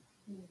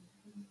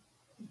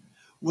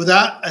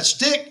 Without a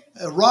stick,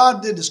 a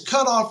rod that is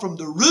cut off from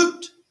the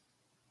root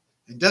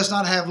and does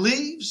not have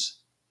leaves,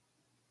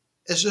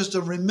 it's just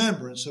a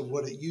remembrance of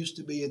what it used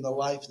to be in the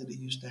life that it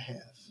used to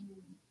have.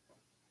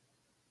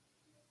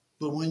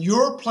 But when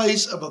your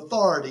place of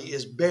authority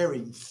is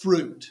bearing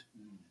fruit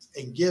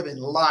and giving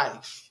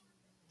life,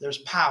 there's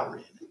power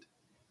in it.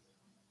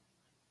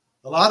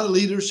 A lot of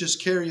leaders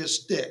just carry a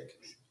stick.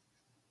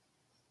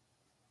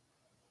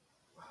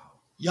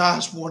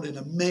 Yah's wanted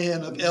a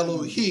man of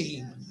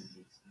Elohim,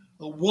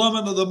 a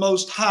woman of the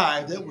Most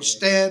High that will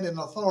stand in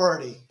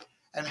authority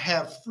and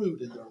have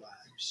fruit in their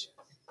lives.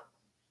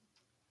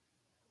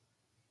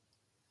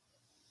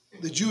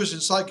 The Jewish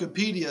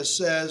Encyclopedia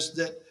says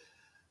that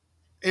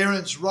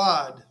Aaron's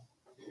rod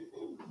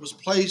was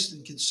placed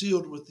and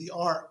concealed with the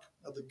Ark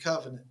of the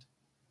Covenant,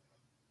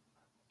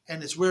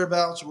 and its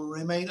whereabouts will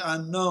remain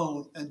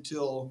unknown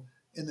until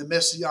in the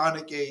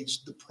Messianic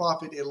age the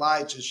prophet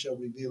Elijah shall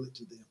reveal it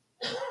to them.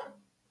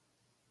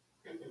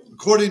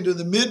 According to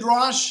the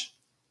Midrash,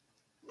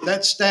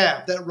 that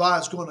staff, that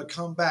rod is going to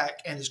come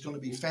back and is going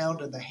to be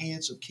found in the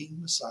hands of King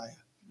Messiah.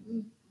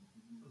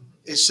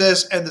 It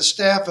says, and the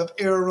staff of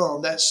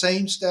Aaron, that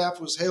same staff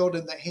was held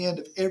in the hand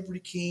of every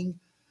king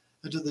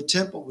until the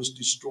temple was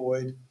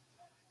destroyed,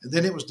 and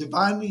then it was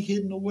divinely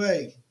hidden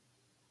away.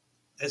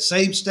 That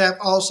same staff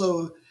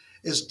also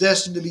is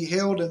destined to be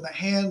held in the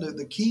hand of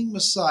the King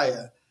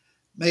Messiah.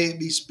 May it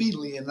be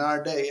speedily in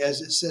our day, as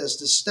it says,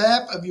 the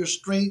staff of your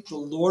strength the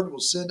Lord will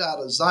send out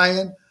of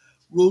Zion,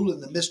 rule in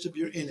the midst of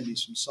your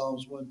enemies, from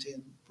Psalms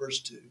 110,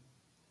 verse 2.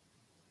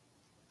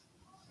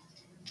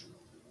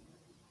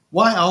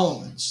 Why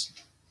almonds?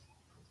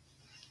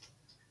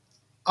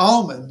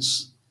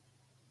 Almonds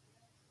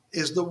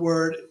is the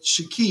word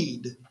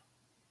shakid.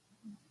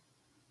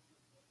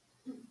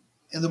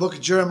 In the book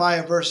of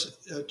Jeremiah,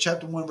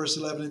 chapter 1, verse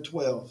 11 and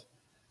 12.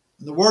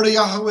 And the word of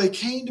Yahweh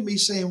came to me,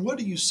 saying, what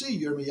do you see,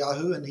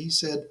 Yirmiyahu? And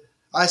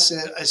I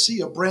said, I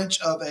see a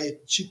branch of a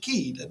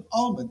shakid, an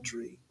almond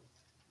tree.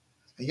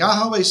 And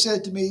Yahweh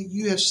said to me,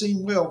 you have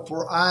seen well,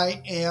 for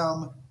I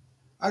am,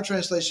 our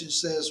translation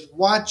says,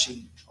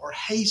 watching or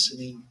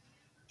hastening,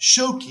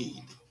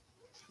 shokid.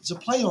 It's a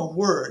play on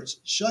words,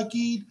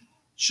 shakid,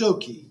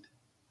 shokid.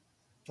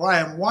 For I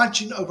am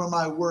watching over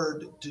my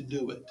word to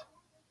do it.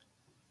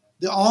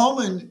 The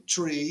almond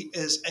tree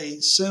is a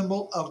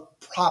symbol of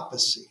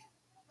prophecy.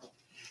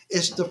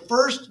 It's the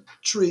first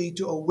tree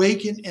to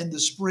awaken in the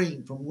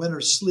spring from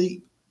winter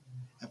sleep.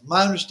 And from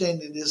my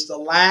understanding, it is the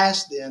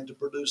last then to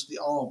produce the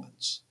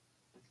almonds.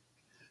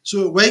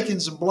 So it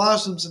awakens and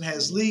blossoms and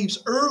has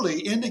leaves early,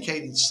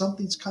 indicating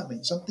something's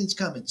coming, something's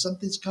coming,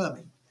 something's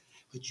coming.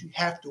 But you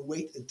have to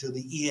wait until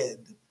the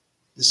end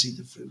to see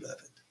the fruit of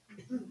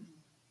it.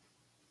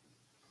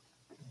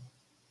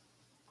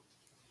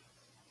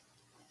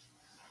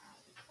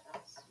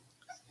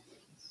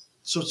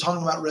 So it's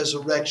talking about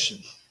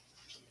resurrection.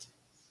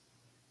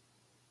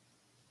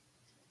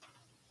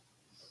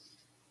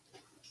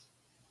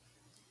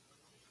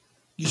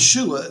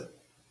 Yeshua,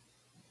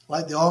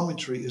 like the almond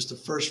tree, is the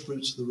first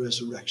fruits of the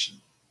resurrection.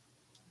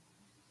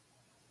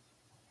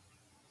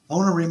 I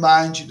want to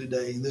remind you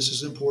today, and this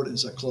is important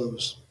as I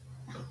close.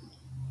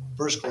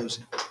 First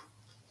closing.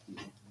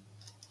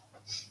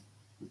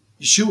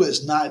 Yeshua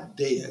is not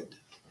dead.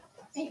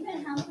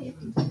 Amen. Hallelujah.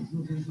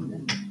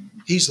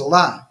 He's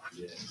alive.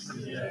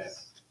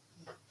 Yes.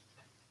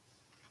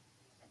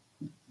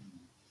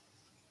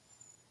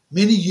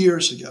 Many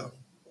years ago,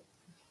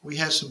 we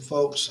had some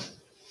folks,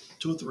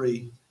 2 or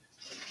 3,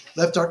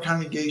 left our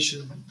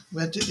congregation,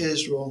 went to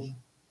Israel,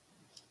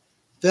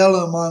 fell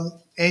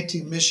among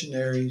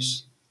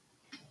anti-missionaries,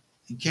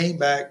 and came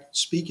back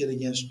speaking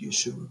against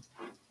Yeshua.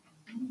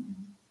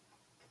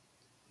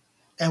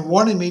 And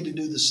wanted me to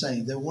do the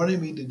same. They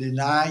wanted me to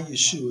deny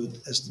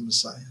Yeshua as the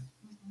Messiah.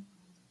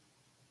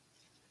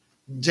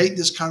 Take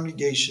this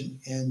congregation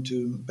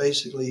into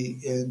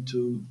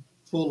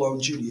full-on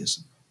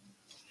Judaism.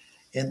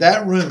 In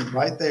that room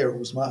right there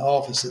was my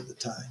office at the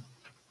time.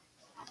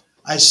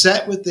 I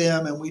sat with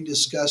them and we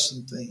discussed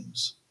some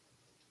things.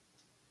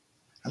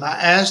 And I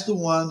asked the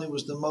one that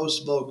was the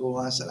most vocal,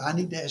 and I said, I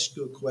need to ask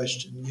you a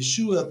question.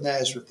 Yeshua of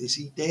Nazareth, is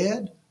he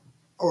dead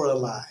or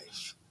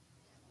alive?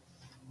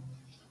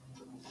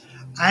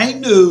 I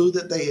knew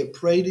that they had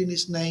prayed in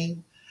his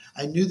name.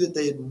 I knew that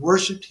they had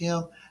worshiped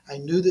him. I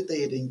knew that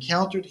they had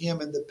encountered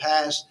him in the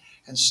past,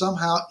 and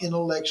somehow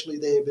intellectually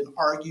they had been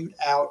argued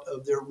out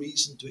of their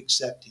reason to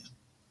accept him.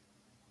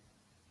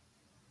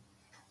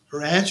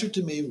 Her answer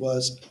to me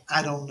was,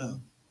 I don't know.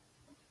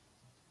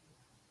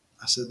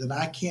 I said, then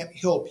I can't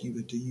help you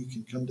until you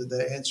can come to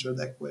the answer of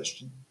that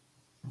question.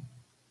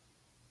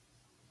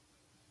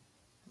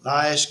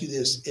 I ask you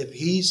this, if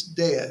he's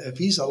dead, if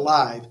he's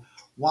alive,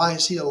 why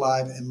is he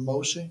alive? And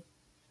Moshe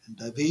and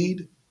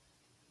David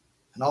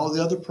and all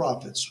the other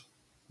prophets,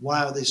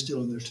 why are they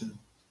still in their tomb?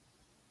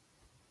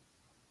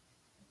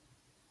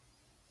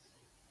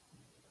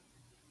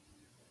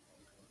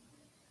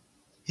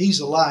 He's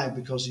alive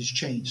because he's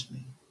changed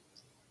me.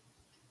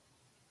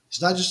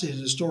 He's not just a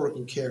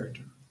historical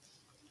character.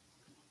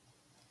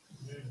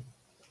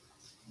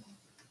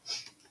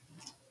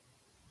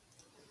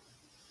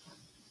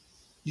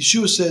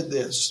 Yeshua said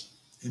this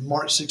in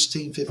Mark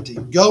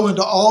 16:15. Go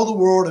into all the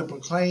world and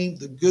proclaim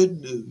the good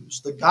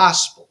news, the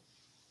gospel,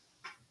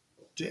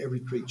 to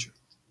every creature.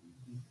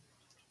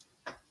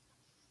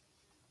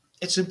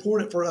 It's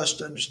important for us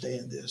to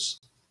understand this.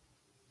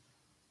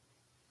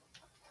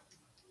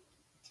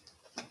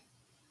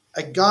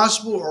 A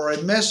gospel or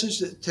a message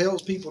that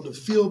tells people to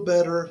feel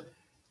better,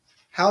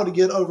 how to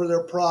get over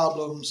their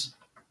problems,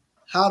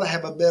 how to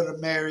have a better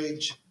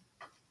marriage,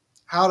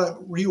 how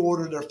to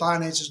reorder their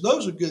finances.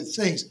 Those are good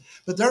things,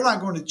 but they're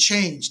not going to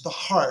change the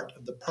heart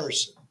of the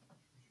person.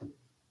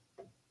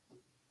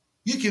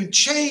 You can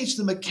change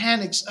the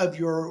mechanics of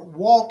your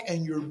walk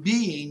and your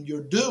being,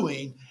 your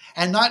doing,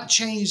 and not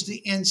change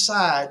the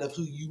inside of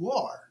who you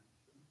are.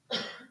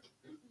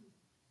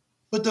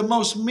 But the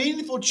most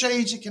meaningful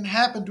change that can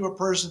happen to a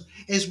person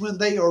is when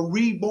they are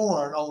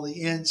reborn on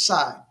the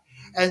inside.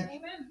 And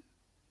Amen.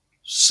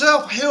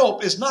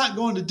 self-help is not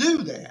going to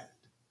do that.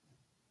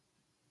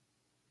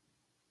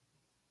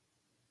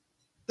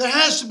 There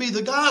has to be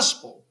the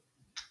gospel.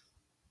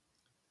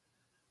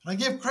 And I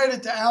give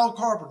credit to Al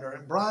Carpenter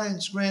and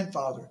Brian's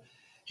grandfather.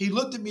 He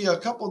looked at me a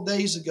couple of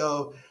days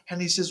ago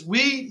and he says,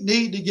 we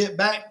need to get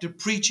back to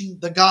preaching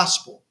the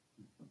gospel.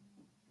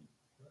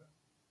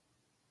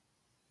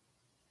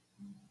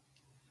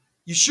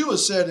 Yeshua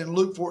said in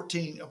Luke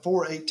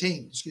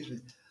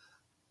 4:18,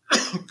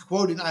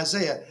 quoting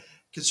Isaiah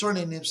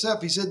concerning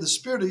himself, he said, the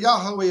Spirit of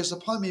Yahweh is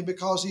upon me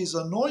because he has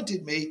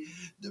anointed me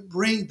to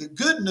bring the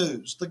good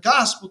news, the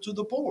gospel to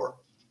the poor.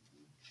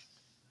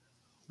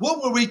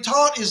 What were we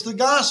taught is the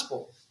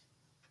gospel,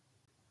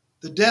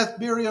 the death,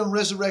 burial, and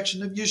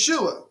resurrection of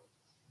Yeshua.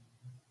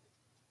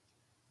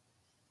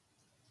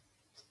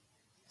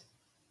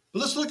 But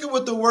let's look at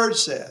what the word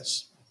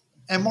says.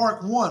 And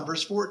Mark 1,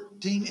 verse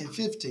 14 and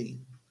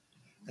 15.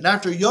 And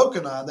after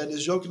Yochanan, that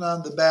is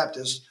Yochanan the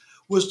Baptist,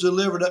 was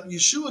delivered up,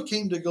 Yeshua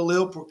came to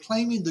Galilee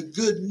proclaiming the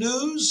good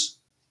news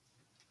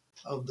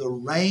of the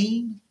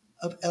reign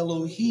of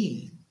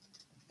Elohim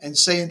and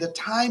saying the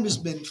time has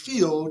been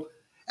filled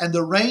and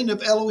the reign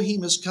of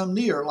Elohim has come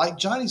near. Like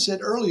Johnny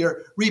said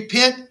earlier,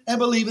 repent and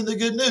believe in the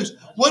good news.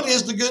 What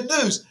is the good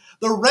news?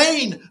 The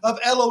reign of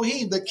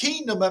Elohim, the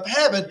kingdom of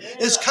heaven,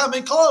 is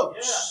coming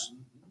close.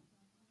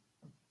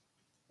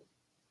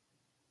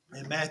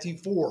 In Matthew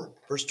 4,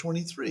 verse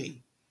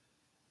 23,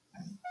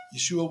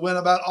 Yeshua went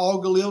about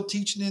all Galilee,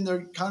 teaching in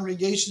their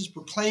congregations,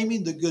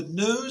 proclaiming the good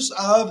news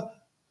of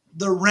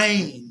the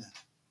reign,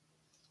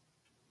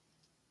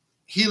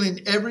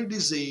 healing every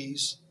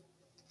disease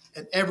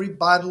and every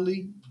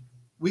bodily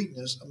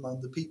weakness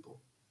among the people.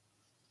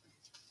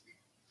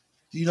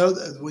 Do you know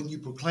that when you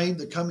proclaim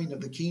the coming of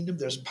the kingdom,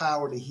 there's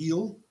power to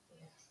heal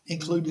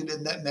included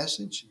in that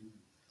message?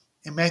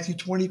 In Matthew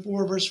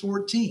 24, verse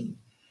 14,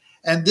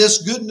 and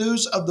this good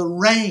news of the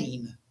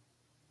reign,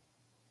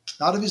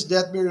 not of his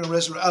death, burial, and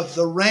resurrection, of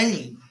the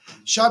reign,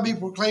 shall be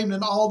proclaimed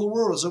in all the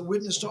world as a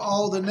witness to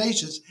all the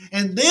nations,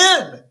 and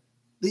then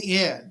the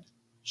end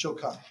shall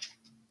come.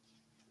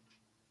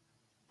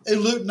 In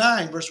Luke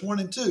 9, verse 1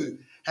 and 2,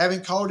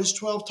 having called his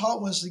 12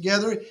 taught ones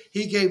together,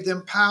 he gave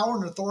them power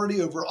and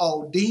authority over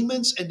all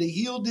demons and to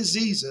heal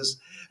diseases,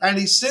 and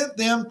he sent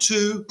them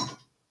to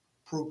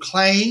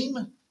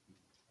proclaim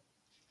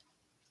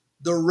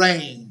the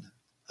reign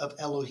of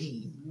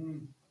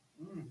Elohim.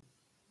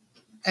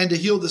 And to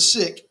heal the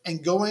sick.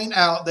 And going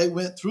out, they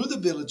went through the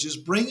villages,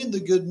 bringing the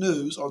good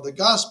news or the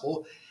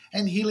gospel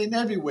and healing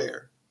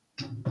everywhere.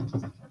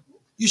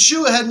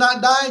 Yeshua had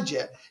not died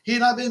yet. He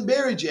had not been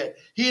buried yet.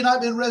 He had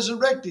not been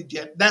resurrected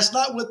yet. That's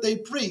not what they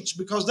preached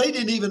because they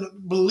didn't even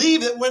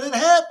believe it when it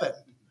happened.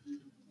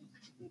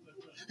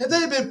 If they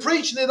had been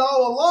preaching it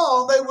all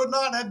along, they would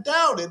not have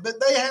doubted. But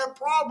they had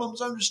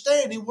problems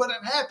understanding what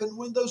had happened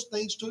when those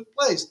things took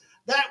place.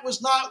 That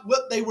was not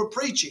what they were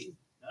preaching.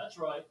 That's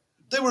right.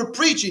 They were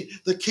preaching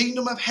the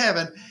kingdom of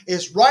heaven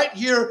is right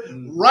here,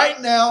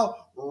 right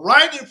now,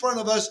 right in front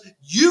of us.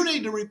 You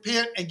need to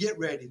repent and get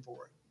ready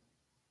for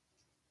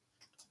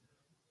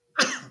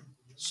it.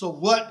 So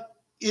what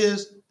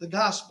is the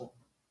gospel?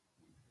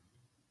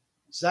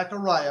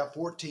 Zechariah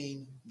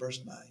 14, verse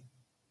 9.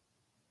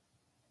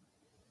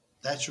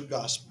 That's your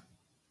gospel.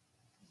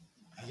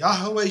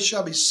 Yahweh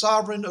shall be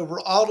sovereign over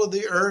all of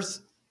the earth.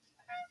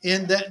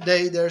 In that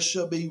day there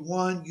shall be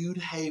one Yud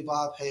He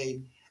Vav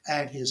He,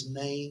 and his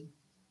name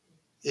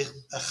is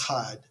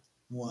Echad,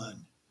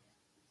 one.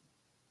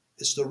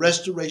 It's the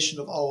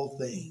restoration of all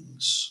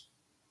things.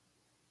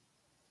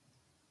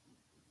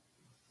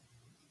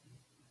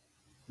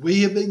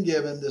 We have been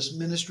given this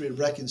ministry of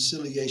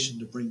reconciliation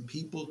to bring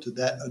people to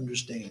that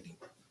understanding.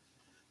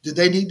 Did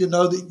they need to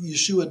know that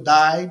Yeshua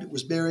died,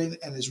 was buried,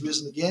 and is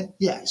risen again?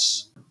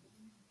 Yes.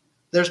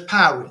 There's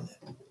power in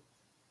it.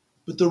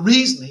 But the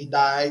reason he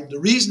died,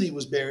 the reason he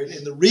was buried,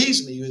 and the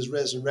reason he was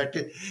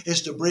resurrected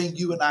is to bring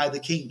you and I the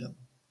kingdom.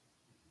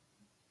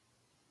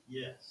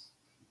 Yes.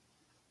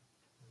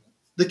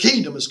 The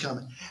kingdom is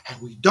coming.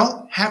 And we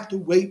don't have to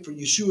wait for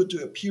Yeshua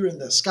to appear in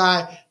the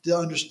sky to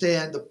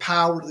understand the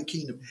power of the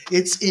kingdom.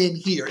 It's in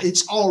here.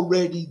 It's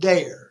already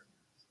there.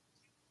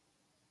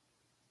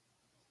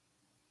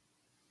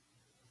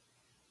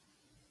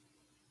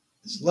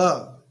 It's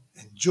love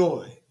and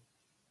joy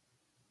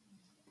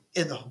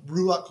in the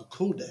Ruach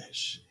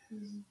HaKodesh.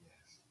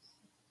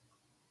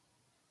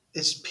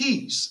 It's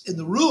peace in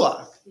the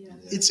Ruach. Yes.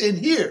 It's in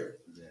here.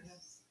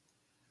 Yes.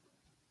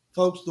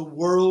 Folks, the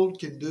world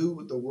can do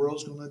what the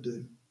world's going to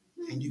do.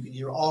 And you can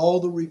hear all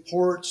the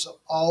reports of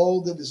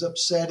all that is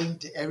upsetting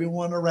to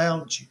everyone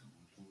around you.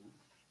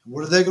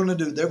 What are they going to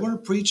do? They're going to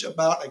preach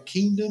about a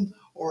kingdom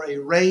or a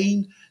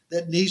reign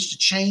that needs to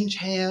change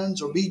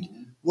hands or be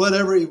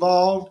whatever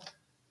evolved.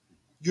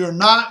 You're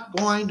not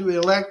going to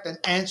elect an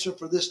answer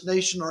for this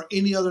nation or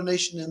any other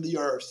nation in the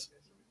earth.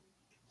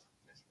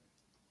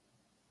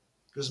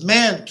 Because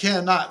man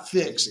cannot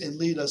fix and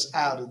lead us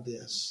out of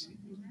this.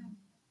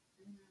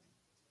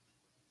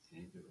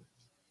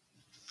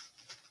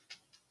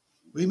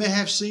 We may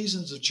have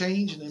seasons of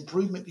change and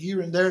improvement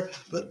here and there,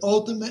 but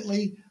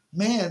ultimately,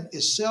 man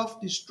is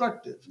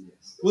self-destructive.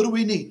 What do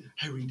we need?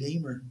 A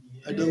redeemer,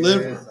 a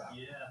deliverer.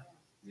 Yeah.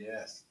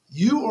 Yes.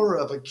 You are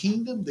of a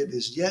kingdom that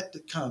is yet to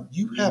come.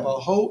 You have a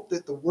hope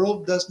that the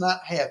world does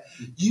not have.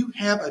 You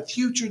have a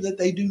future that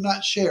they do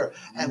not share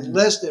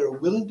unless they're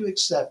willing to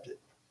accept it.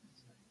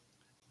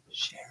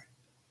 Share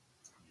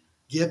it.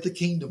 Give the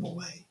kingdom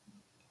away.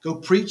 Go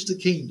preach the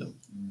kingdom.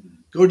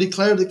 Go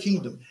declare the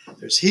kingdom.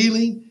 There's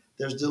healing.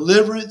 There's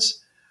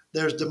deliverance.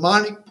 There's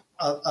demonic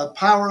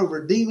power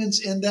over demons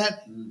in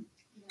that.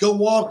 Go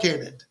walk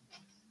in it.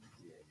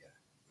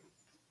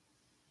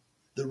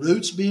 The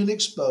roots being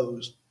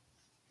exposed.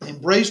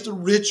 Embrace the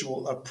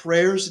ritual of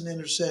prayers and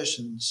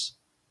intercessions.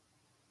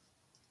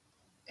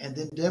 And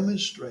then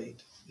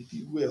demonstrate, if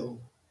you will,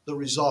 the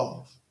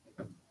resolve.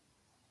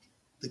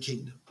 The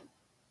kingdom.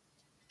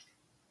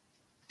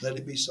 Let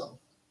it be so.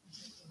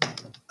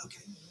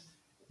 Okay.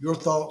 Your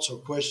thoughts or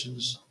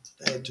questions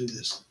to add to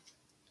this?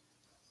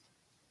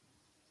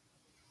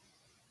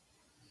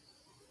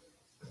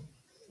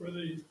 Were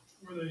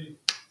the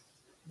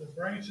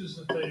branches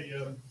that they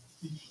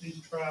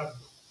each tribe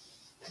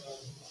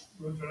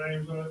wrote their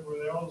names on it, were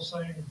they all the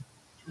same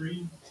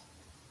tree?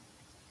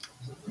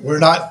 We're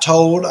not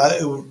told.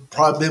 It would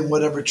probably been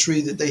whatever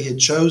tree that they had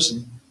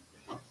chosen.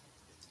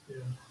 Yeah.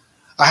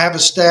 I have a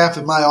staff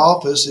in my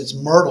office. It's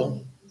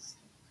myrtle.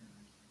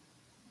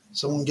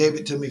 Someone gave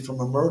it to me from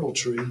a myrtle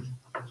tree.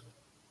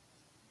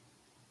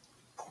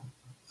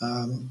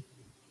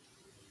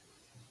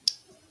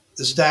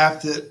 The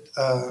staff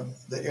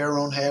that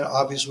Aaron had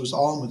obviously was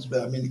almonds,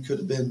 but I mean it could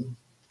have been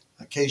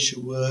acacia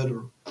wood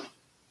or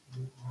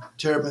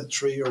terebinth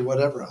tree or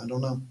whatever. I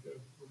don't know.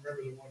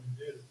 Remember the one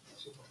who did it.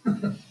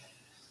 So,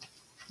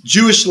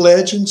 Jewish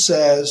legend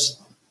says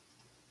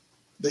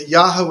that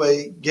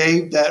Yahweh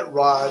gave that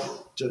rod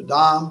to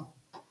Adam,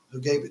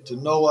 who gave it to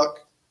Noah,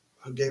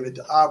 who gave it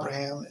to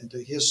Abraham, and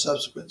to his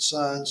subsequent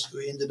sons, who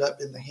ended up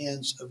in the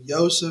hands of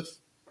Joseph.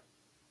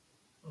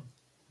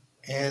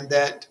 And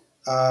that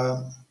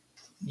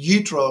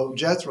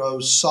Jethro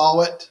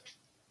saw it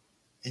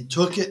and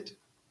took it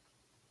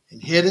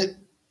and hid it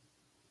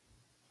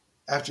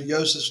after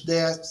Joseph's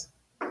death,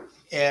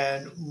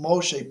 and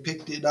Moshe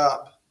picked it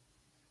up.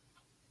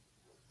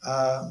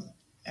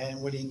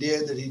 And when he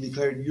did that, he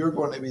declared, "You're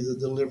going to be the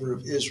deliverer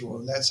of Israel."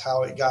 And that's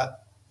how it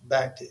got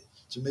back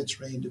to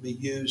Mitzrayim to be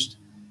used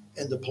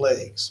in the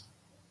plagues.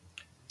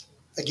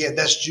 Again,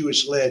 that's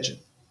Jewish legend.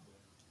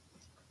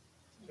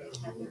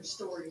 Have their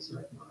stories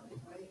written on it,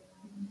 right?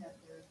 Have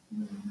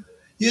their-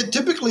 Yeah,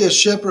 typically a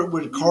shepherd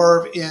would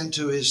carve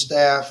into his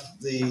staff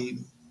the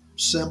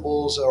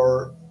symbols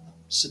or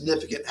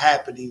significant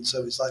happenings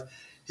of his life.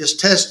 His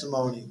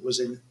testimony was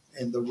in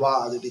the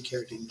rod that he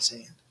carried in his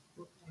hand.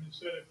 when you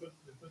said they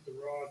put the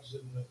rods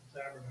in the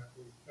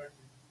tabernacle,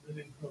 they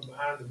didn't come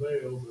behind the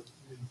veil, but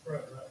in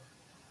front, right?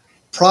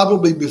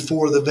 Probably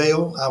before the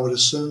veil, I would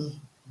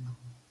assume.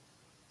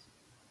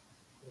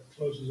 As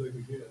close as they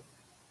could get.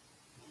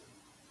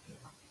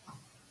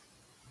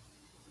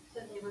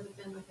 So they would have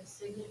been like a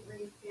signet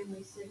ring,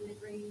 family signet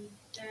ring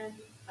then,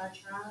 by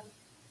tribe?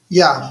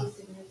 Yeah,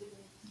 Significant.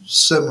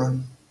 similar.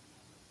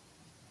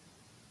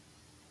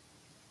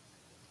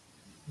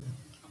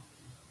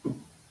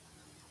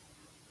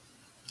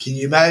 Can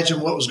you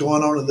imagine what was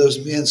going on in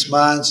those men's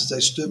minds as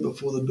they stood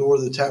before the door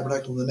of the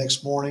tabernacle the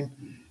next morning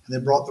and they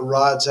brought the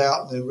rods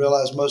out and they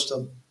realized most of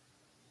them,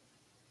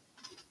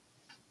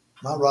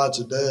 my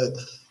rods are dead.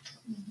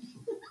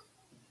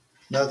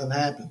 Nothing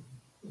happened.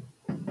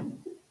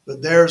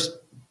 But there's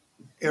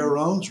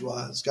Aaron's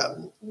rod. It's got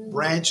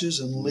branches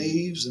and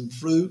leaves and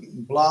fruit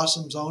and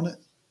blossoms on it.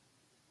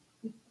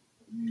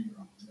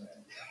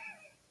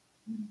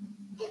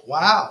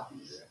 Wow.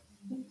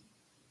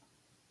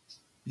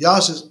 Yah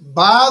says,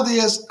 by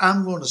this,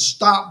 I'm going to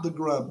stop the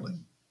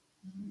grumbling.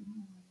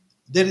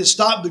 Did it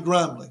stop the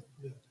grumbling?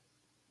 So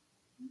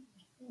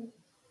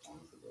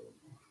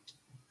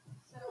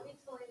we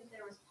believe that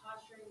there was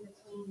posturing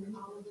between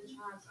all of the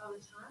tribes all the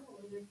time,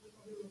 or were there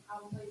people who were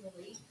probably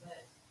relieved,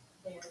 but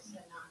theirs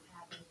had not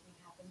had anything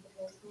happen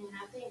because, I mean,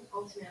 I think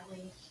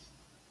ultimately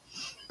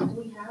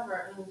we have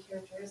our own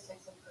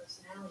characteristics and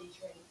personality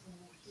traits, and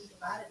he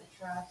divided the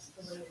tribes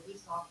the way that he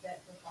saw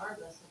fit,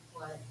 regardless of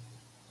what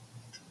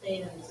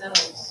they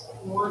themselves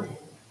wanted.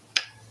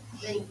 I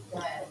think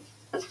that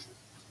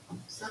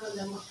some of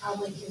them were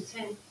probably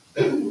content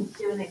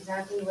doing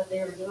exactly what they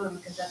were doing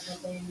because that's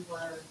what they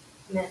were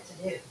meant to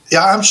do.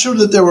 Yeah, I'm sure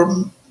that there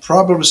were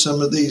probably some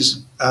of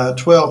these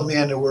 12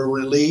 men that were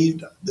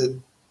relieved that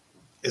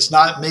it's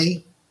not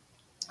me.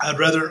 I'd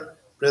rather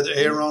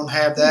Aaron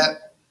have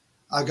that.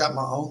 I got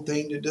my own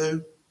thing to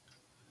do.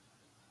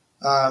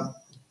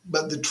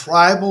 But the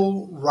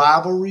tribal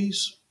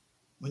rivalries,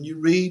 when you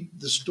read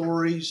the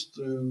stories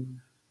through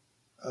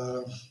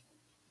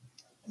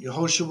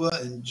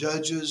Yehoshua and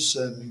Judges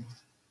and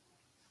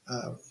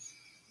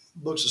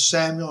books of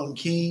Samuel and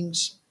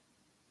Kings,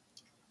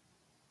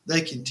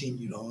 they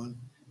continued on.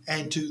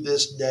 And to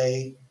this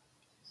day,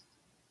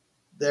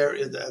 there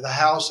is the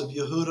house of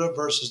Yehuda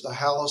versus the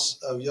house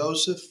of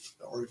Joseph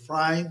or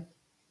Ephraim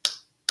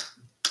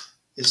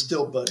is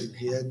still butting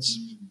heads.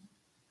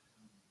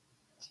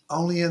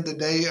 Only in the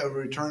day of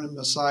returning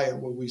Messiah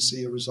will we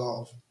see a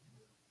resolve.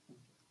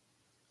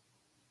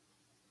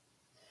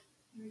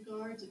 In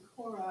regard to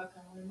Qorach,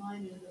 I'm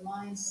reminded of the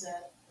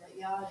mindset that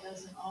Yah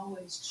doesn't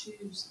always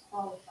choose the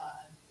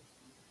qualified.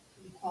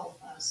 He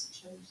qualifies the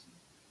chosen.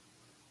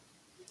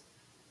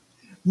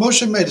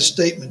 Moshe made a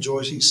statement,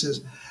 Joyce. He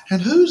says,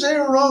 and who's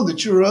Aaron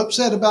that you're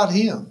upset about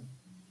him?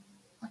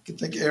 I can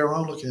think of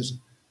Aaron looking and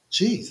saying,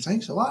 gee,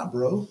 thanks a lot,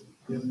 bro.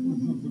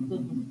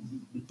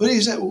 But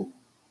he said, well,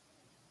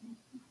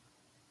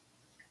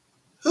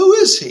 who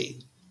is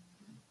he?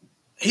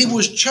 He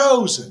was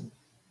chosen.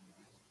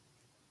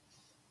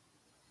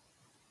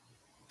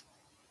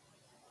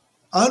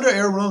 Under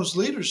Aaron's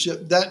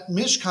leadership, that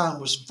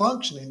Mishkan was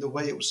functioning the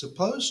way it was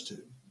supposed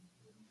to.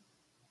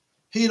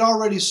 He had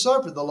already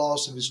suffered the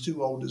loss of his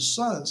two oldest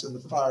sons in the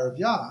fire of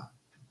Yah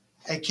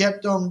and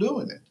kept on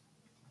doing it.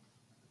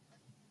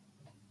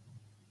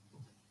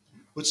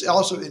 What's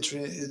also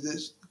interesting is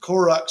that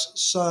Qorach's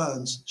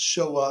sons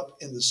show up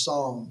in the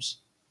Psalms.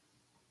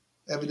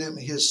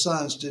 Evidently, his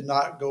sons did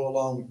not go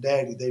along with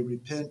daddy. They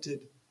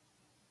repented,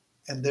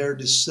 and their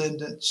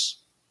descendants,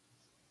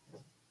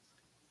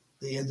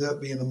 they ended up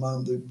being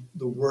among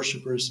the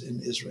worshipers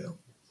in Israel.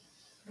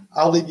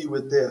 I'll leave you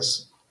with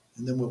this,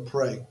 and then we'll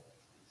pray.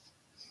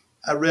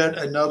 I read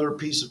another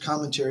piece of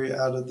commentary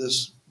out of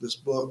this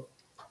book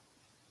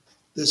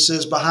that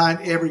says,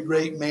 behind every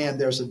great man,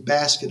 there's a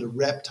basket of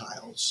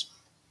reptiles.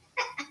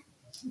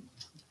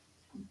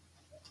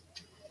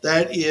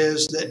 That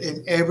is, that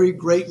in every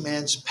great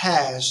man's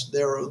past,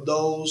 there are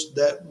those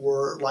that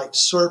were like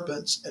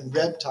serpents and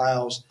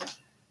reptiles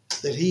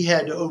that he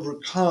had to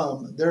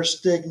overcome their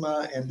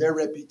stigma and their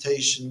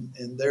reputation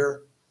and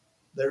their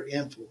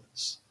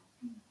influence.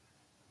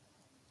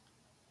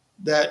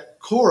 That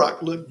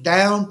Qorach looked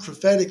down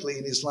prophetically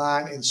in his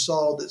line and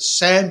saw that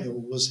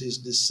Samuel was his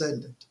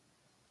descendant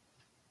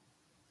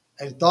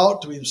and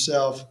thought to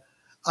himself,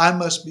 I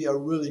must be a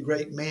really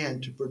great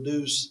man to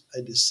produce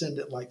a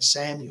descendant like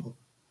Samuel,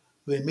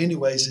 who in many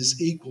ways is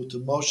equal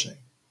to Moshe,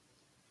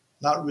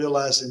 not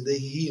realizing that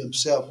he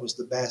himself was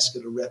the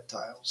basket of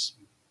reptiles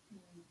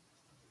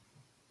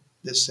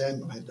that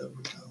Samuel had to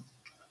overcome.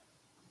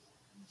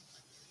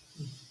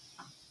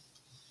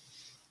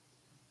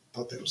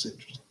 Thought that was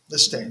interesting.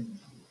 Let's stand.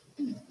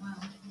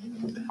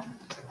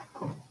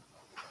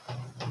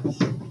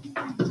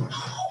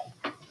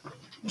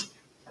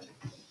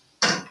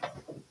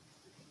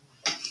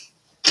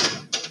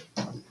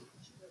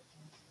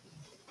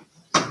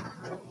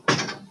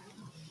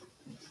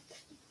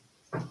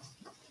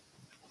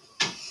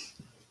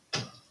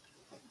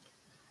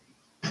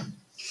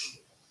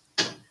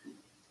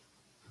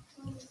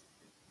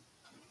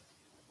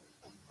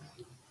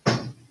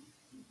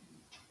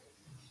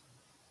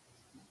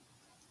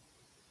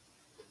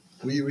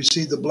 Will you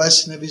receive the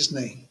blessing of his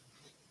name?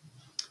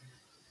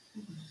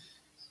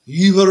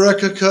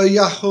 Yivarekaka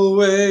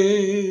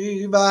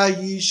Yahweh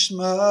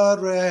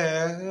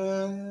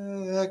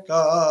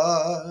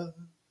vayishmareka.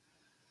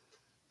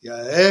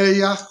 Ya'er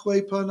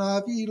Yahweh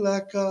panav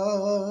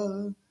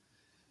ileka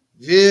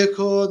v'koneka.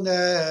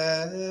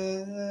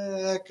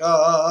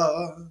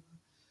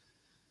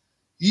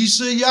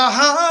 Yisa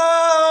Yahweh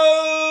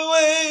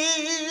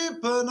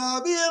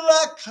panav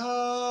ileka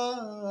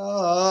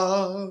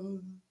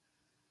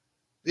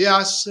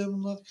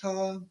v'yasem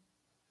leka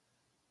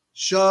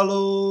shalom.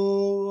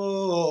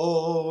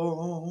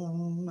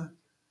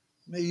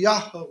 May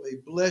Yahweh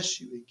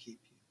bless you and keep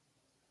you.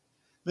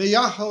 May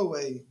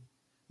Yahweh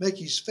make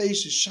his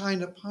face to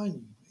shine upon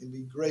you and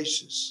be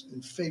gracious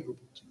and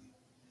favorable to you.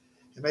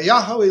 And may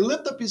Yahweh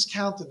lift up his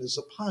countenance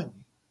upon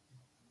you,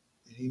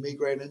 and he may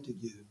grant unto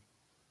you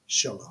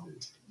shalom.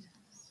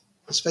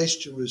 Let's face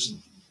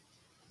Jerusalem.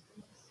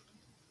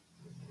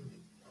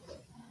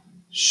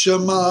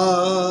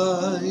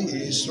 Shema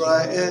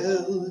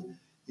Israel,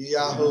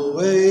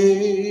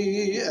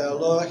 Yahweh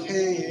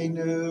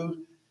Eloheinu,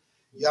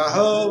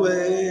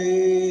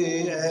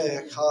 Yahweh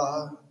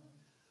Echad,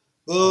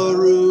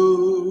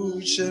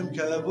 Baruch Shem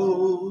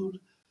Kavod,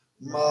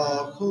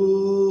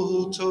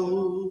 Malchuto,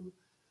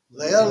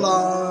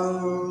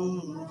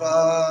 Le'elam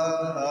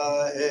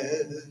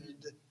Va'ed.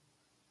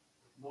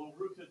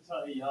 Baruch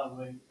atah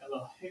Yahweh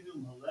Eloheinu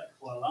melech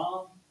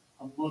haolam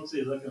hamotzi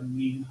lechem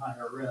min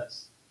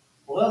haaretz.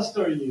 Blessed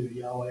are you,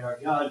 Yahweh, our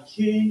God,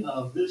 King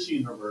of this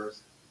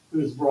universe, who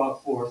has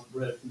brought forth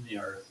bread from the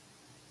earth.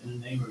 In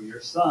the name of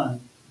your Son,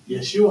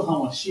 Yeshua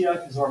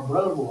HaMashiach, is our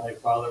bread of life,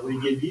 Father. We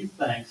give you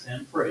thanks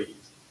and praise.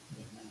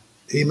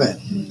 Amen.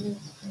 Amen.